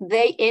 that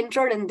they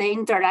enter and they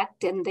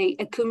interact and they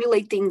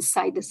accumulate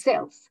inside the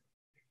cells.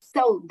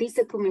 So this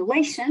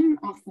accumulation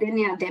of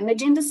DNA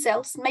damage in the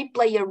cells may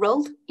play a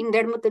role in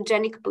their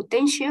mutagenic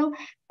potential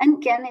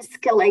and can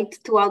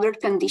escalate to other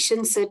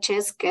conditions such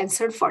as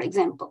cancer, for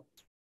example.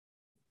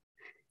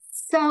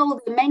 So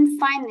the main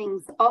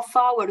findings of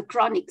our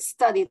chronic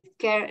study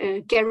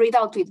carried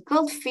out with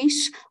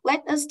goldfish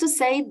led us to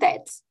say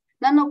that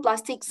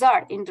nanoplastics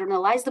are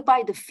internalized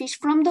by the fish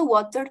from the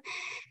water.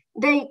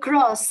 They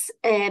cross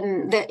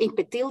the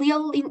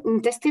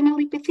intestinal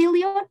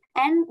epithelium,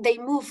 and they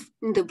move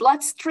in the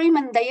bloodstream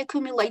and they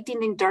accumulate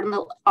in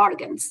internal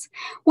organs.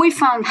 We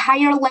found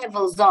higher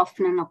levels of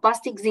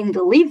nanoplastics in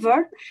the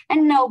liver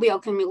and no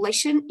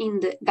bioaccumulation in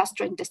the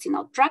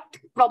gastrointestinal tract,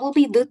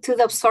 probably due to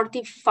the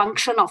absorptive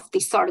function of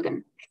this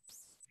organ.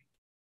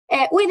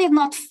 We did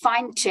not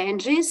find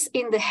changes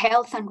in the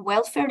health and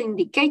welfare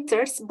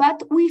indicators,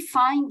 but we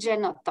find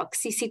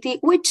genotoxicity,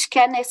 which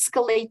can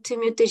escalate to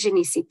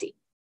mutagenicity.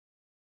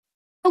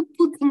 So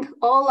putting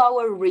all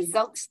our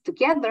results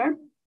together,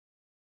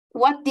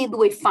 what did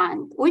we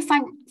find? We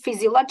find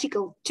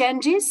physiological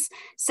changes,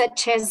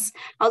 such as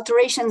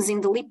alterations in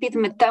the lipid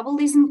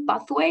metabolism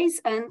pathways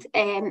and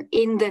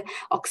in the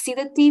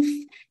oxidative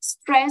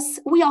stress.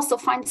 We also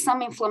find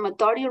some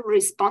inflammatory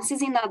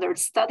responses in other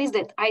studies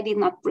that I did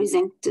not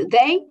present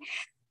today.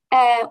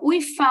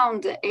 We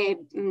found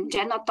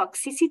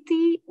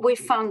genotoxicity, we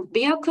found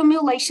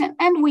bioaccumulation,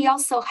 and we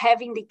also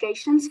have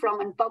indications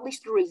from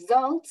unpublished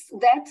results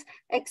that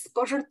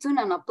exposure to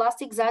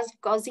nanoplastics is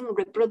causing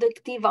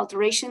reproductive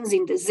alterations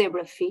in the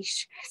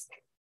zebrafish.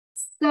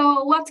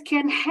 So what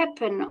can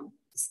happen?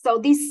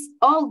 So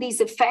all these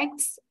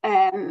effects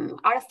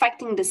are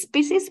affecting the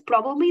species.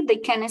 Probably they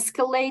can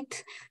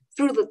escalate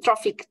through the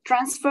trophic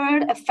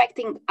transfer,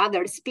 affecting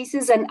other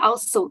species and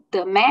also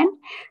the man.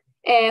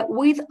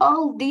 With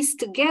all this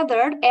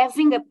together,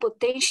 having a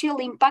potential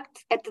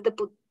impact at the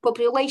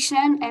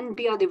population and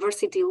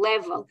biodiversity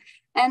level.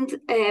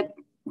 And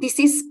this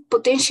is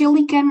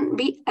potentially can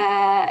be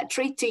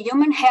treated to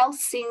human health,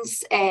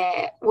 since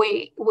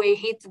we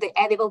hit the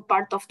edible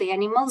part of the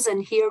animals,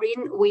 and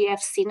herein we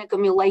have seen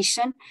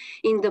accumulation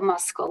in the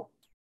muscle.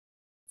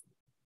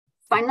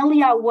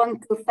 Finally, I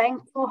want to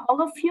thank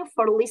all of you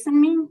for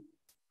listening,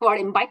 for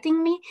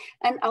inviting me,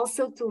 and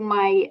also to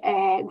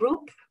my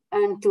group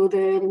and to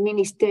the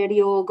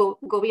Ministerio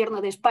Gobierno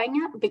de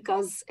España,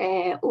 because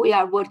we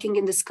are working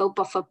in the scope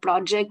of a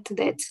project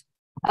that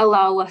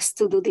allow us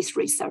to do this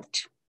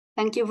research.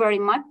 Thank you very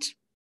much.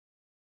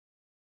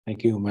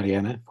 Thank you,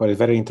 Mariana, for a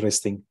very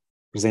interesting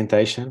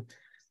presentation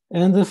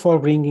and for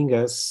bringing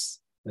us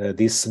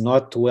this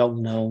not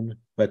well-known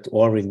but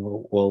worrying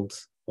world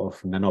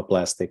of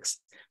nanoplastics,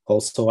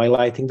 also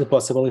highlighting the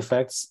possible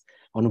effects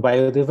on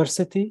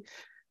biodiversity,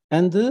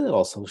 and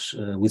also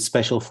with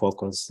special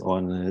focus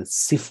on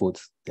seafood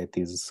that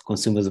is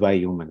consumed by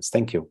humans.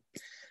 Thank you.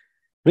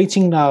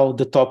 Reaching now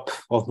the top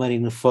of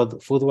marine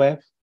food web,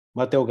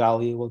 Matteo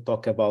Galli will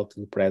talk about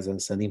the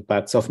presence and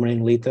impacts of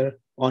marine litter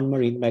on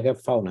marine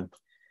megafauna,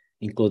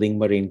 including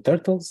marine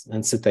turtles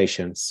and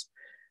cetaceans.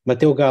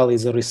 Matteo Galli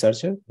is a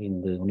researcher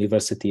in the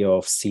University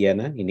of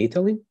Siena in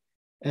Italy,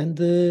 and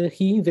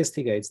he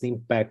investigates the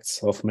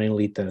impacts of marine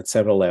litter at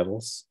several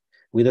levels,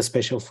 with a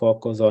special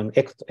focus on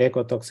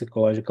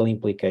ecotoxicological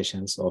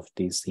implications of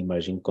this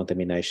emerging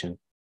contamination.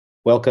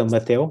 Welcome,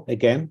 Matteo,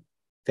 again.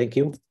 Thank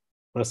you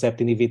for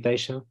accepting the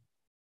invitation.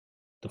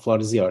 The floor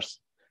is yours.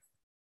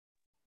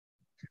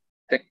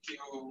 Thank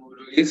you,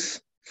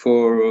 Luis,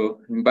 for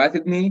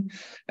inviting me.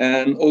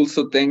 And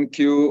also thank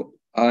you.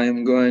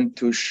 I'm going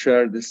to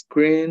share the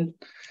screen.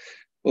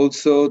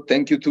 Also,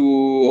 thank you to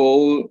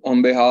all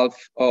on behalf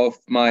of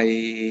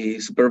my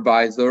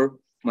supervisor,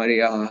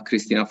 Maria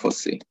Cristina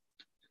Fossi.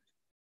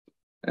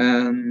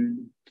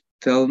 And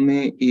tell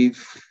me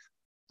if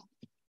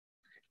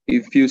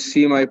you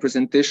see my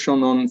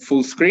presentation on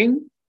full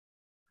screen.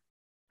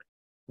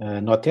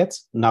 Not yet.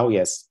 Now,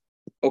 yes.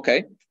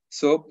 Okay.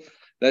 So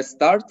let's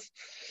start.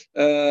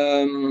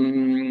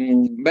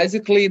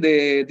 Basically,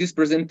 this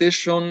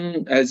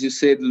presentation, as you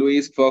said,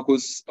 Luis,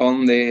 focus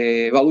on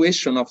the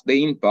evaluation of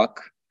the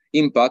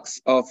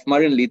impacts of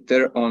marine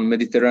litter on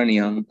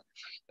Mediterranean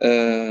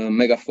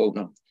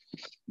megafauna.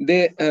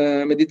 The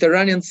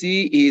Mediterranean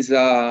Sea is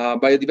a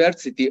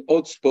biodiversity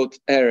hotspot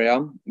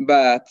area,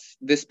 but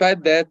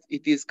despite that,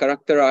 it is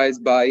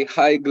characterized by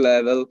high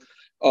level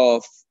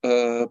of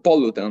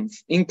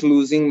pollutants,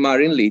 including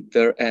marine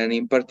litter and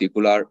in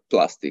particular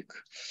plastic.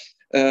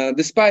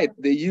 Despite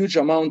the huge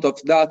amount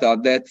of data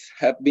that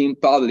have been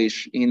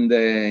published in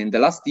the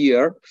last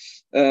year,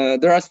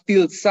 there are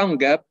still some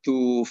gaps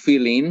to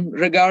fill in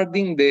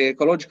regarding the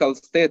ecological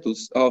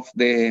status of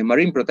the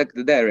marine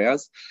protected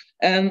areas,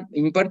 and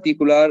in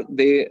particular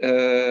the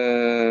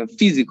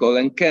physical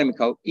and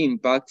chemical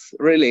impacts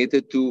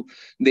related to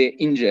the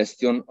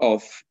ingestion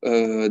of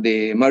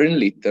the marine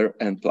litter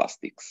and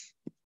plastics.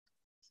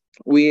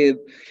 With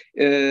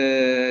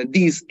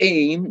this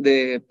aim,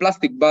 the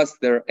Plastic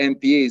Buster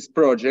MPA's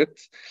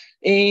project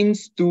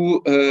aims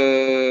to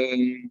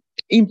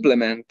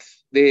implement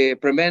the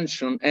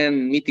prevention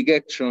and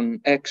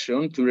mitigation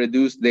action to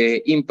reduce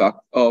the impact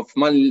of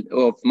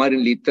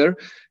marine litter,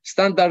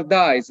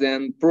 standardize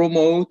and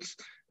promote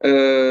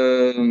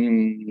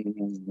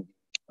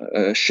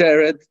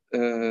shared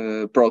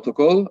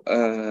protocol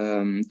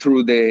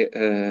through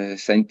the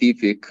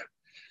scientific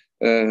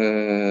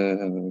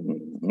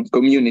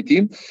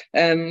community,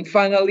 and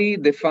finally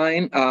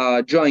define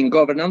a joint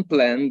governance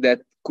plan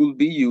that could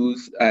be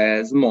used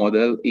as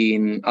model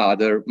in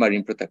other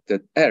marine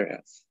protected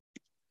areas.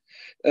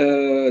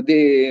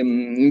 The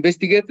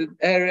investigated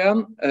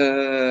area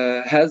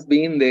has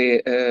been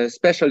the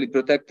specially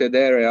protected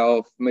area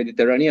of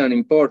Mediterranean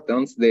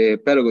importance, the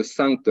Pelagos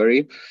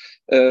Sanctuary,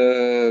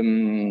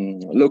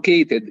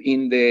 located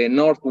in the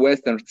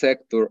northwestern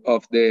sector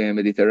of the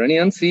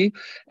Mediterranean Sea,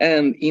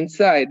 and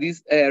inside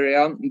this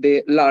area,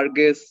 the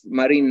largest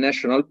marine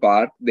national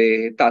park,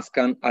 the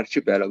Tuscan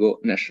Archipelago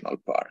National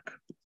Park.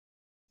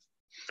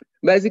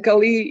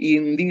 Basically,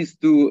 in these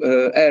two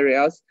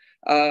areas,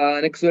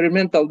 an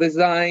experimental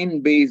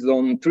design based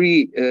on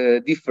three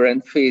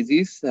different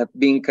phases have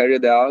been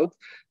carried out,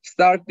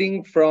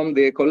 starting from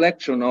the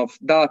collection of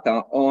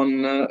data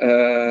on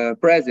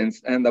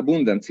presence and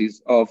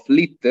abundances of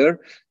litter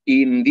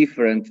in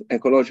different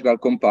ecological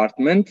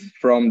compartments,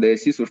 from the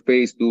sea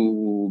surface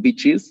to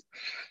beaches,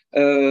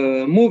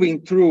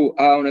 moving through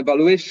an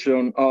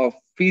evaluation of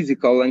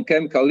physical and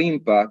chemical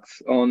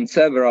impacts on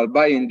several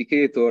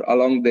bioindicators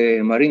along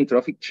the marine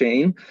trophic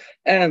chain,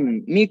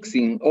 and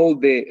mixing all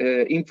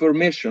the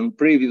information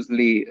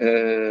previously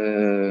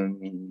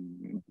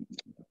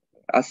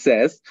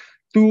assessed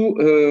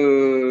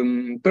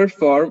to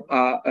perform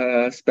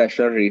a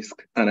special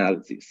risk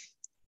analysis.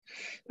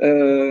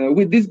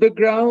 With this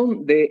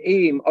background, the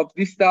aim of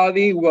this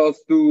study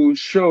was to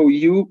show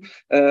you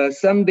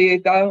some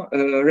data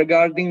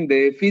regarding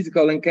the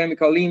physical and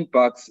chemical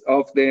impacts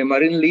of the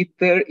marine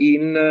litter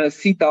in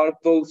sea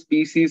turtle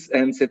species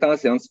and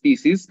cetacean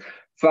species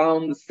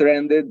found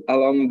stranded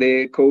along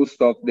the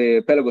coast of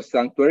the Pelagos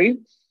Sanctuary,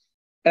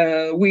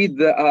 with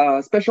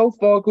a special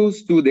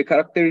focus to the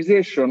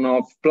characterization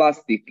of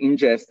plastic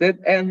ingested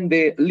and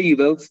the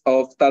levels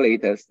of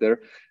phthalate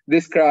ester,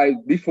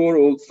 described before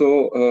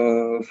also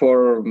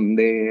for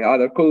the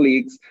other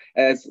colleagues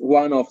as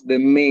one of the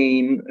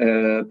main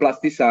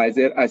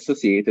plasticizers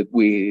associated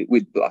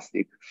with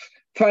plastic.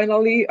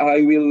 Finally,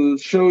 I will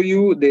show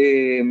you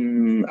the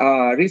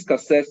risk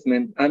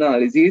assessment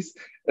analysis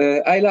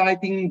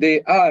highlighting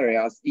the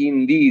areas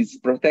in this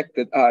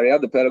protected area,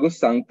 the Pelagos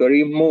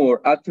Sanctuary,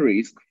 more at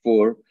risk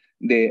for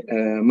the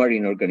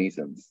marine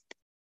organisms.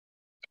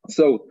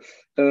 So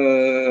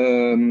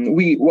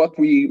what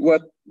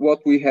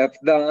we have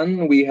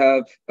done, we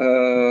have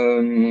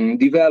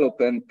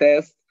developed and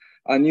tested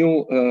a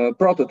new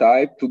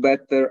prototype to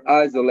better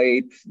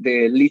isolate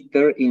the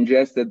litter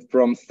ingested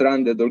from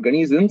stranded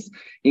organisms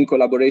in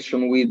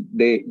collaboration with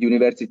the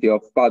University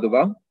of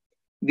Padova.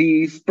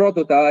 This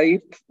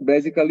prototype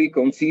basically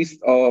consists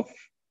of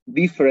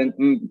different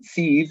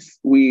sieves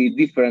with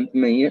different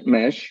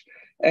mesh,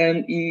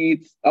 and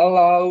it's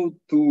allowed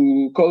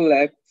to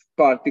collect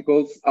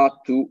particles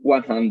up to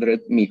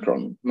 100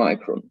 micron.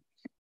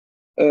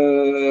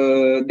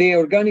 The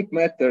organic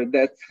matter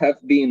that have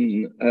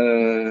been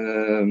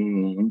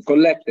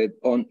collected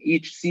on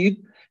each sieve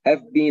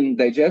have been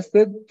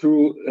digested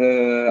through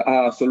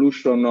a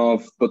solution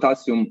of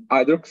potassium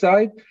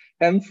hydroxide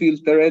and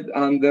filtered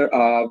under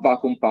a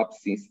vacuum pump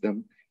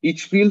system.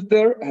 Each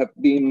filter have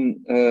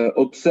been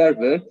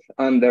observed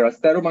under a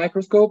stereo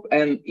microscope,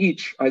 and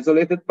each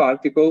isolated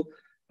particle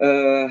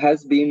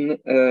has been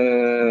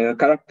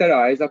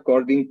characterized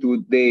according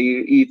to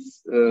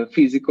its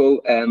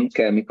physical and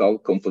chemical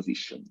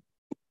composition.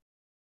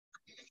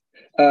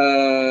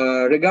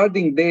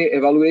 Regarding the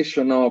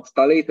evaluation of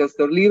phthalate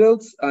ester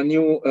levels, a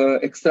new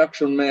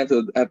extraction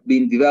method has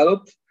been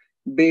developed,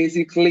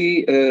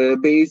 basically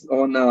based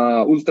on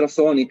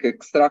ultrasonic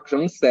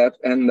extraction step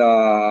and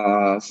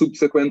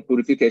subsequent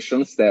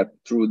purification step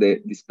through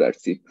the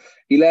dispersive.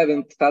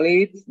 11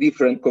 phthalates,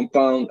 different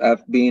compounds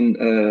have been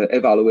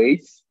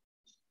evaluated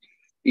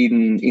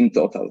in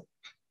total.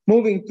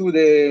 Moving to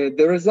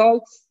the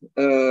results,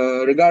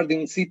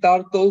 regarding sea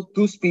turtle,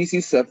 two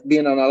species have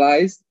been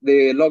analyzed,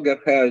 the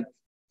loggerhead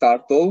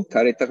turtle,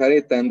 Caretta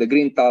caretta, and the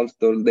green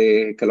turtle,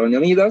 the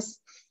Caloniamidas.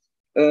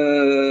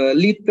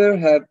 Litter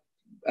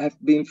have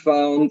been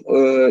found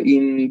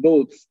in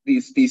both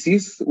these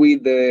species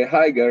with the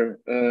higher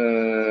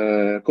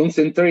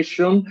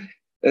concentration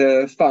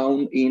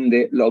found in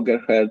the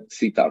loggerhead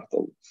sea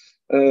turtle.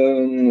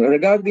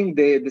 Regarding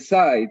the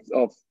size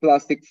of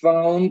plastic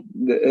found,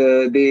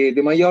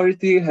 the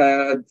majority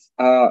had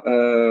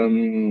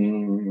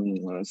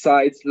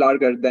size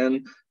larger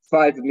than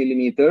 5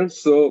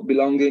 millimeters, so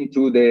belonging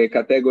to the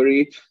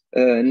category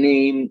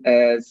named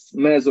as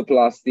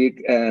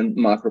mesoplastic and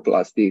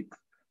macroplastic,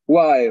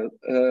 while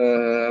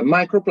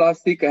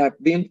microplastic have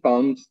been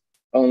found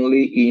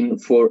only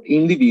for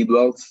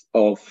individuals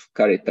of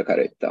Caretta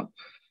caretta.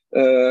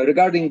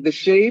 Regarding the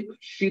shape,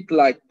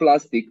 sheet-like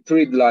plastic,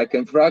 thread-like,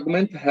 and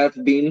fragment have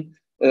been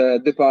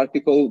the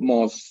particle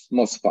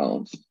most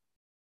found.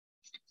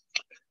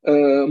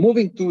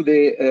 Moving to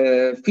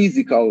the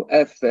physical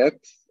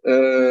effects,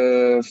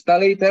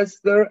 phthalate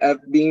ester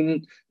have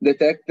been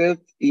detected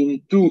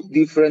in 2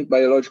 different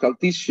biological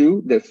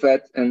tissue, the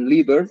fat and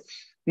liver.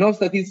 No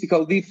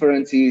statistical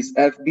differences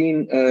have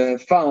been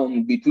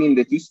found between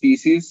the 2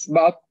 species,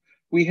 but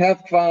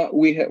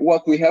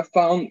what we have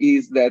found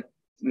is that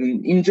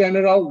in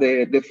general,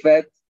 the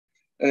fat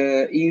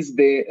is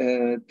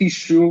the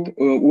tissue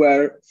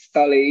where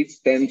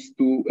phthalates tends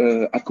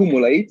to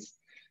accumulate.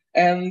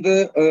 And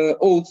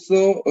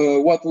also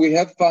what we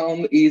have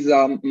found is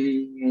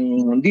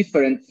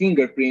different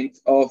fingerprint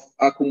of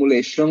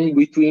accumulation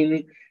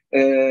between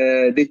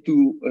the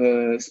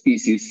 2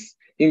 species.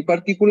 In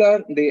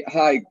particular, the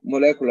high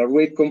molecular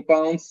weight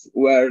compounds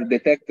were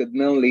detected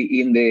mainly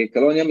in the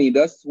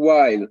Caloniamidas,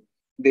 while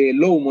the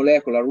low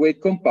molecular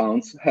weight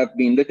compounds have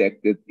been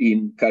detected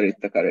in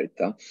Caretta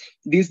caretta.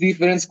 This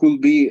difference could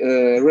be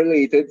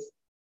related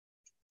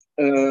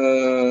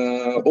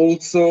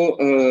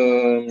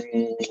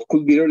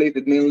could be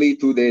related mainly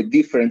to the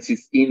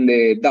differences in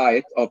the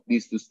diet of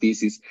these 2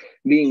 species,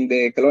 being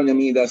the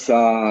Caloniamidas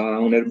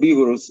an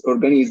herbivorous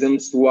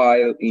organisms,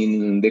 while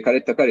in the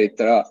Caretta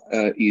caretta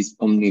is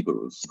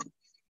omnivorous.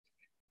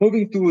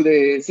 Moving to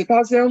the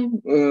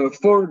cetacean,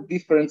 4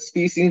 different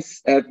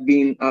species have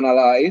been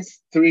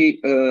analyzed,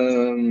 3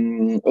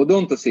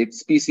 odontocete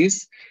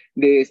species,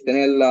 the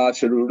Stenella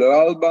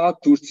cerulealba,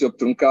 Turciop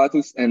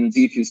truncatus, and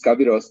Ziphius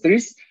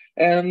capirostris,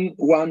 and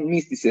 1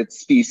 mysticete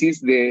species,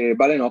 the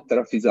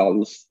Balenoptera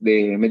physalus,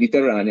 the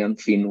Mediterranean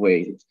fin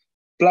whale.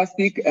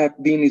 Plastic have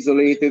been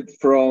isolated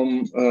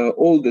from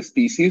all the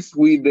species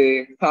with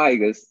the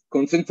highest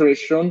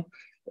concentration,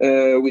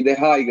 with the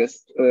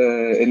highest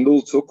and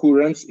also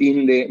occurrence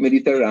in the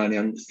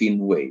Mediterranean fin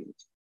whale.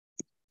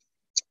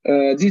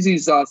 This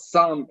is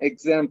some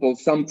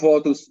examples, some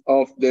photos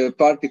of the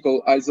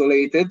particle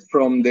isolated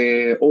from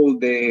all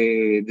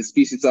the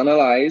species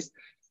analyzed.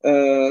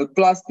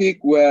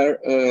 Plastic were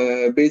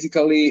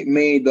basically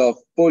made of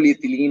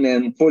polyethylene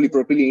and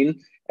polypropylene,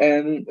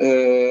 and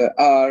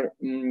are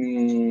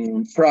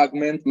mainly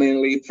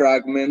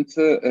fragment,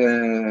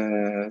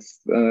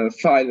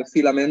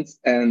 filaments,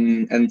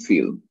 and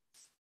film.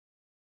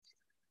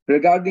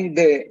 Regarding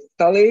the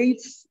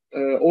phthalates,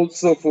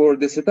 also for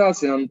the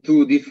cetacean,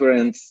 2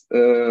 different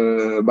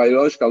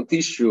biological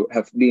tissue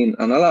have been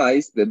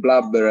analyzed, the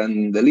blubber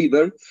and the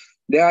liver.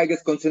 The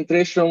highest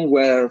concentration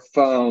were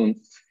found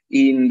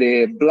in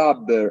the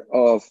blubber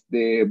of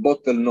the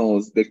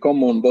bottlenose, the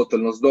common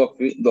bottlenose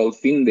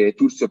dolphin, the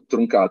Turciop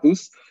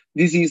truncatus.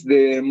 This is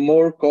the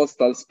more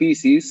coastal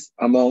species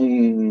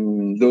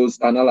among those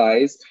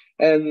analyzed,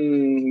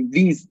 and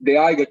the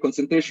higher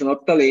concentration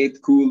of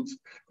phthalate could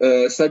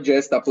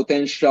suggest a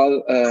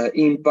potential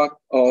impact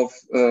of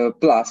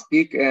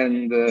plastic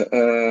and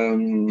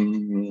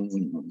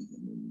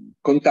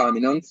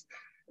contaminants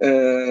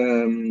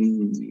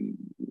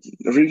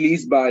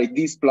released by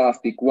this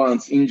plastic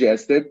once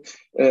ingested.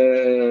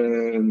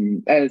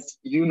 As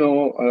you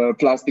know,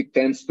 plastic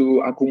tends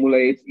to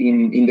accumulate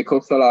in the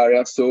coastal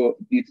area, so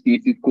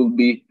it could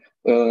be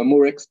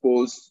more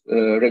exposed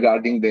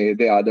regarding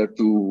the other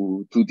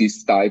to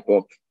this type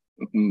of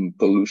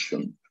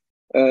pollution.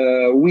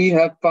 We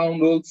have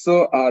found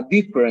also a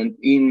difference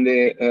in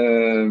the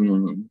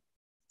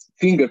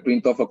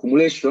fingerprint of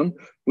accumulation,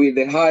 with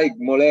the high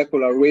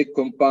molecular weight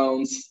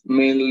compounds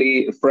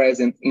mainly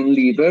present in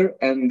liver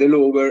and the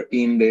lower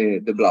in the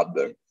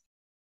blubber.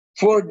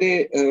 For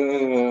the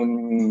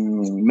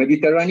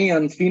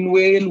Mediterranean fin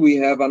whale, we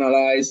have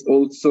analyzed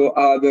also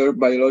other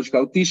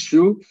biological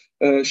tissue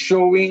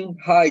showing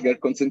higher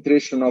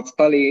concentration of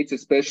phthalates,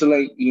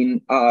 especially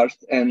in heart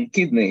and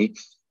kidney.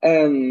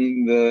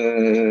 And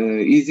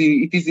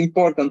it is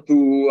important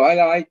to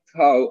highlight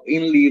how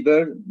in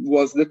liver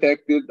was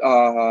detected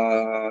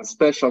a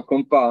special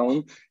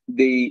compound,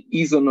 the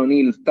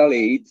isononyl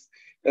phthalate,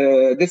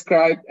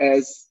 described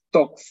as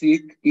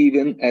toxic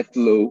even at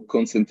low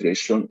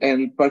concentration,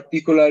 and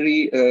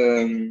particularly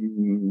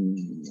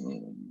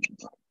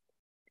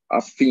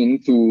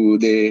affine to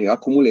the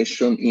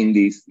accumulation in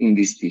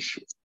this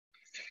tissue.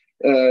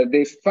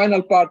 The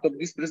final part of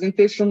this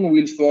presentation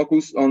will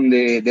focus on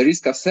the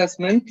risk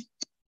assessment.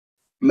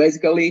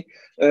 Basically,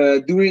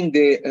 during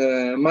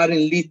the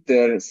marine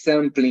litter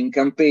sampling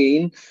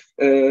campaign,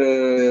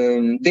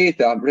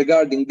 data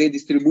regarding the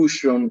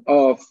distribution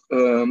of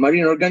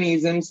marine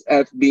organisms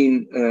have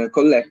been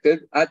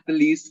collected at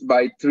least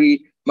by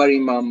 3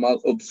 marine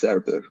mammal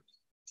observers.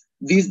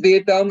 These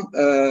data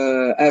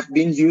have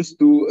been used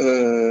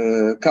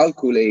to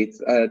calculate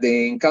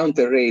the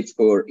encounter rates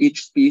for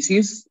each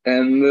species,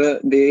 and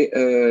they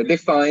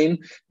define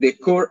the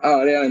core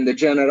area and the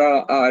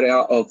general area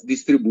of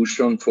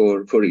distribution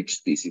for each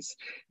species.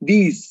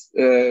 These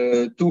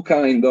two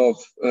kinds of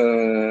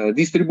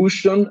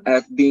distribution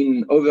have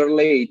been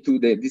overlaid to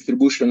the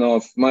distribution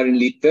of marine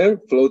litter,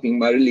 floating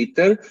marine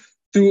litter,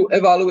 to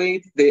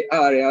evaluate the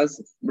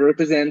areas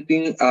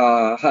representing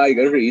a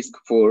higher risk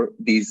for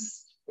these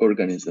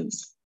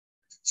organisms.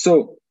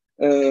 So,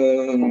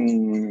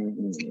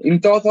 in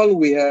total,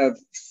 we have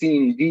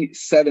seen the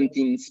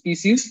 17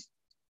 species,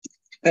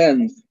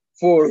 and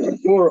for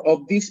 4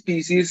 of these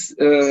species,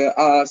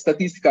 a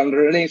statistical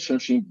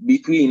relationship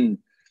between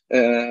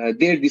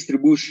their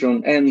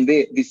distribution and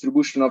the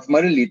distribution of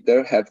marine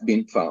litter have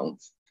been found.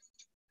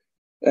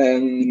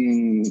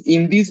 And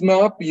in this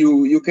map,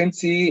 you can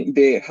see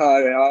the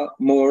area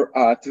more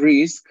at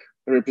risk,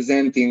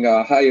 representing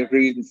a higher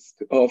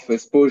risk of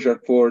exposure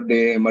for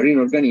the marine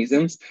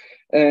organisms.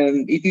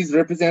 And it is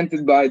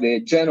represented by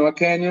the Genoa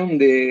Canyon,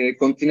 the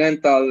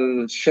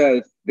continental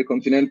shelf, the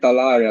continental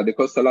area, the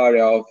coastal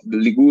area of the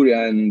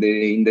Liguria and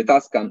in the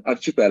Tuscan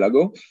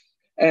archipelago,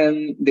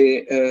 and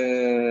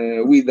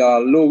with a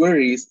lower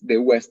risk, the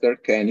Western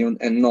Canyon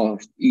and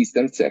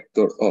northeastern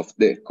sector of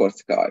the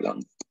Corsica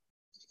Island.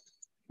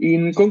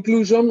 In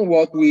conclusion,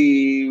 what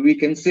we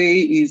can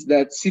say is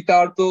that sea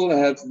turtle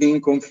has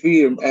been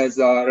confirmed as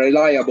a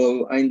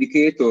reliable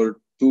indicator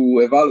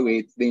to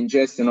evaluate the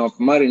ingestion of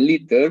marine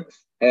litter,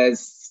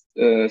 as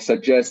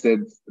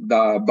suggested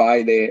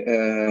by the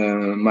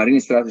Marine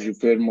Strategy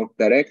Framework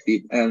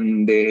Directive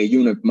and the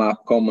UNEP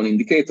MAP Common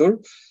Indicator.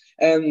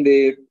 And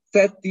the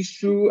fat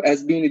tissue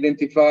has been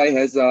identified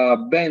as a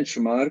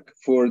benchmark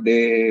for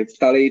the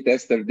phthalate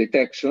ester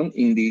detection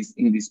in this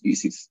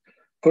species.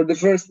 For the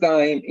first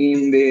time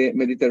in the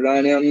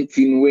Mediterranean,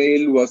 fin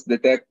whale was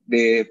detected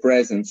the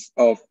presence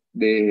of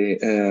the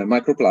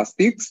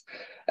microplastics,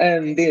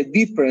 and the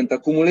different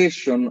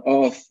accumulation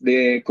of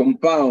the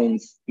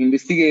compounds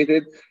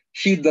investigated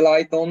shed the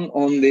light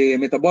on the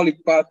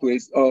metabolic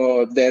pathways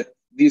that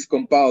this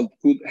compound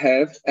could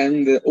have,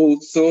 and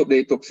also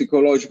the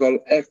toxicological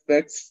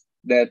effects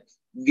that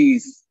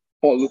these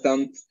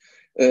pollutants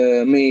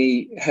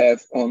may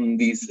have on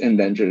these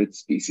endangered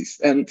species.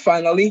 And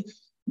finally,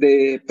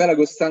 the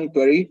Pelagos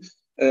Sanctuary,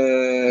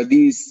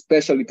 these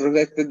specially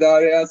protected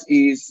areas,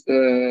 is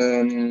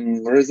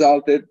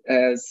resulted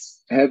as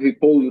heavy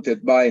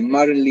polluted by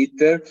marine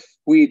litter,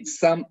 with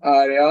some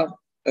area,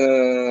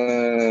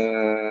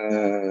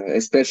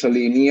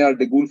 especially near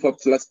the Gulf of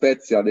La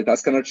Spezia, the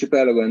Tuscan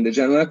archipelago, and the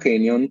Genoa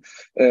Canyon,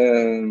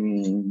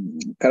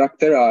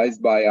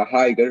 characterized by a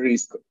higher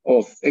risk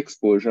of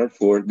exposure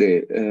for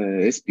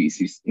the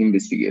species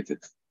investigated.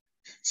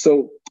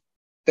 So,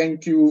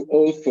 thank you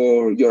all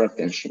for your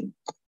attention.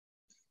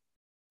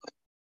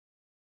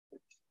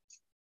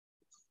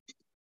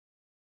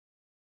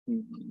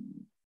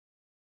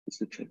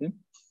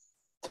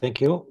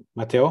 Thank you,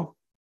 Matteo,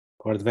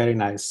 for the very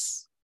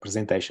nice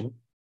presentation.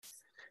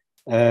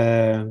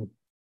 I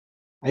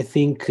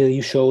think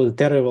you show the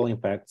terrible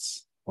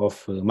impacts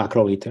of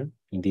macro litter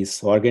in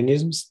these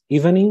organisms,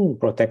 even in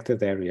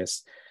protected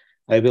areas.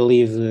 I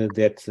believe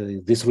that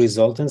this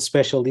result, and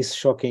especially these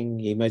shocking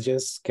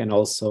images, can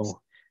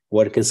also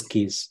work as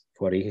keys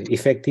for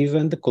effective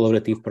and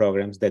collaborative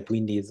programs that we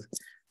need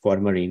for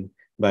marine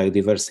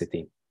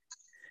biodiversity.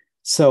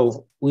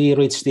 So we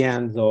reached the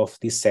end of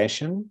this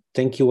session.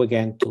 Thank you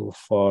again to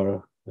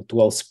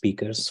all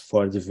speakers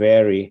for the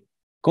very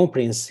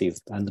comprehensive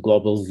and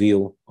global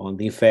view on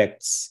the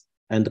effects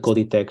and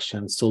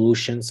co-detection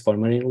solutions for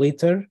marine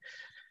litter.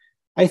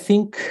 I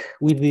think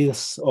with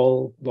this,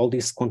 all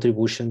these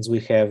contributions,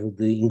 we have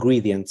the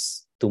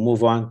ingredients to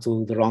move on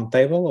to the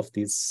roundtable of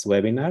this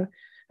webinar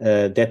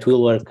that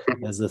will work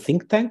as a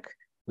think tank.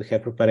 We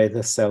have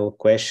prepared several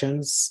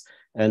questions,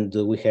 and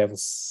we have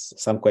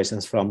some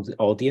questions from the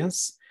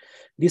audience.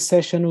 This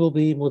session will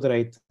be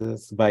moderated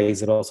by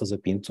Isabel Sousa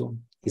Pinto.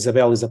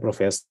 Isabel is a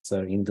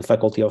professor in the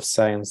Faculty of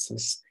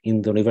Sciences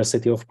in the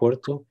University of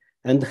Porto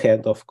and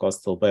head of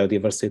Coastal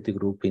Biodiversity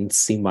Group in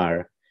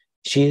CIMAR.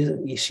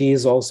 She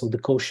is also the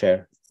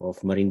co-chair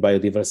of Marine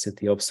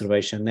Biodiversity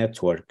Observation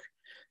Network.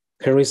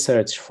 Her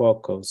research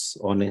focuses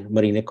on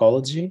marine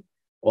ecology,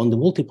 on the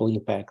multiple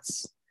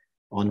impacts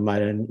on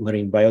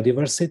marine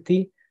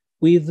biodiversity,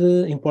 with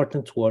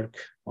important work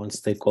on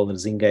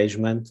stakeholders'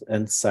 engagement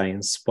and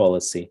science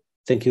policy.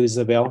 Thank you,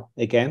 Isabel.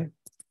 Again,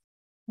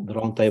 the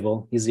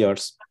roundtable is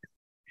yours.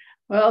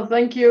 Well,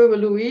 thank you,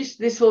 Luis.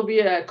 This will be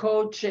a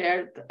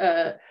co-chaired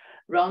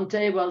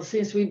roundtable.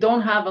 Since we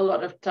don't have a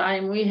lot of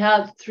time, we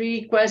have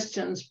 3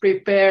 questions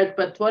prepared,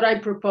 but what I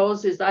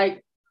propose is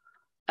I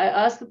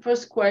ask the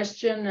first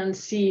question and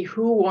see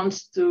who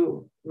wants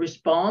to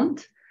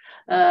respond.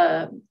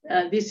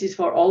 This is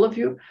for all of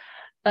you.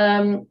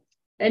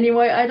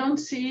 Anyway, I don't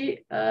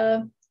see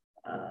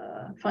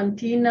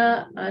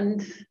Fantina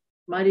and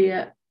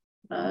Maria,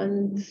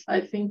 and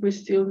I think we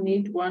still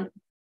need one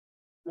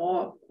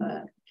more.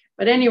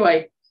 But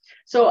anyway,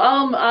 so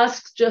I'll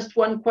ask just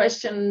one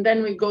question, and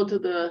then we go to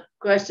the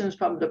questions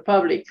from the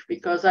public,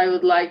 because I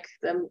would like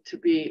them to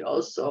be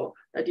also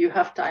that you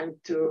have time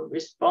to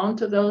respond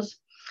to those.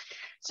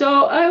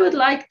 So I would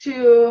like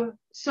to,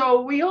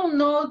 so we all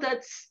know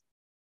that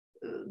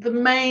the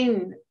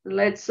main,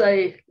 let's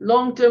say,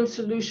 long-term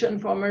solution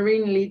for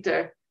marine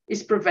litter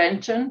is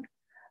prevention.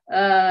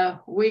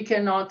 We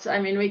cannot, I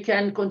mean, we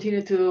can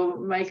continue to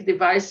make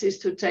devices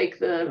to take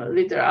the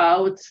litter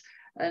out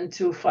and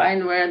to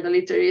find where the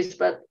litter is,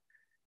 but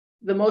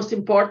the most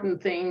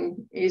important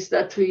thing is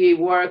that we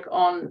work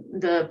on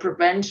the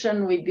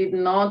prevention. We did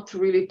not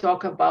really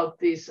talk about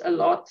this a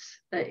lot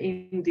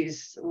in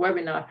this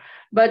webinar,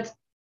 but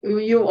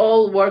you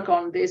all work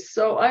on this.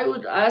 So I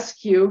would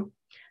ask you,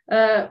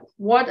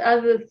 what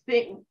are the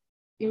things,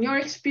 in your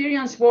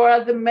experience, what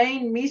are the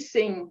main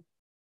missing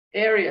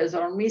areas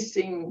or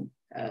missing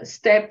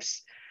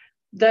steps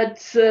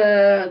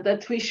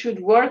that we should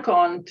work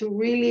on to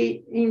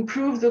really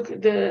improve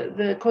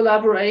the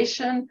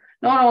collaboration,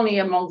 not only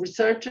among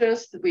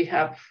researchers, we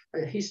have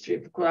a history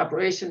of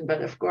collaboration,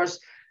 but of course,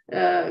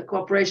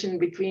 cooperation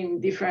between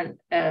different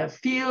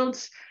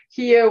fields.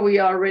 Here we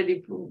are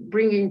already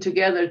bringing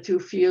together two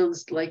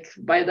fields like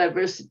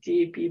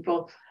biodiversity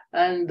people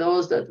and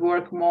those that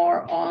work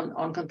more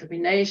on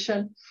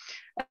contamination.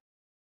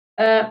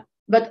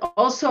 But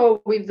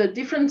also with the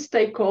different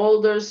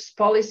stakeholders,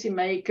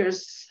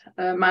 policymakers,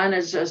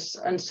 managers,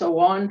 and so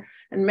on.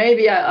 And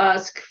maybe I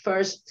ask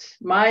first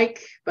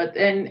Mike, but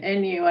then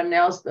anyone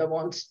else that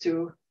wants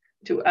to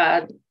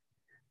add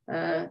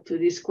to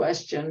this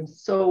question.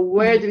 So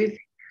where do you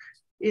think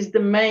is the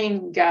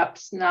main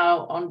gaps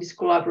now on this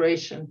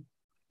collaboration?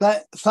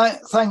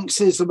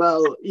 Thanks,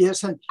 Isabel.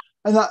 Yes, and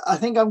I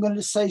think I'm going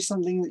to say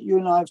something that you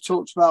and I have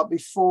talked about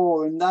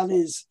before, and that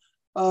is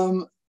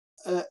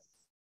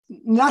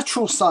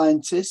natural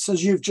scientists,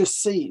 as you've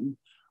just seen,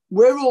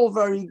 we're all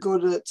very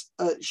good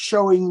at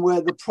showing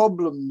where the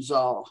problems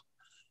are.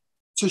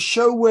 To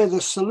show where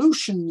the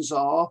solutions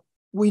are,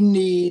 we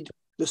need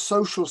the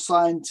social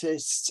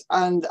scientists,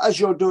 and as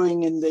you're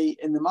doing in the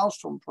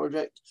MAELSTROM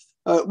project,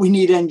 we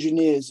need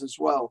engineers as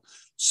well.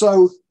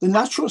 So the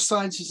natural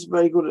scientists are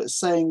very good at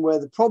saying where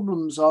the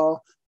problems are,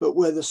 but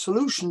where the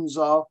solutions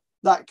are,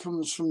 that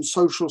comes from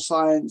social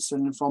science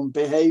and from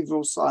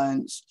behavioral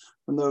science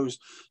and those.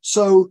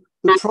 So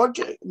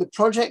the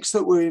projects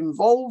that we're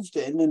involved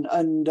in,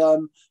 and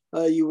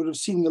you would have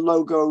seen the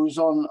logos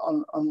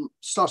on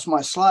start of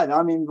my slide.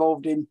 I'm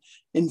involved in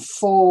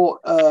 4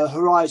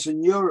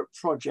 Horizon Europe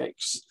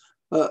projects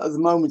at the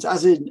moment,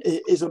 as in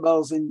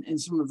Isabel's in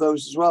some of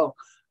those as well.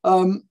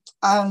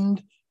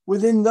 And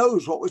within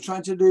those, what we're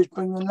trying to do is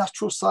bring the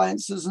natural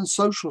sciences and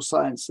social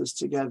sciences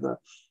together.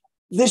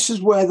 This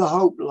is where the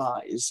hope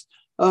lies.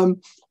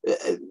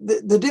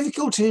 The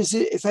difficulty is,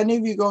 if any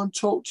of you go and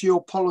talk to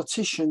your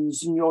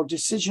politicians and your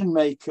decision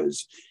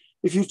makers,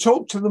 if you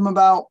talk to them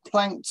about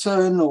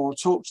plankton or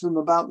talk to them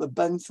about the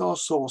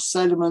benthos or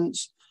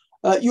sediments,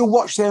 you'll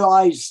watch their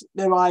eyes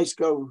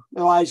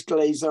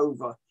glaze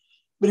over.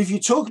 But if you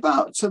talk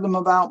to them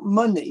about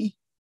money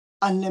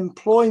and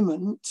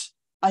employment,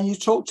 and you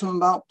talk to them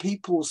about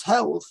people's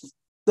health,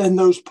 then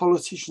those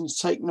politicians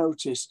take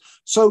notice.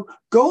 So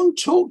go and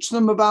talk to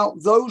them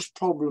about those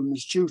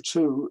problems due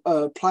to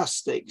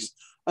plastics.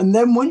 And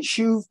then once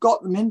you've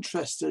got them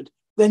interested,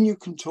 then you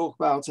can talk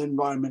about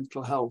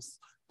environmental health.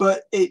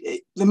 But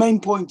the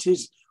main point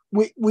is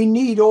we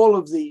need all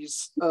of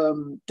these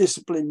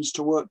disciplines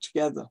to work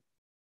together.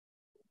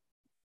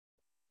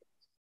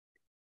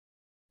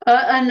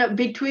 And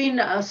between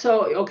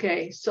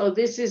so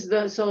this is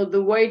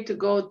the way to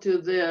go to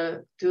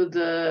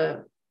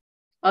the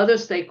other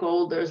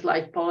stakeholders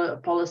like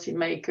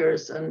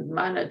policymakers and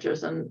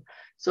managers, and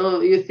so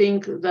you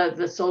think that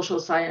the social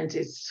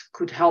scientists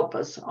could help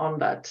us on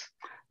that?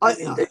 I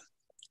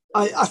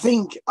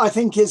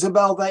think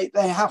Isabel,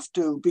 they have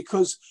to,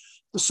 because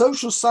the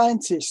social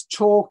scientists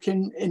talk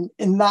in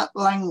that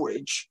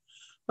language.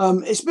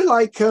 It's a bit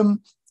like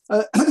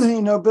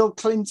Bill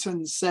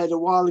Clinton said a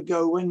while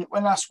ago when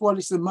asked what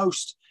is the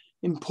most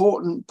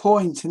important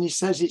point, and he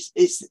says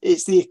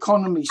it's the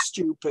economy,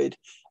 stupid.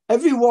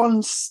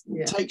 Everyone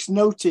takes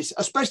notice,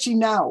 especially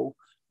now.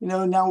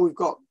 Now we've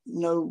got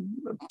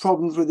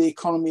problems with the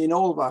economy in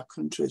all of our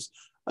countries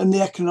and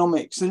the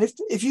economics. And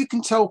if you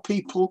can tell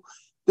people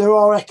there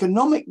are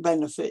economic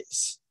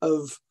benefits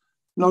of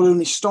not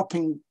only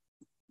stopping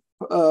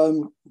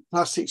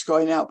plastics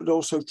going out, but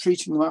also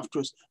treating them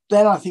afterwards,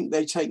 then I think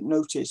they take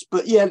notice.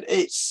 But yeah,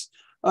 it's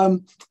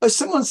as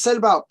someone said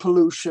about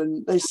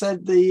pollution, they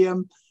said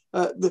the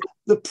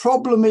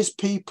problem is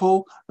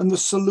people and the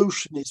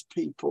solution is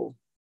people.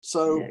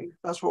 So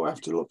that's what we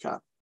have to look at.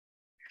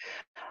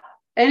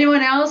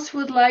 Anyone else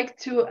would like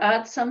to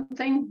add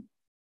something?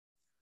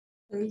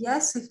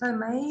 Yes, if I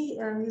may,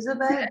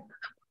 Isabel.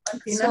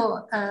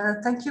 So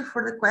thank you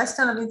for the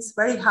question. I mean, it's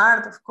very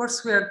hard. Of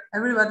course,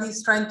 everybody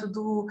is trying to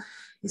do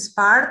his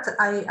part.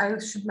 I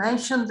should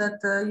mention that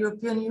the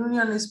European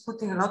Union is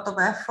putting a lot of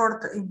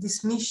effort in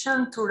this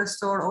mission to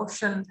restore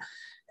ocean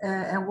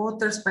and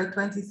waters by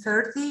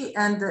 2030.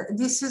 And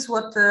this is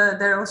what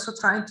they're also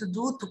trying to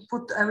do, to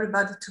put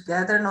everybody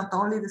together, not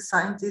only the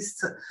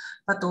scientists,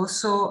 but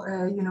also,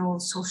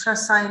 social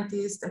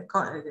scientists,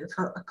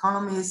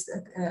 economists,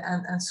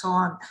 and so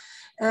on.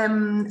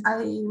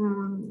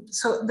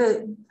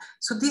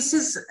 So this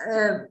is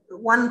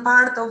one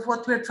part of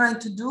what we're trying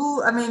to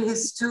do. I mean,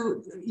 is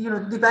to,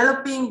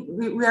 developing,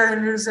 we are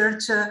in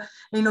research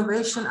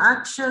innovation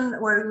action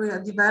where we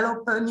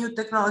develop new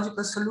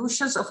technological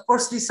solutions. Of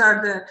course, these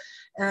are the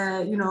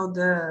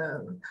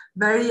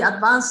very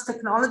advanced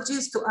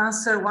technologies. To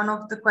answer one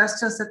of the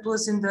questions that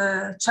was in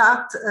the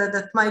chat,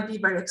 that might be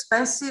very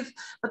expensive.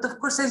 But of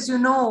course, as you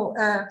know,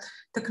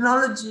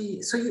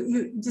 technology, so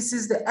this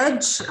is the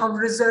edge of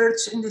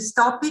research in this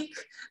topic.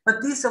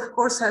 But this, of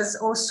course, has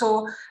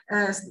also,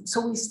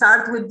 so we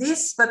start with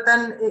this, but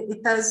then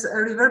it has a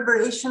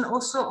reverberation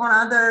also on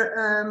other,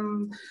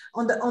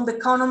 on the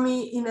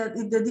economy in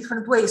a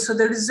different way. So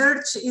the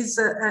research is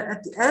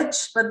at the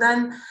edge, but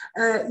then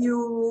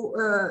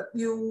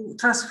you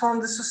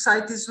transform the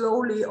society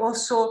slowly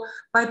also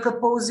by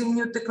proposing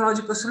new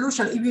technological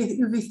solutions.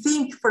 If we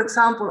think, for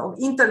example, of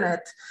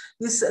internet,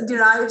 this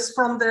derives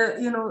from the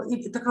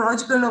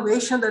technological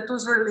innovation that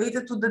was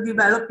related to the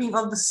developing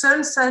of the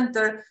CERN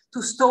Center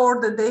to store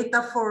the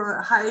data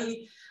for high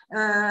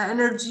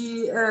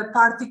energy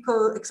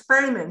particle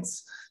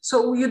experiments.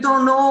 So you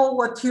don't know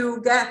what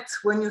you get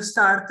when you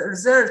start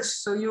research.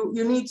 So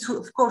you need to,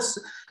 of course,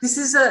 this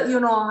is a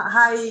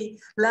high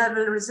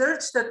level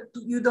research that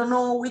you don't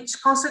know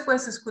which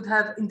consequences could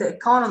have in the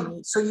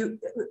economy. So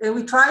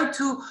we try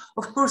to,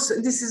 of course,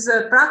 this is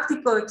a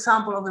practical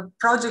example of a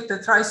project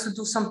that tries to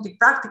do something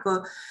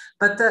practical,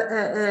 but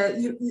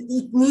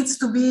it needs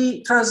to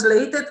be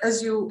translated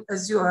as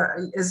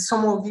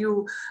some of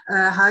you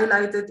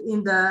highlighted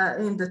in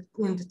the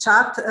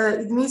chat.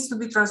 It needs to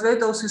be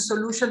translated also in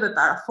solutions that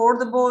are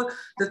affordable,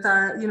 that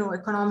are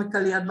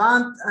economically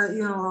advanced,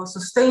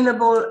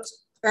 sustainable,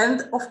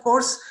 and of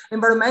course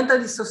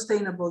environmentally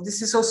sustainable.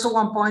 This is also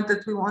one point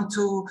that we want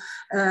to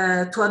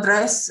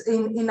address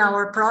in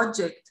our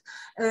project.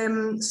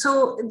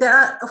 So there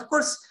are, of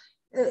course,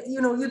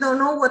 you don't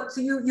know what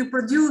you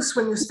produce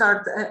when you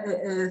start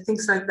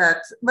things like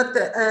that. But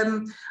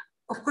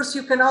of course,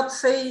 you cannot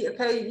say,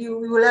 okay, you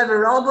will have a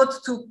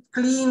robot to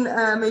clean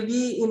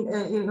maybe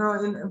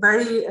in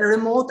very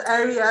remote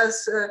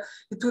areas.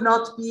 It will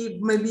not be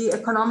maybe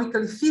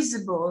economically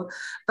feasible.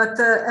 But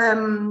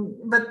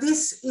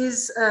this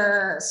is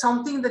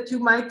something that you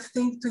might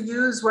think to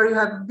use where you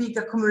have big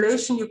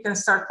accumulation. You can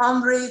start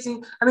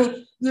fundraising. I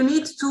mean, you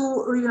need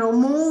to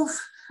move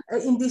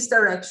in this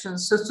direction.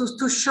 So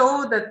to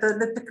show that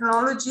the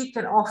technology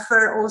can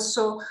offer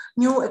also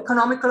new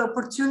economical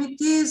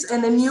opportunities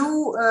and a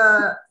new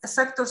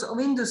sectors of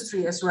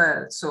industry as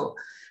well. So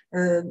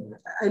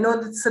I know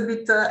it's a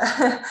bit,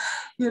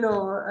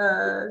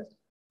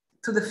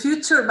 to the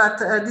future, but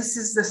this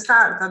is the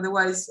start.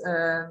 Otherwise,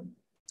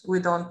 we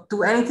don't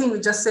do anything.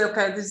 We just say,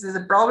 okay, this is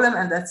a problem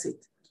and that's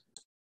it.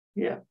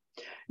 Yeah.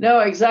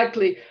 No,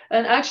 exactly.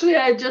 And actually,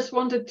 I just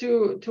wanted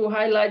to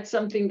highlight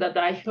something that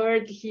I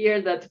heard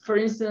here that, for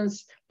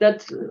instance,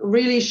 that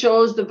really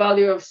shows the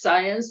value of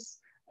science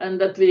and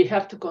that we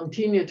have to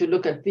continue to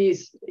look at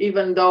these,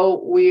 even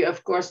though we,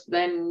 of course,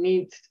 then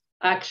need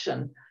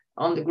action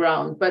on the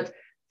ground. But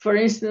for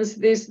instance,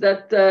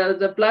 that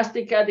the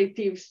plastic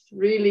additives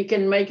really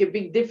can make a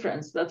big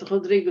difference that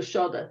Rodrigo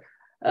showed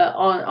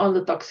on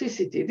the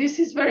toxicity. This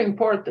is very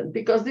important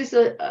because this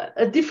is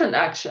a different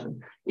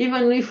action,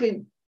 even if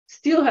we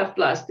still have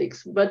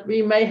plastics, but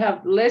we may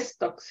have less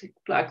toxic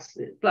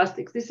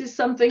plastics. This is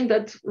something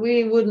that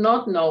we would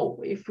not know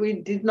if we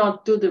did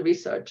not do the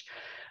research.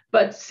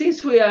 But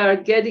since we are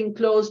getting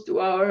close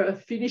to our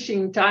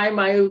finishing time,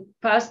 I will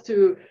pass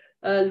to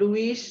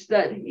Luis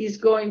that is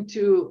going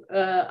to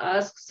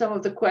ask some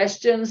of the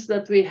questions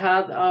that we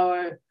had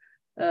our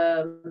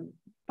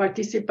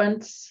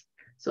participants,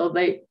 so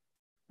they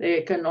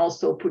can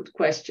also put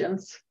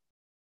questions.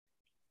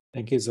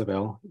 Thank you,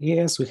 Isabel.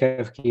 Yes, we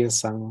have here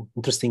some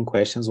interesting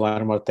questions. One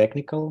are more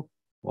technical,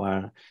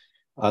 while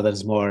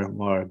others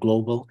more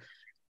global.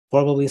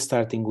 Probably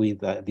starting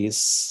with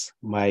this,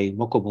 my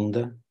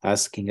Mokobunda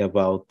asking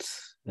about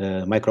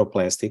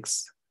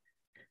microplastics.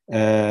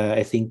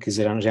 I think these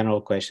are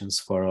general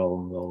questions for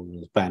all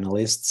the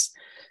panelists.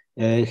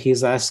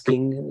 He's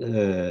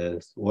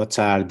asking what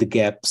are the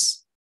gaps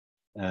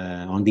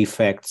on the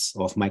effects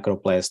of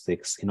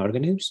microplastics in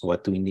organisms,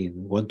 what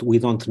we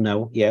don't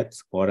know yet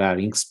or are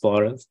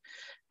explored,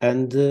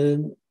 and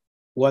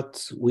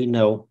what we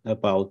know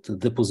about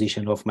the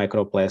position of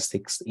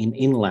microplastics in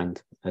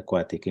inland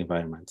aquatic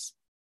environments.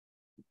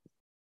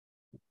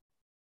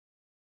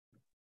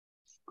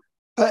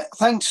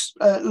 Thanks,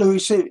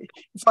 Luis.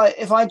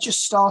 If I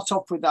just start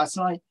off with that,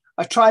 and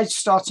I tried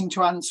starting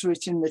to answer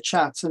it in the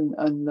chat,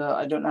 and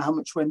I don't know how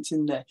much went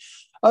in there.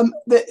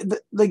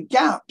 The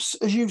gaps,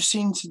 as you've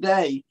seen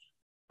today,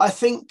 I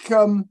think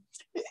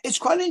it's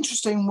quite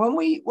interesting. When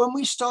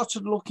we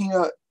started looking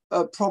at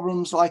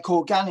problems like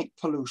organic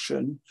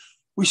pollution,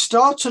 we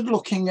started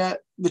looking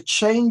at the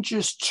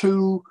changes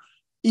to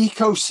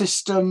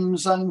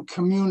ecosystems and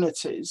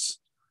communities,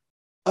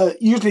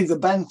 usually the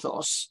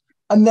benthos,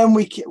 and then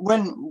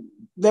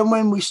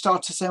when we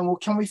started saying, well,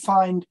 can we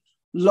find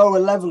lower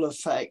level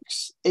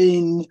effects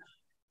in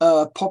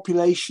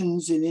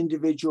populations, in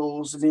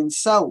individuals, and in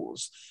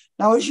cells?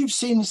 Now, as you've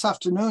seen this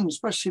afternoon,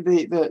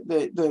 especially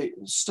the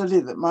study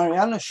that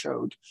Mariana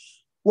showed,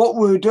 what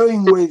we're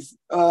doing with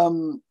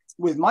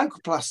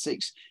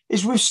microplastics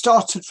is we've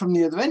started from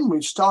the other end.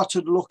 We've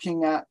started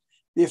looking at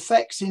the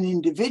effects in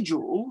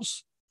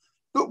individuals,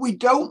 but we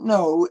don't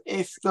know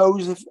if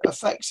those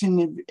effects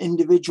in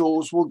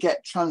individuals will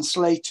get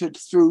translated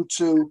through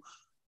to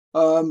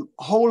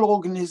whole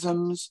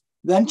organisms,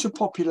 then to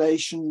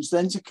populations,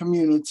 then to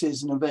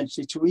communities, and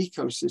eventually to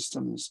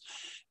ecosystems.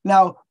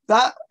 Now,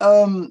 that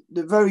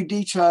the very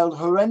detailed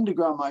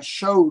horrendogram I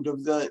showed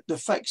of the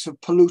effects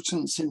of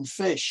pollutants in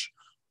fish,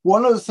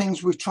 one of the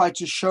things we tried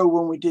to show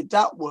when we did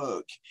that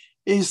work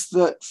is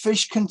that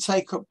fish can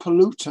take up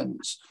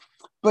pollutants,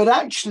 but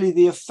actually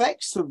the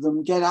effects of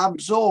them get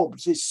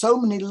absorbed. There's so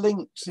many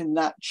links in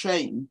that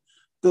chain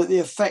that the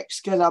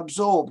effects get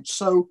absorbed.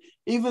 So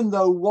even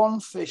though one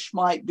fish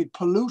might be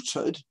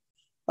polluted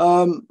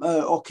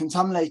or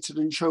contaminated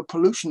and show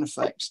pollution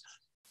effects,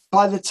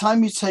 by the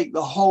time you take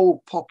the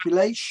whole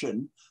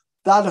population,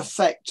 that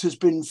effect has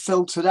been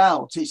filtered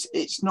out.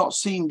 It's not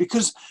seen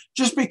because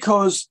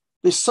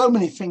there's so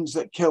many things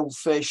that kill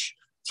fish,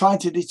 trying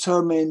to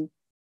determine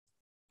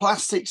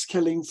plastics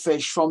killing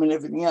fish from and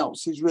everything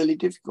else is really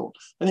difficult.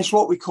 And it's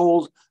what we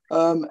call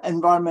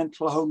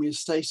environmental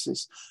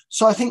homeostasis.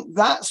 So I think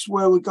that's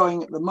where we're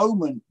going at the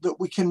moment, that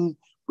we can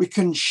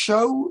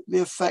show the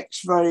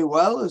effects very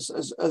well,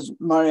 as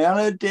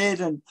Mariana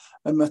did and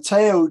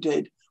Matteo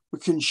did. We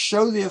can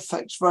show the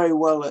effects very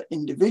well at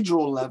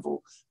individual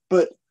level,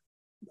 but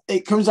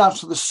it comes down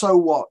to the so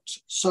what.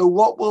 So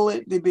what will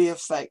it be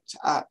effect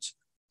at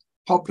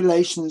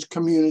populations,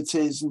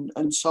 communities,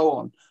 and so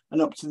on,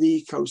 and up to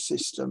the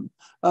ecosystem.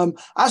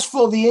 As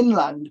for the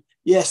inland,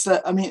 yes,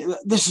 I mean,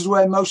 this is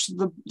where most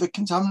of the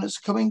contaminants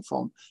are coming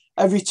from.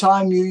 Every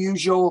time you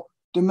use your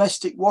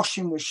domestic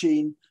washing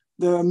machine,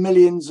 there are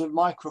millions of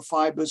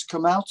microfibers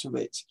come out of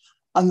it.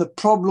 And the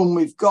problem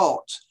we've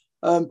got,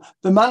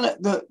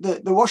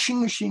 the washing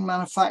machine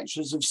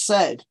manufacturers have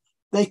said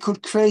they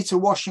could create a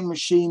washing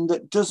machine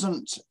that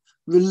doesn't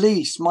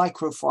release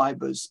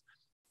microfibers.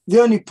 The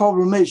only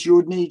problem is you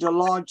would need a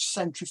large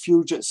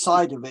centrifuge at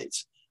side of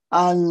it,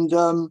 and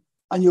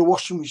your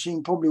washing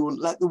machine probably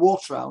wouldn't let the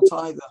water out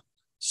either.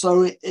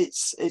 So it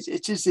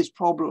is this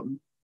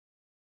problem.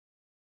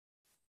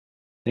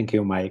 Thank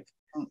you, Mike.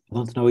 I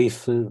don't know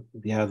if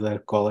the other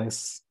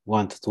colleagues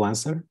want to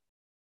answer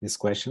this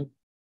question.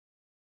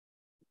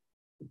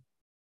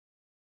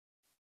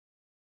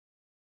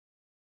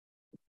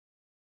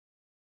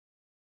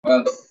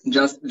 Well,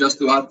 just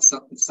to add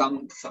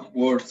some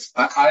words.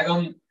 I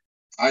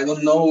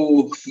don't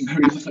know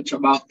very much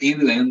about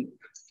inland.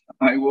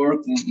 I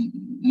work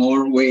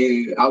more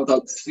way out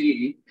at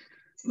sea,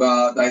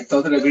 but I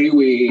totally agree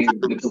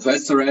with the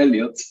Professor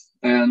Elliott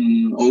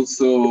and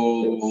also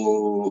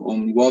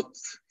on what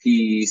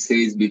he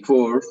says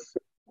before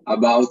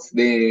about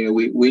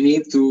we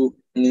need to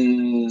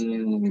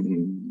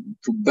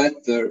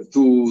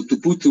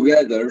put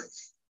together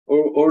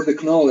all the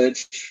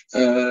knowledge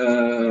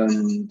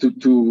to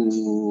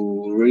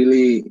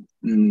really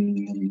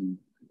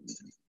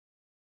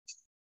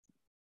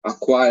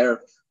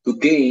acquire, to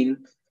gain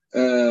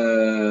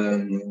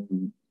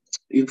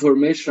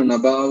information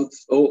about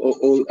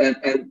all and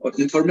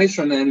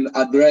information and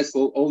address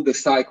all the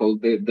cycle,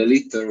 the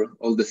litter,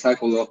 all the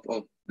cycle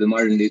of the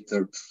marine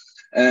litter.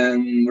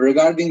 And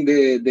regarding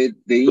the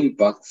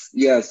impacts,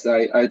 yes,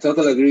 I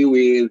totally agree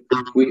with.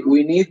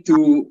 We need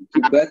to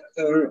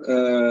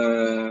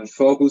better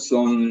focus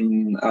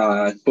on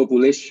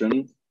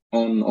population,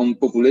 on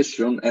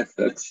population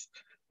effects,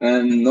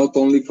 and not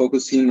only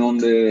focusing on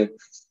the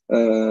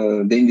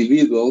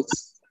individuals,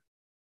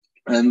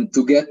 and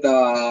to get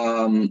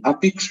a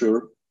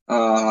picture,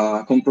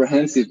 a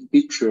comprehensive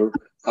picture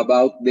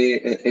about the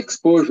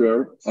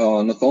exposure,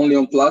 not only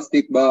on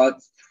plastic, but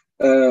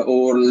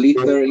or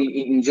litter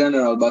in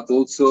general, but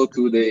also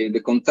to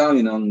the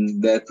contaminant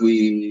that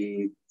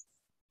we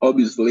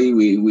obviously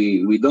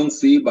we don't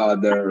see,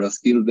 but they're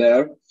still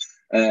there,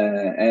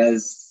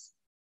 as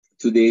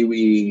today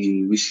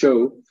we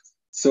show.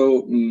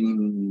 So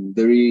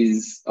there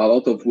is a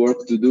lot of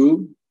work to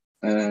do,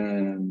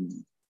 and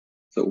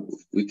so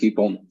we keep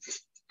on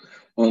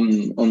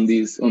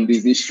this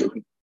issue.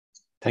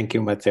 Thank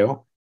you,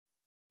 Matteo.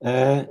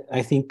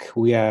 I think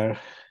we are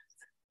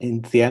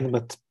in the end,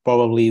 but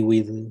probably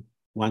with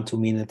 1-2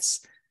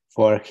 minutes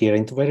for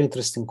hearing a very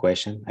interesting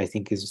question. I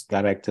think is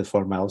directed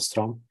for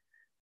MAELSTROM.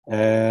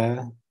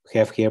 We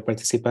have here a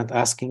participant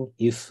asking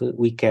if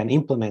we can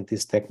implement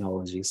these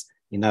technologies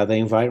in other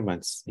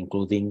environments,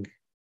 including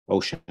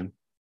ocean?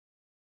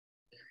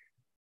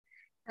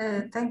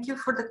 Thank you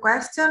for the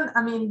question.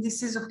 I mean,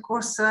 this is, of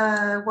course,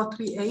 what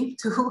we aim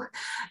to.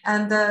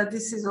 And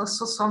this is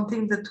also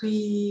something that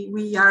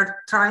we are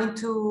trying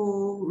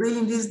to, really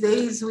in these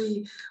days,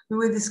 we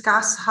will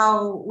discuss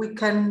how we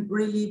can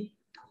really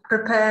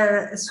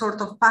prepare a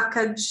sort of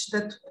package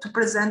that to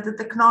present the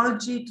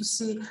technology, to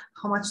see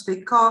how much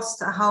they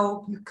cost,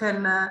 how you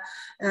can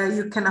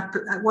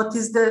what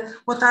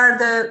are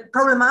the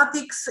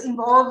problematics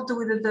involved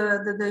with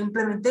the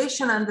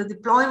implementation and the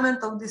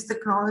deployment of these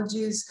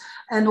technologies,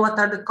 and what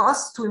are the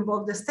costs to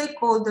involve the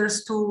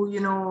stakeholders to, you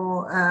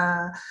know,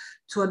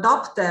 to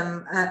adopt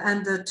them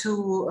and to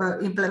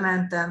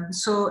implement them.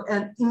 So,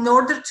 and in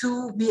order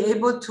to be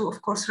able to,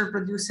 of course,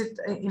 reproduce it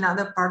in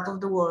other parts of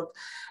the world.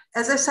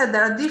 As I said,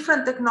 there are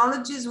different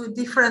technologies with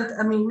different,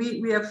 I mean,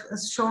 we have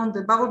shown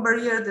the bubble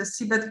barrier, the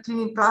seabed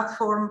cleaning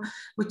platform,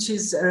 which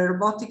is a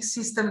robotic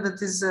system that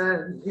is,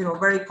 you know,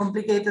 very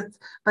complicated.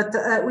 But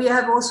we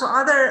have also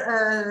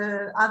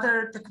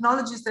other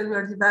technologies that we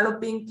are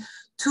developing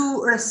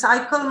to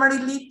recycle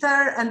marine litter.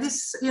 And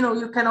this, you know,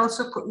 you can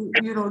also,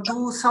 you know,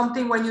 do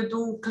something when you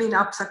do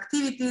cleanups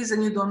activities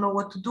and you don't know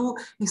what to do,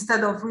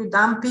 instead of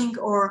redumping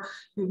or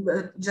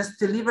just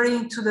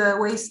delivering to the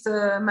waste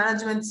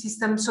management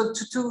system. So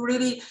to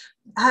really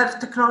have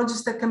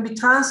technologies that can be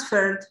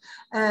transferred.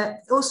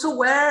 Also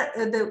where,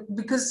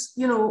 because,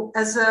 you know,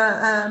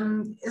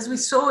 as we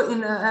saw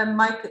in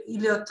Mike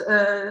Elliott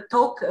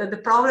talk,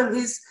 the problem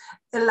is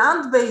a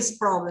land-based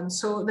problem.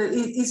 So it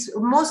is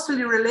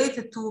mostly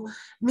related to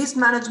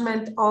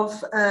mismanagement of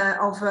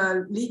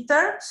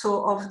litter,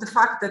 so of the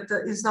fact that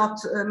it's not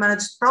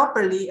managed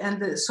properly,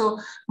 and so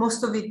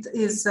most of it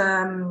is,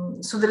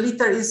 so the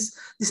litter is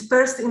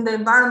dispersed in the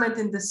environment,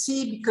 in the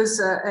sea,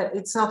 because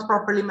it's not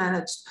properly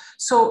managed.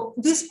 So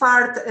this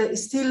part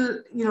is still,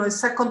 you know, a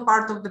second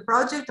part of the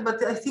project,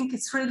 but I think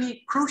it's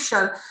really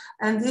crucial.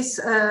 And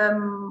these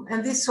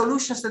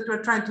solutions that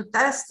we're trying to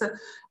test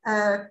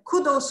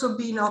could also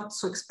be not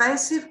so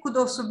expensive, could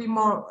also be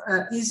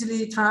more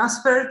easily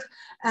transferred,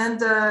 and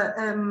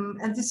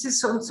this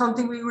is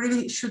something we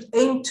really should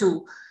aim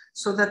to,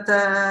 so that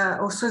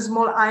also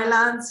small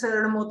islands,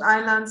 remote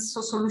islands,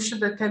 so solution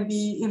that can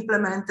be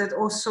implemented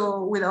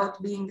also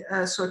without being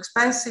so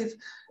expensive.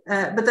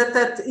 But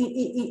that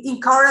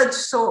encourage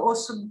so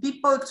also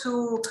people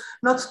to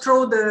not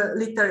throw the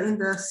litter in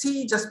the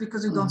sea just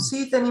because you don't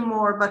see it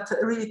anymore, but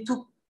really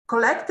to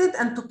collect it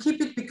and to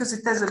keep it because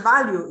it has a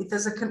value, it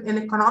has an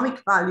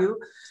economic value,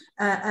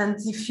 and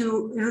if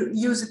you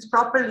use it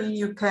properly,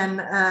 you can,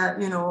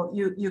 you know,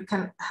 you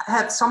can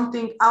have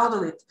something out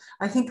of it.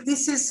 I think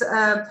this is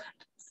a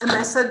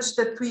message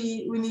that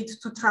we need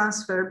to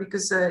transfer,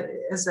 because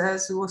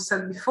as was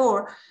said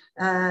before,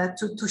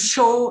 to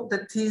show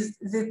that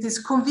it is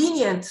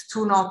convenient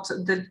to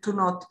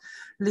not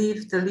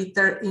leave the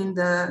litter in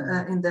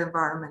the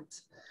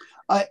environment.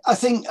 I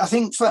think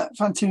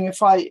Fantino,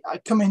 if I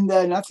come in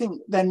there, and I think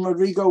then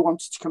Rodrigo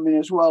wanted to come in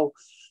as well.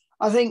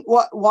 I think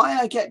why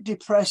I get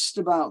depressed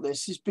about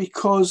this is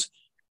because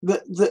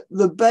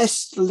the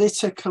best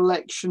litter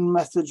collection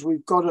methods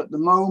we've got at the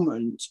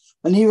moment,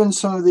 and even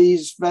some of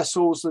these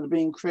vessels that are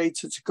being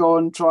created to go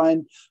and try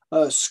and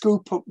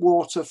scoop up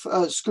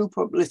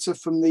litter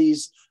from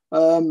these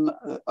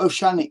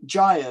oceanic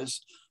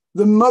gyres,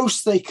 the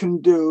most they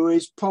can do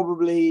is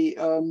probably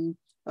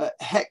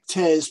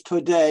hectares per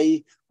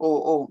day,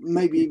 or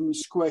maybe even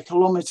square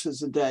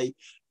kilometers a day.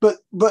 But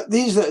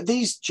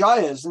these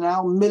gyres are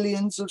now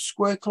millions of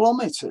square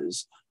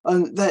kilometers,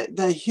 and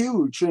they're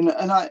huge. And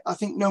I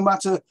think no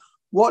matter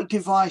what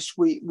device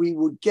we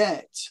would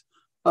get,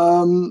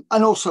 and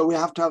also we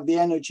have to have the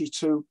energy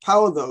to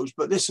power those.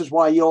 But this is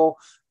why your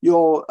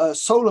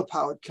solar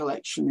powered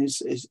collection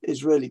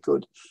is really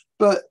good.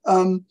 But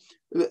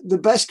the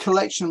best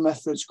collection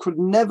methods could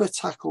never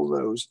tackle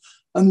those.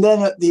 And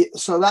then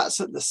so that's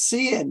at the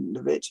sea end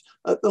of it.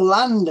 At the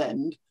land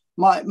end,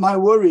 my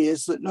worry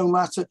is that no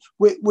matter,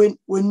 we're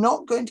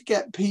not going to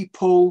get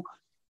people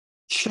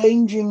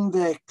changing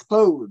their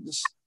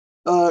clothes,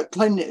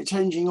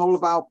 changing all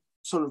of our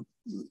sort of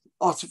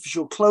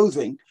artificial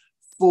clothing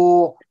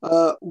for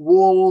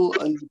wool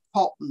and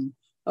cotton,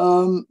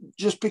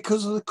 just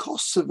because of the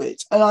costs of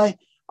it. And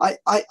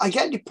I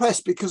get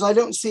depressed because I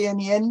don't see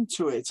any end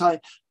to it.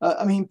 I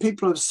mean,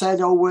 people have said,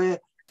 oh,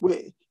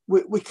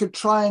 we could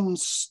try and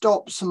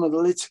stop some of the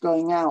litter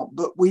going out,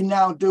 but we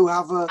now do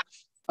have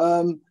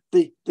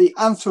the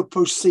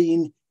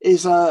Anthropocene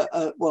is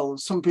well,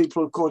 some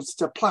people have called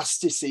it a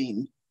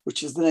plasticine,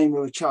 which is the name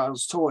of a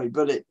child's toy,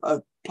 but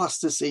a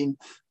plasticine,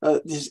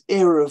 this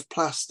era of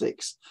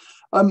plastics.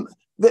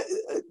 The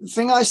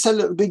thing I said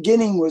at the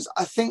beginning was,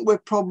 I think we're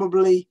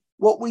probably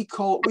what we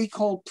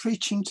call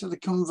preaching to the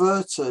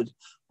converted.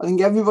 I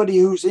think everybody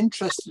who's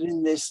interested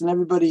in this, and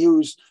everybody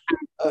who's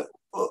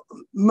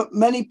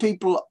many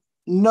people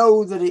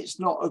know that it's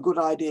not a good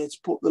idea to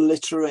put the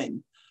litter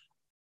in,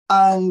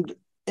 and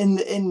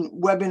in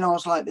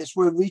webinars like this,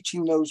 we're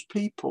reaching those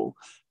people.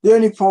 The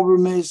only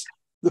problem is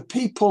the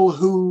people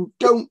who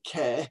don't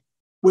care,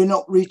 we're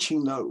not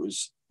reaching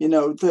those. You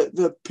know,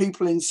 the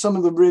people in some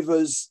of the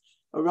rivers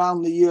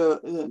around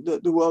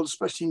the world,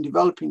 especially in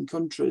developing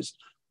countries,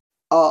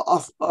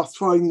 are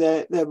throwing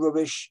their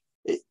rubbish.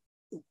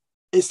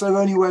 It's their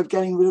only way of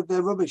getting rid of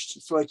their rubbish, to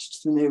throw it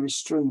to the nearest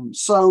stream.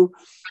 So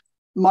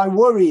my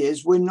worry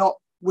is we're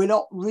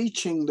not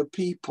reaching the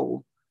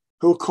people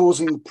who are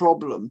causing the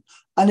problem,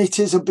 and it's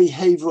a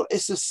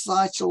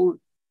societal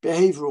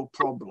behavioural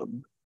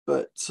problem.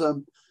 But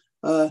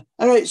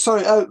anyway,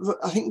 sorry,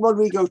 I think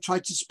Rodrigo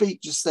tried to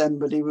speak just then,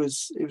 but he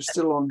was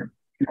still on.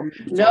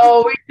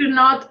 No, we do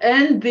not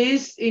end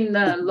this in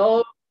a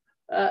low.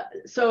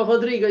 So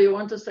Rodrigo, you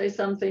want to say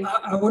something?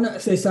 I want to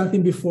say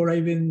something before I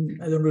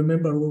don't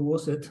remember what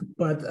was it,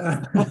 but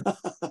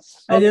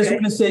Okay. I just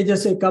want to say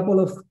just a couple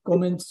of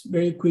comments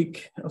very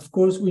quick. Of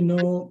course, we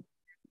know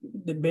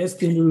the best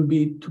thing will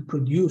be to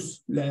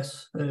produce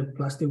less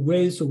plastic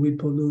waste, so we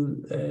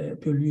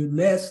pollute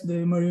less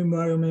the marine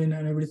environment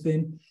and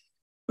everything.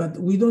 But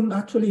we don't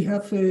actually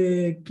have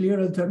a clear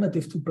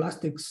alternative to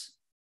plastics.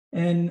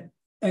 And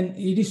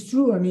it is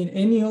true. I mean,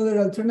 any other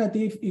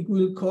alternative, it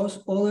will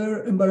cause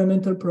other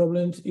environmental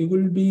problems. It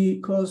will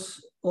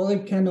cause other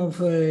kind of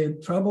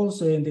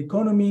troubles in the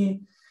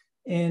economy.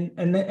 And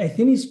I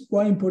think it's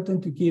quite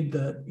important to keep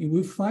that. If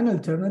we find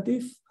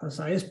alternative, as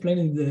I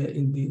explained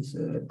in this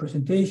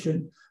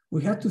presentation,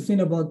 we have to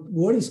think about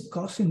what is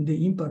causing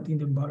the impact in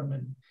the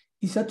environment.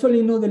 It's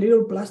actually not the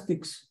little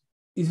plastics.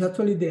 It's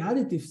actually the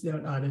additives that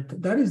are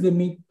added. That is the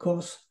main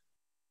cause.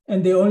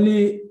 And the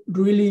only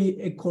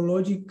really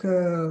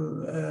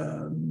ecological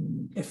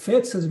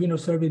effects has been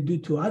observed due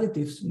to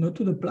additives, not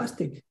to the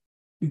plastic,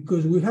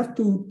 because we have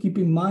to keep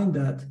in mind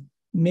that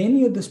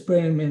many of the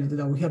experiments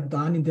that we have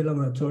done in the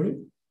laboratory,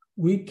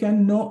 we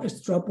cannot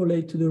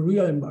extrapolate to the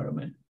real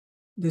environment.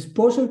 The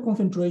exposure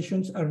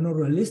concentrations are not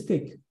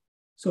realistic.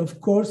 So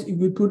of course, if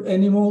we put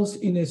animals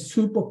in a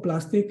soup of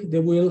plastic, they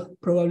will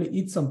probably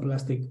eat some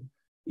plastic.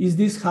 Is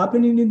this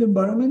happening in the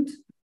environment?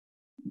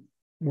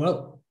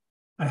 Well,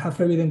 I have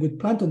evidence with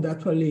plankton that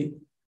actually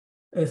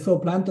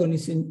zooplankton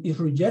is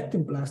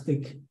rejecting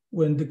plastic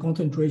when the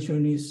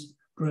concentration is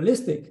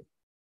realistic.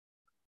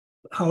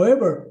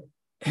 However,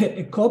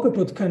 a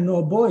copepod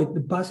cannot avoid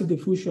the passive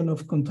diffusion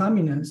of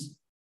contaminants,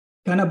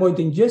 can avoid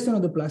the ingestion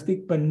of the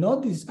plastic, but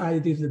not these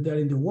additives that are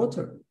in the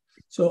water.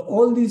 So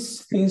all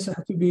these things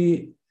have to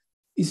be,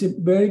 it's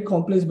very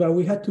complex, but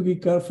we have to be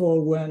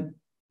careful when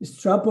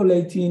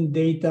extrapolating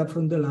data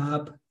from the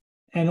lab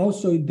and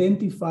also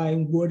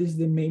identifying what is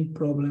the main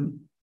problem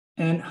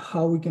and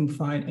how we can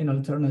find an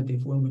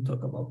alternative when we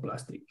talk about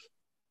plastic.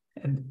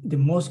 And the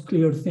most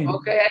clear thing.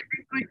 Okay,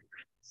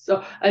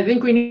 I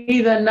think we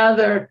need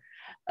another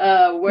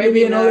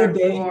maybe another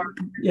day.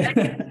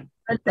 Yeah,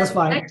 that's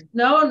fine.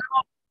 No,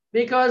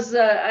 because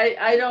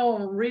I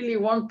don't really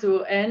want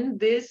to end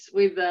this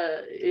with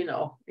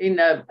in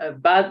a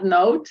bad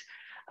note.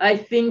 I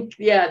think,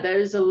 yeah, there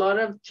is a lot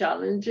of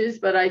challenges,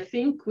 but I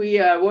think we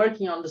are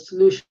working on the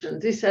solution.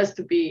 This has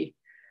to be,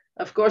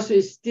 of course,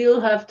 we still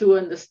have to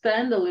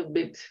understand a little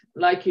bit,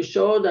 like you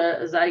showed,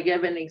 as I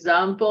gave an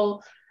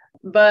example.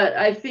 But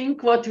I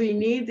think what we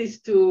need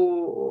is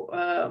to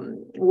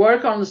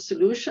work on the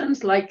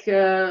solutions. Like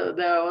there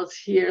was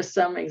here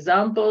some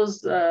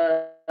examples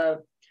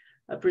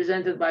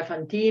presented by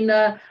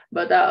Fantina,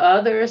 but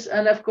others.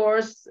 And of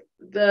course,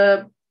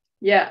 and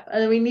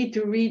we need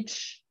to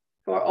reach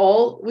for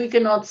all. We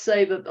cannot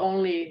say that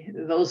only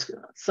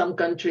some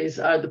countries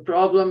are the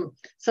problem.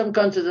 Some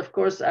countries, of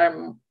course,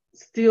 are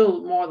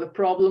still more the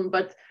problem,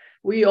 but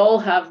we all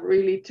have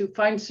really to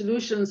find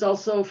solutions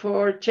also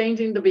for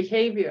changing the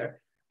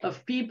behavior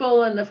of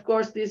people. And of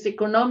course, this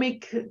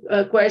economic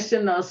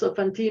question also,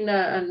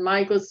 Fantina and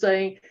Michael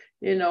saying,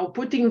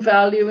 putting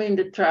value in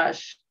the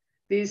trash.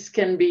 This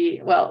can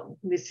be,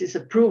 this is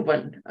a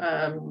proven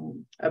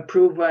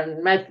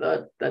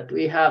method that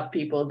we have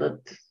people that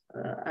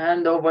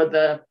hand over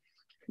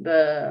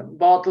the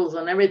bottles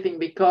and everything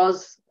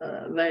because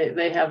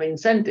they have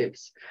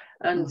incentives.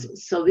 And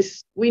so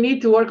we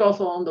need to work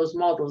also on those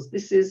models.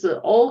 This is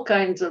all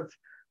kinds of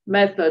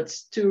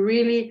methods to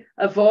really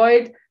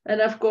avoid.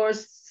 And of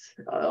course,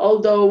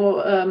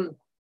 although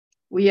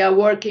we are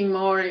working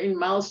more in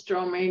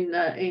MAELSTROM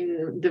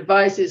in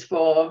devices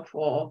for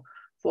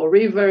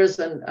rivers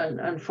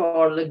and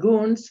for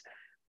lagoons,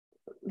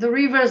 the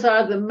rivers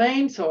are the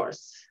main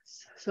source.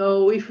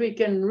 So if we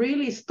can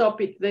really stop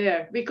it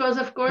there, because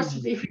of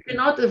course, if you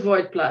cannot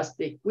avoid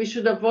plastic, we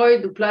should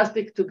avoid the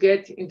plastic to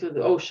get into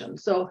the ocean.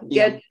 So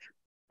get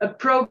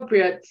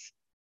appropriate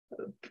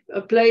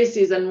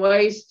places and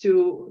ways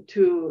to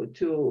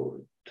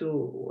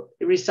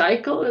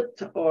recycle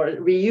it or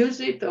reuse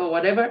it or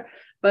whatever,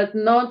 but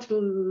not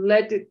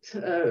let it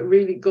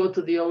really go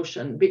to the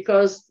ocean,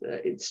 because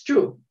it's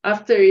true.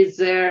 After it's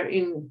there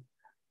in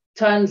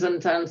tons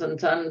and tons and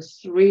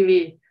tons,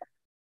 really,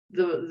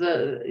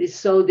 it's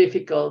so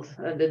difficult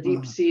the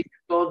deep sea to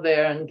go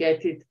there and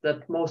get it,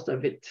 that most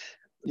of it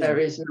there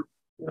is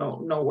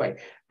no way.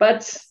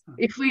 But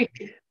if we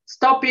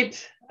stop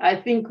it, I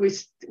think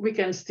we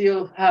can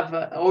still have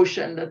an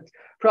ocean that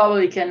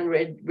probably can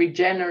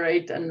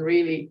regenerate and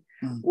really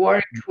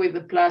work with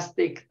the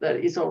plastic that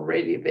is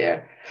already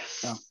there.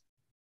 Yeah.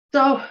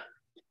 So,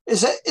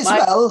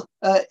 Isabel,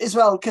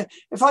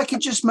 if I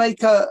could just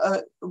make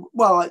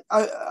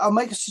I'll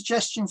make a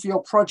suggestion for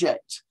your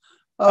project.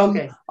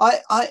 Okay.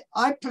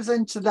 I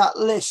presented that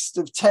list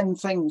of 10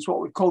 things,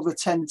 what we call the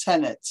 10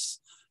 tenets.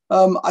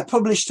 I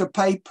published a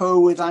paper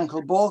with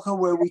Ankel Borger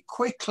where we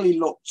quickly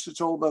looked at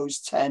all those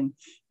 10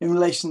 in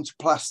relation to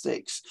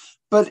plastics.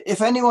 But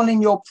if anyone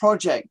in your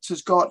project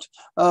has got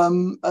a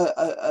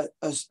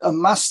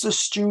master's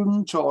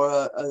student or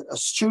a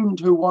student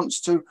who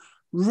wants to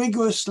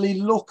rigorously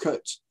look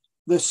at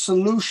the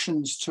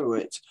solutions to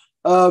it,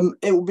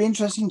 it will be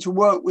interesting to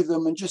work with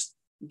them and just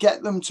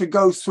get them to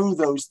go through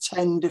those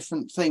 10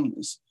 different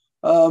things,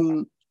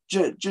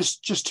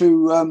 just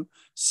to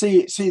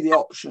see the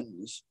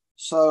options.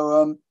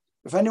 So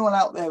if anyone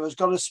out there has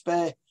got a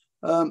spare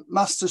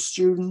master's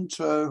student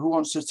who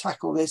wants to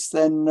tackle this,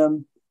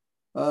 then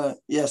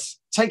yes,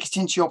 take it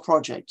into your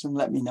project and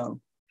let me know.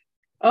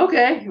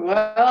 Okay,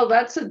 well,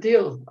 that's a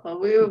deal.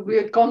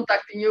 We're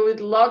contacting you with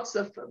lots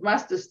of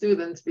master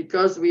students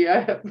because we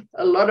have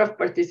a lot of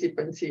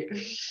participants here.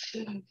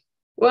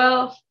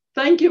 Well,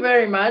 thank you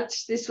very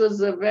much. This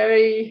was a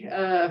very,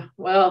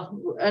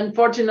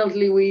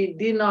 unfortunately, we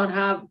did not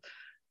have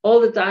all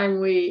the time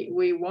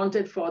we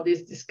wanted for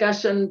this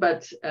discussion,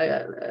 but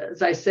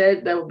as I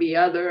said, there will be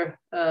other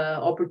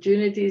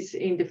opportunities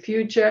in the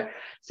future.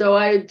 So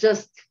I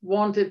just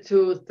wanted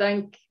to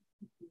thank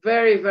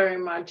very, very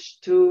much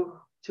to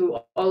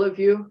all of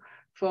you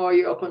for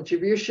your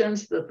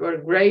contributions that were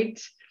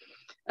great.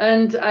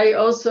 And I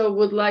also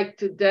would like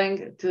to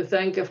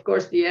thank, of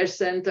course, the Air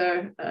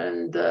Center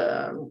and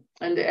the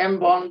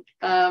MBON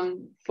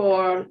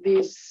for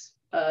this,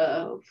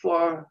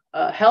 for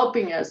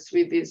helping us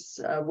with this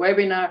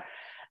webinar,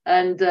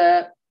 and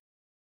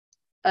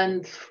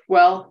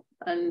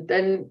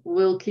then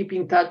we'll keep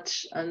in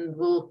touch and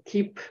we'll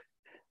keep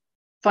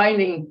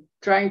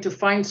trying to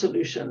find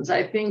solutions.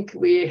 I think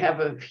we have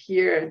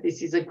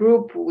this is a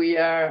group, we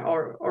are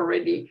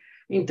already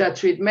in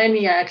touch with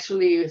many.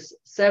 Actually,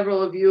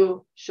 several of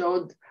you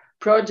showed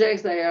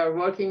projects they are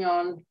working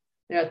on,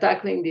 they are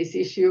tackling this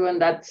issue,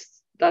 and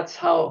that's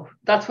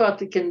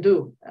what we can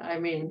do. I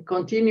mean,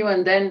 continue,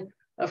 and then,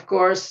 of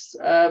course,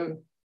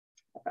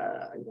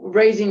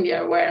 raising the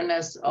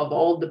awareness of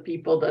all the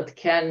people that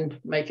can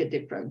make a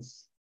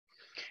difference.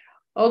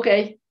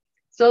 Okay,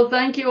 so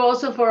thank you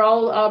also for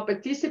all our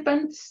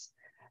participants.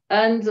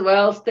 And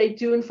well, stay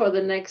tuned for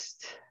the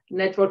next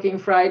Networking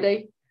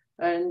Friday,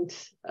 and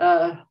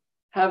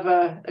have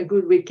a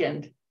good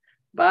weekend.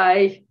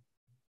 Bye.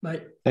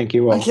 Bye. Thank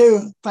you all. Thank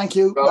you. Thank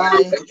you.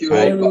 Bye. Thank you.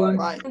 Bye. Bye.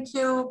 Bye. Thank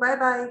you.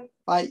 Bye-bye.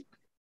 Bye.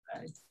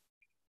 Bye.